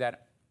I think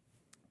that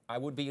I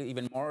would be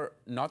even more,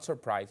 not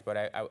surprised, but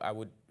I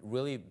would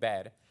really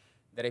bet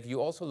that if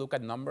you also look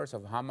at numbers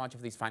of how much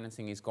of this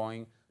financing is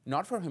going,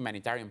 not for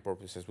humanitarian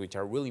purposes, which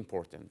are really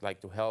important,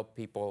 like to help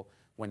people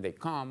when they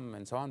come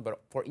and so on,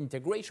 but for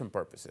integration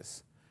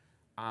purposes,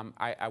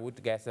 I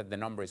would guess that the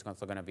number is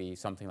also going to be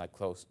something like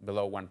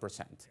below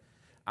 1%.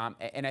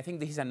 And I think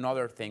this is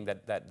another thing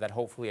that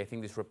hopefully I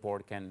think this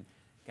report can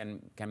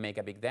make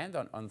a big dent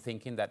on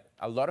thinking that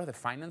a lot of the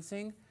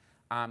financing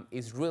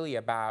is really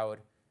about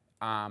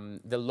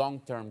the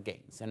long-term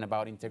gains and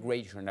about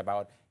integration,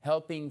 about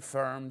helping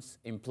firms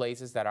in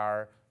places that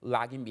are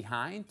lagging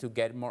behind to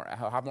get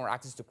have more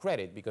access to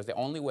credit, because the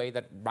only way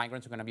that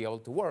migrants are going to be able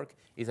to work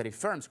is that if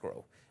firms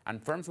grow,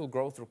 and firms will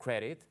grow through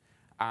credit.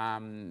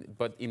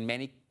 But in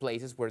many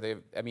places where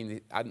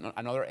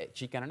another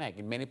chicken and egg,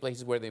 in many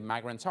places where the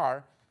migrants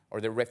are,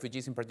 or the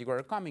refugees in particular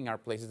are coming are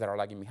places that are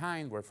lagging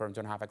behind, where firms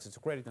don't have access to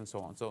credit and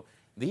so on. So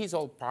this is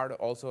all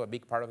also a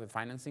big part of the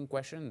financing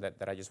question that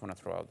I just want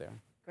to throw out there.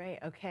 Great.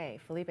 Okay,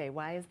 Felipe,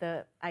 why is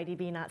the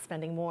IDB not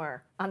spending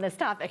more on this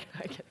topic?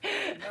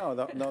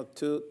 No.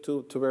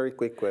 Two very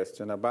quick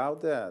questions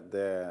about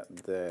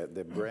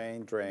the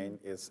brain drain.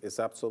 Is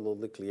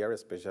absolutely clear,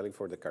 especially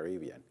for the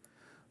Caribbean,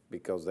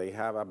 because they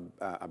have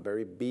a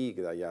very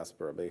big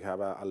diaspora. They have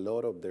a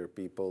lot of their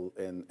people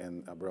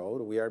in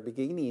abroad. We are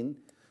beginning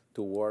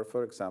to work,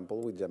 for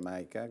example, with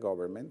Jamaica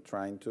government,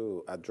 trying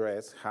to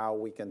address how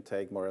we can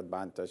take more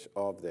advantage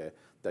of the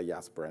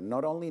diaspora,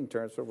 not only in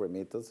terms of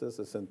remittances,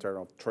 it's in terms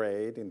of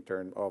trade, in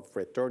terms of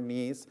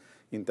returnees,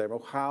 in terms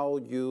of how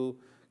you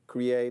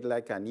create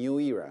like a new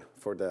era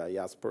for the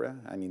diaspora,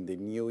 and in the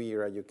new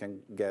era you can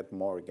get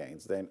more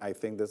gains. Then I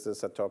think this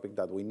is a topic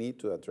that we need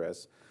to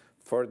address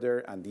further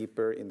and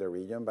deeper in the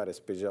region, but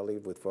especially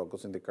with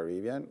focus in the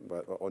Caribbean,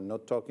 but or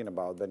not talking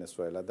about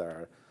Venezuela that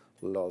are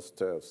lost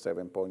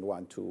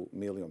 7.12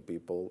 million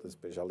people,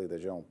 especially the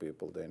young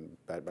people.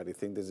 But I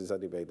think this is a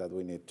debate that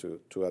we need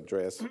to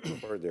address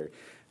further.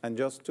 And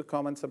just two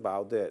comments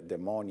about the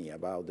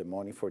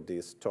money for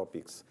these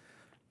topics.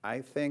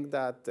 I think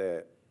that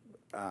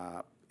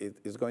it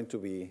is going to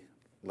be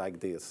like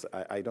this.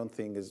 I don't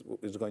think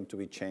it's going to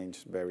be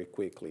changed very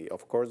quickly.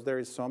 Of course, there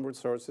is some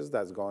resources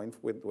that's going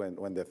with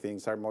when the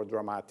things are more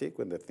dramatic,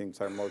 when the things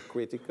are more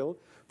critical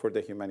for the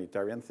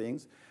humanitarian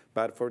things.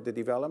 But for the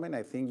development,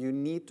 I think you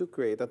need to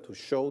create that to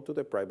show to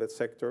the private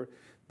sector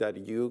that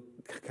you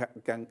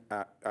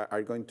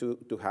are going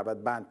to have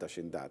advantage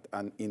in that.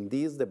 And in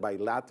this, the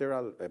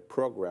bilateral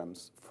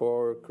programs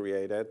for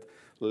created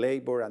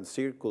labor and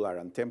circular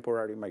and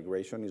temporary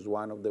migration is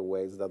one of the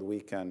ways that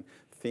we can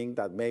think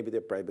that maybe the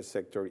private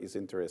sector is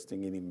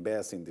interested in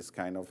investing in this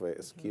kind of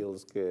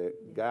skills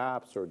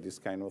gaps or this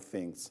kind of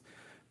things.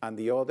 And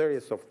the other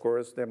is, of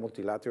course, the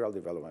multilateral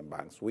development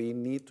banks. We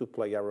need to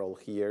play a role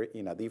here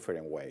in a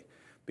different way.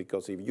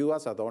 Because if you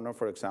as a donor,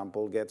 for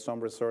example, get some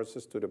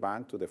resources to the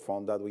bank, to the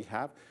fund that we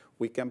have,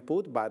 we can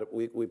put, but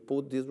we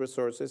put these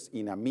resources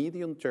in a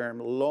medium-term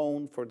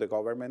loan for the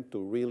government to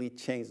really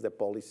change the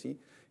policy.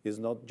 It's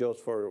not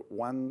just for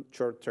one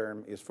short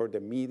term, it's for the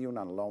medium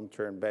and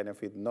long-term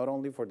benefit, not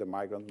only for the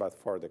migrants, but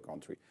for the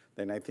country.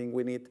 Then I think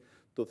we need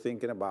to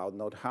thinking about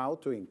not how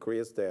to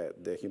increase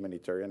the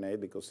humanitarian aid,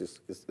 because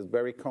it's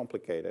very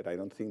complicated. I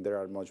don't think there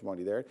are much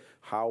money there.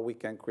 How we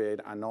can create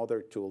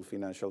another tool,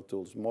 financial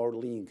tools, more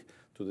linked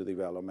to the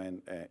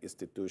development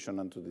institution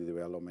and to the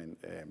development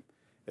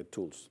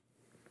tools.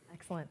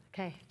 Excellent.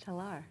 Okay,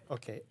 Çağlar.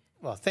 Okay.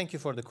 Well, thank you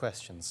for the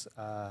questions.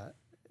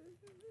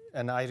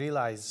 And I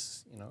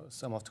realize,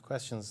 some of the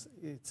questions,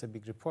 it's a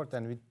big report,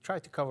 and we try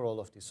to cover all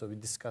of this. So we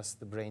discussed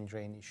the brain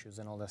drain issues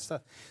and all that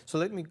stuff. So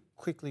let me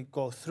quickly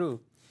go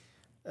through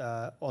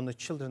on the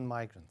children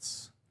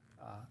migrants.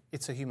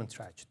 It's a human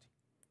tragedy.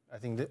 I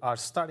think our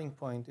starting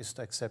point is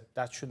to accept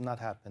that should not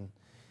happen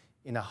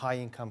in a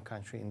high-income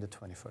country in the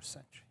 21st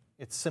century.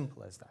 It's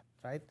simple as that,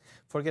 right?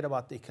 Forget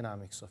about the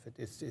economics of it.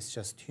 It's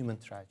just human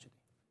tragedy,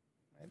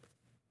 right?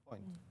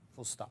 Point,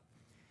 full stop.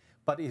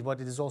 But what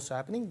is also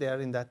happening, they are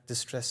in that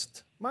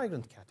distressed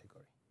migrant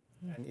category.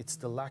 And it's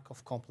the lack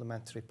of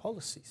complementary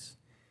policies.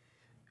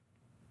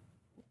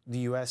 The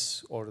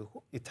US, or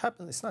it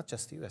happens, it's not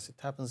just the US, it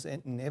happens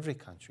in every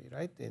country,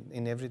 right?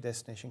 In every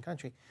destination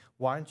country.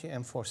 Why aren't you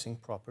enforcing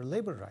proper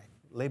labor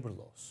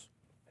laws?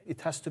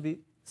 It has to be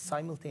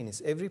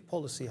simultaneous. Every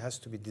policy has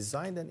to be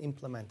designed and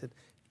implemented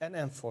and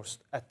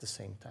enforced at the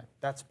same time.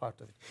 That's part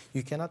of it.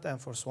 You cannot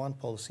enforce one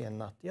policy and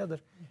not the other.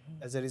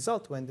 As a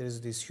result, when there is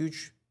this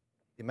huge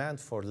demand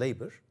for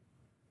labor,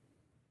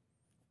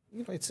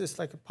 it's just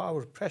like a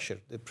power pressure.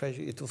 The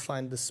pressure, it will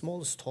find the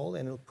smallest hole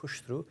and it'll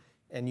push through,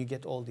 and you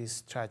get all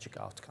these tragic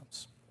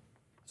outcomes.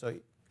 So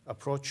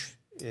approach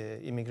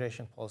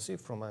immigration policy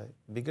from a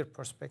bigger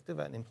perspective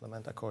and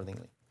implement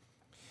accordingly.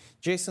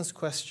 Jason's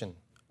question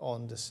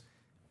on this,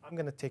 I'm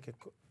going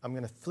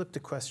to flip the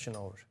question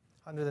over.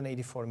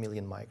 184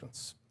 million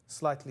migrants,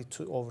 slightly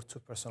over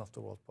 2% of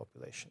the world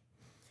population.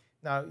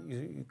 Now,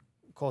 you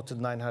quoted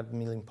 900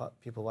 million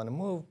people want to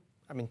move.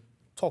 I mean,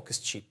 talk is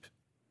cheap,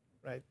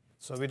 right?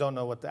 So we don't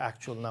know what the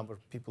actual number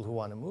of people who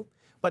want to move,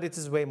 but it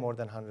is way more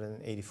than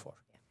 184.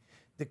 Yeah.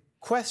 The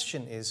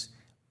question is,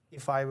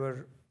 if I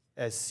were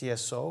a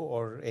CSO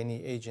or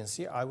any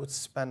agency, I would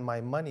spend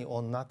my money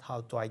on not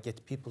how do I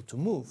get people to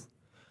move,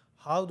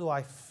 how do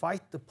I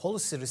fight the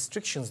policy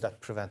restrictions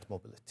that prevent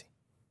mobility?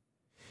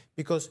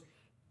 Because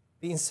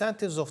the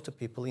incentives of the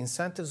people,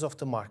 incentives of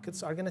the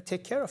markets are going to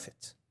take care of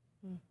it.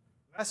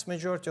 Vast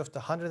majority of the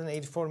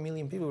 184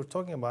 million people we're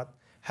talking about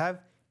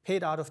have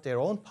paid out of their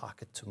own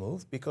pocket to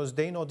move because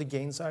they know the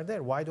gains are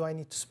there. Why do I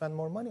need to spend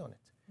more money on it?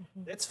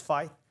 Let's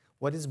fight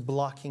what is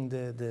blocking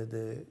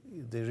the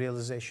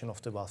realization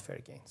of the welfare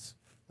gains.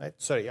 Right?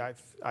 Sorry,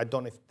 I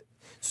don't.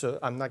 So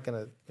I'm not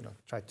going to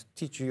try to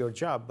teach you your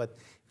job, but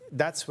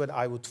that's what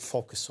I would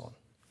focus on.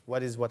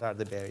 What are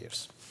the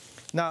barriers?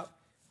 Now,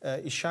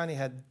 Ishani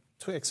had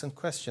two excellent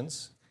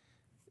questions.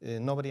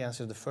 Nobody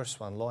answered the first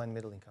one, low and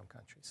middle income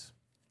countries.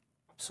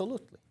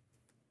 Absolutely.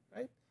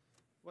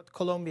 what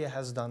Colombia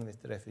has done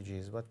with the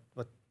refugees,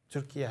 what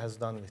Turkey has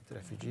done with the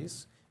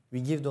refugees.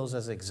 We give those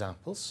as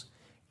examples.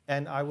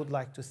 And I would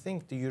like to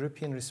think the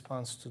European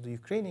response to the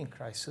Ukrainian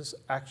crisis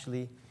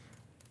actually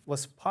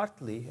was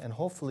partly and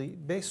hopefully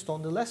based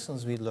on the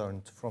lessons we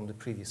learned from the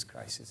previous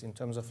crisis in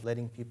terms of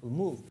letting people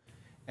move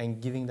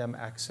and giving them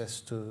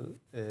access to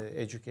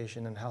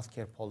education and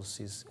healthcare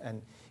policies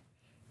and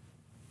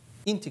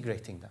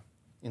integrating them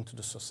into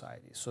the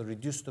society. So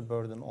reduce the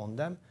burden on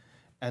them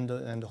and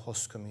the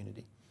host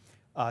community.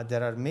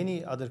 There are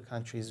many other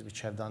countries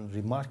which have done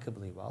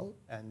remarkably well,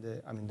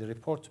 and I mean the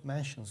report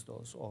mentions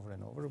those over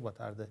and over.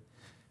 What are the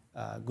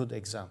good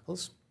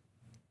examples?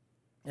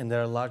 And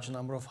there are a large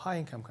number of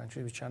high-income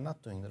countries which are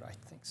not doing the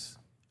right things,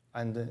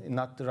 and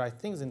not the right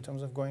things in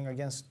terms of going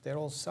against their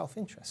own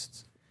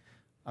self-interests.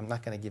 I'm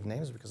not going to give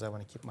names because I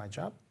want to keep my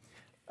job,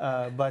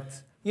 but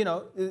you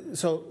know,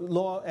 so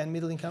low and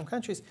middle-income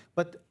countries.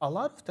 But a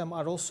lot of them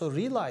are also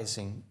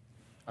realizing.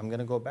 I'm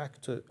going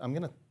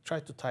to try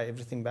to tie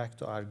everything back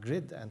to our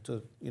grid and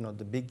to, you know,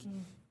 the big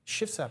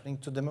shifts happening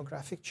to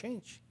demographic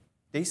change.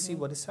 They see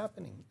what is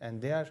happening,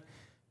 and they are,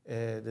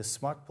 the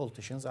smart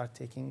politicians are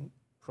taking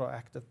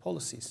proactive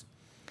policies.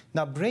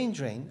 Now, brain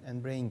drain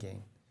and brain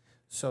gain.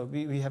 So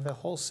we have a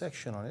whole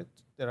section on it.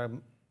 I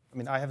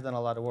mean, I have done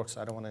a lot of work,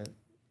 so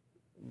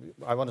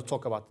I want to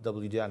talk about the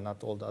WDR,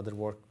 not all the other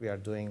work we are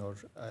doing or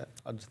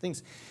other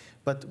things.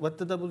 But what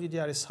the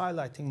WDR is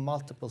highlighting,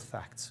 multiple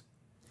facts.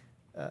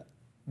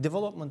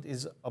 Development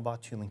is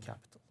about human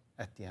capital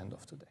at the end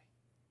of the day,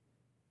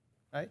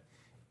 right?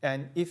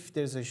 And if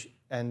there's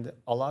and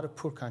a lot of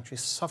poor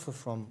countries suffer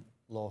from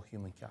low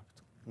human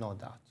capital, no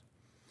doubt.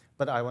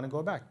 But I want to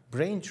go back.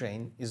 Brain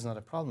drain is not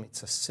a problem,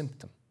 it's a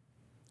symptom.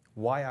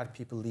 Why are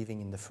people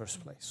leaving in the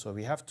first place? So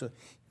we have to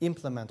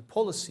implement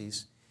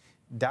policies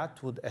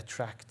that would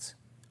attract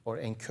or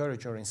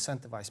encourage or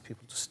incentivize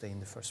people to stay in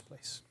the first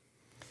place.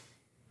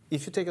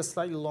 If you take a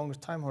slightly longer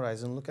time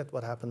horizon, look at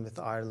what happened with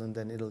Ireland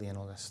and Italy and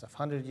all that stuff.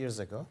 100 years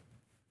ago,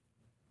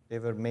 they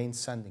were main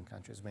sending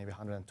countries, maybe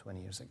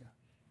 120 years ago,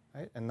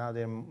 right? And now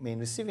they're main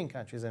receiving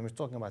countries, and we're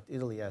talking about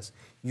Italy as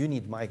you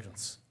need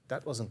migrants.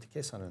 That wasn't the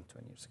case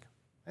 120 years ago,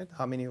 right?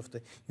 How many of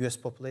the US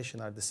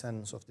population are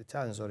descendants of the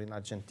Italians or in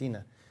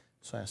Argentina,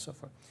 so on and so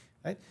forth,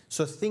 right?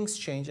 So things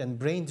change, and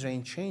brain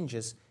drain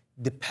changes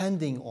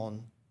depending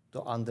on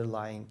the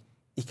underlying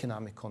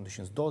economic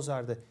conditions. Those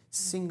are the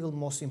single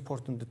most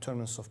important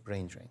determinants of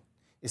brain drain.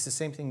 It's the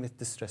same thing with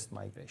distressed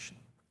migration,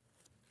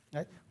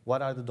 right?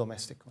 What are the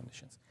domestic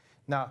conditions?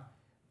 Now,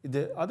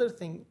 the other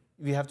thing,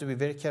 we have to be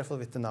very careful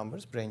with the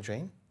numbers, brain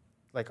drain.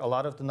 Like a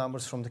lot of the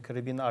numbers from the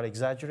Caribbean are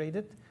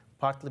exaggerated,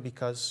 partly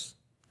because,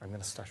 I'm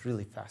going to start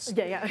really fast.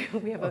 Yeah,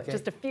 we have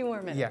just a few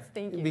more minutes. Yeah,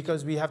 thank you.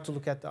 Because we have to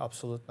look at the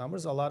absolute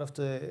numbers. A lot of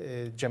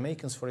the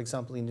Jamaicans, for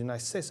example, in the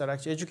United States are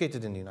actually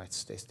educated in the United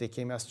States. They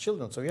came as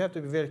children, so we have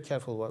to be very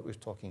careful what we're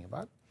talking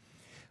about.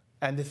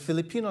 And the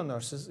Filipino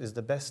nurses is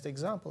the best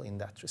example in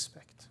that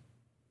respect.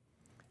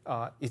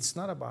 It's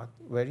not about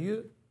where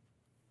you,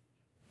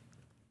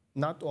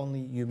 not only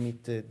you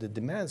meet the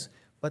demands,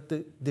 but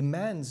the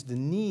demands, the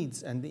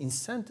needs, and the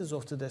incentives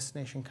of the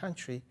destination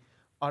country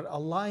are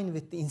aligned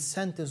with the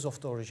incentives of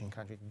the origin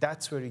country.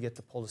 That's where you get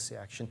the policy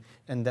action,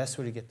 and that's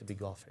where you get the big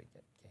welfare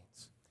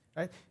gains,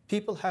 right?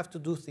 People have to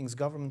do things,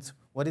 governments,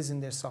 what is in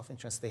their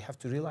self-interest, they have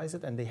to realize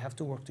it, and they have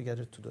to work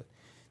together to do it.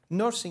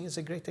 Nursing is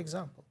a great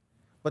example,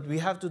 but we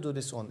have to do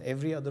this on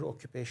every other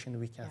occupation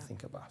we can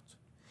think about.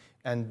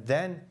 And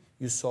then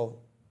you solve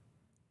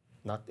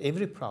not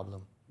every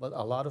problem, but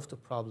a lot of the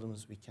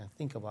problems we can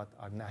think about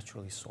are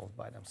naturally solved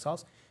by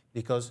themselves,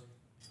 because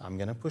I'm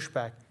going to push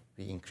back,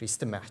 we increase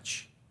the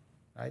match.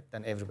 Right?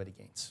 Then everybody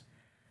gains.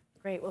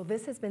 Great. Well,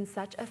 this has been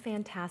such a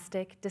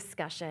fantastic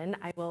discussion.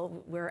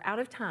 We're out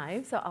of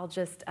time, so I'll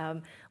just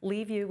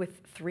leave you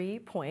with 3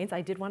 points.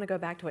 I did want to go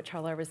back to what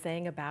Çağlar was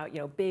saying about,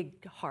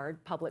 big,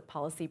 hard public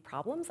policy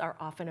problems are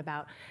often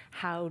about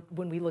how,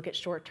 when we look at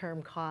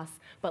short-term costs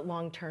but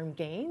long-term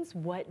gains,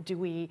 what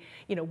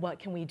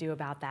can we do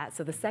about that?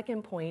 So the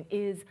second point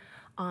is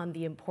on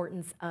the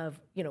importance of,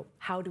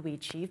 how do we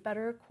achieve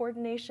better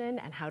coordination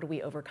and how do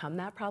we overcome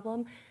that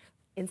problem?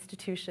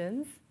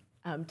 Institutions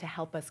to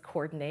help us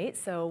coordinate.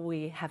 So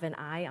we have an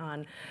eye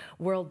on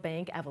World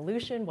Bank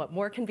evolution, what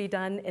more can be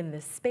done in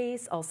this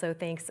space. Also,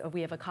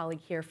 we have a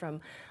colleague here from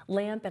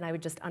LAMP, and I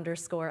would just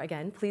underscore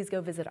again, please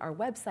go visit our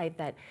website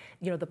that,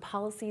 the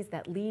policies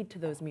that lead to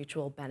those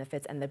mutual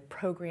benefits and the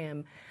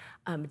program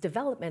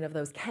development of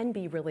those can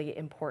be really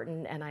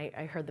important. And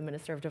I heard the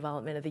Minister of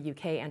Development of the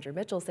UK, Andrew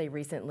Mitchell, say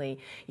recently,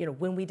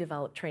 when we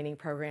develop training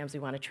programs, we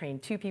want to train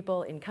 2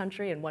 people in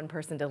country and 1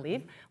 person to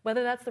leave,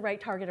 whether that's the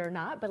right target or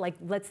not. But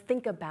let's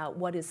think about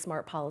what does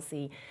smart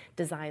policy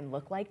design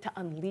look like to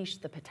unleash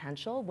the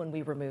potential when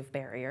we remove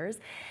barriers.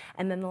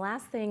 And then the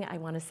last thing I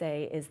want to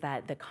say is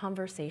that the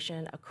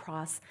conversation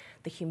across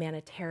the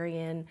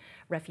humanitarian,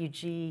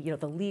 refugee,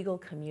 the legal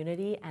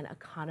community and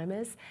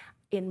economists,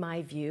 in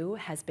my view,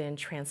 has been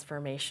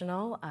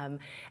transformational.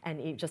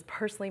 And just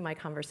personally, my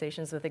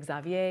conversations with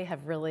Xavier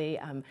have really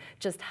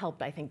just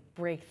helped, I think,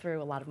 break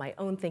through a lot of my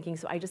own thinking.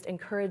 So I just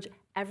encourage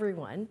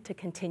everyone to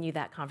continue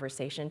that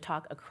conversation,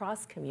 talk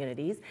across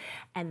communities,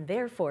 and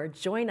therefore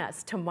join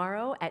us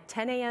tomorrow at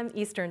 10 a.m.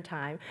 Eastern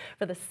Time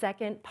for the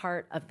second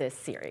part of this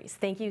series.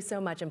 Thank you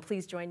so much, and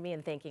please join me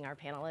in thanking our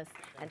panelists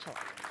and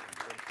Çağlar.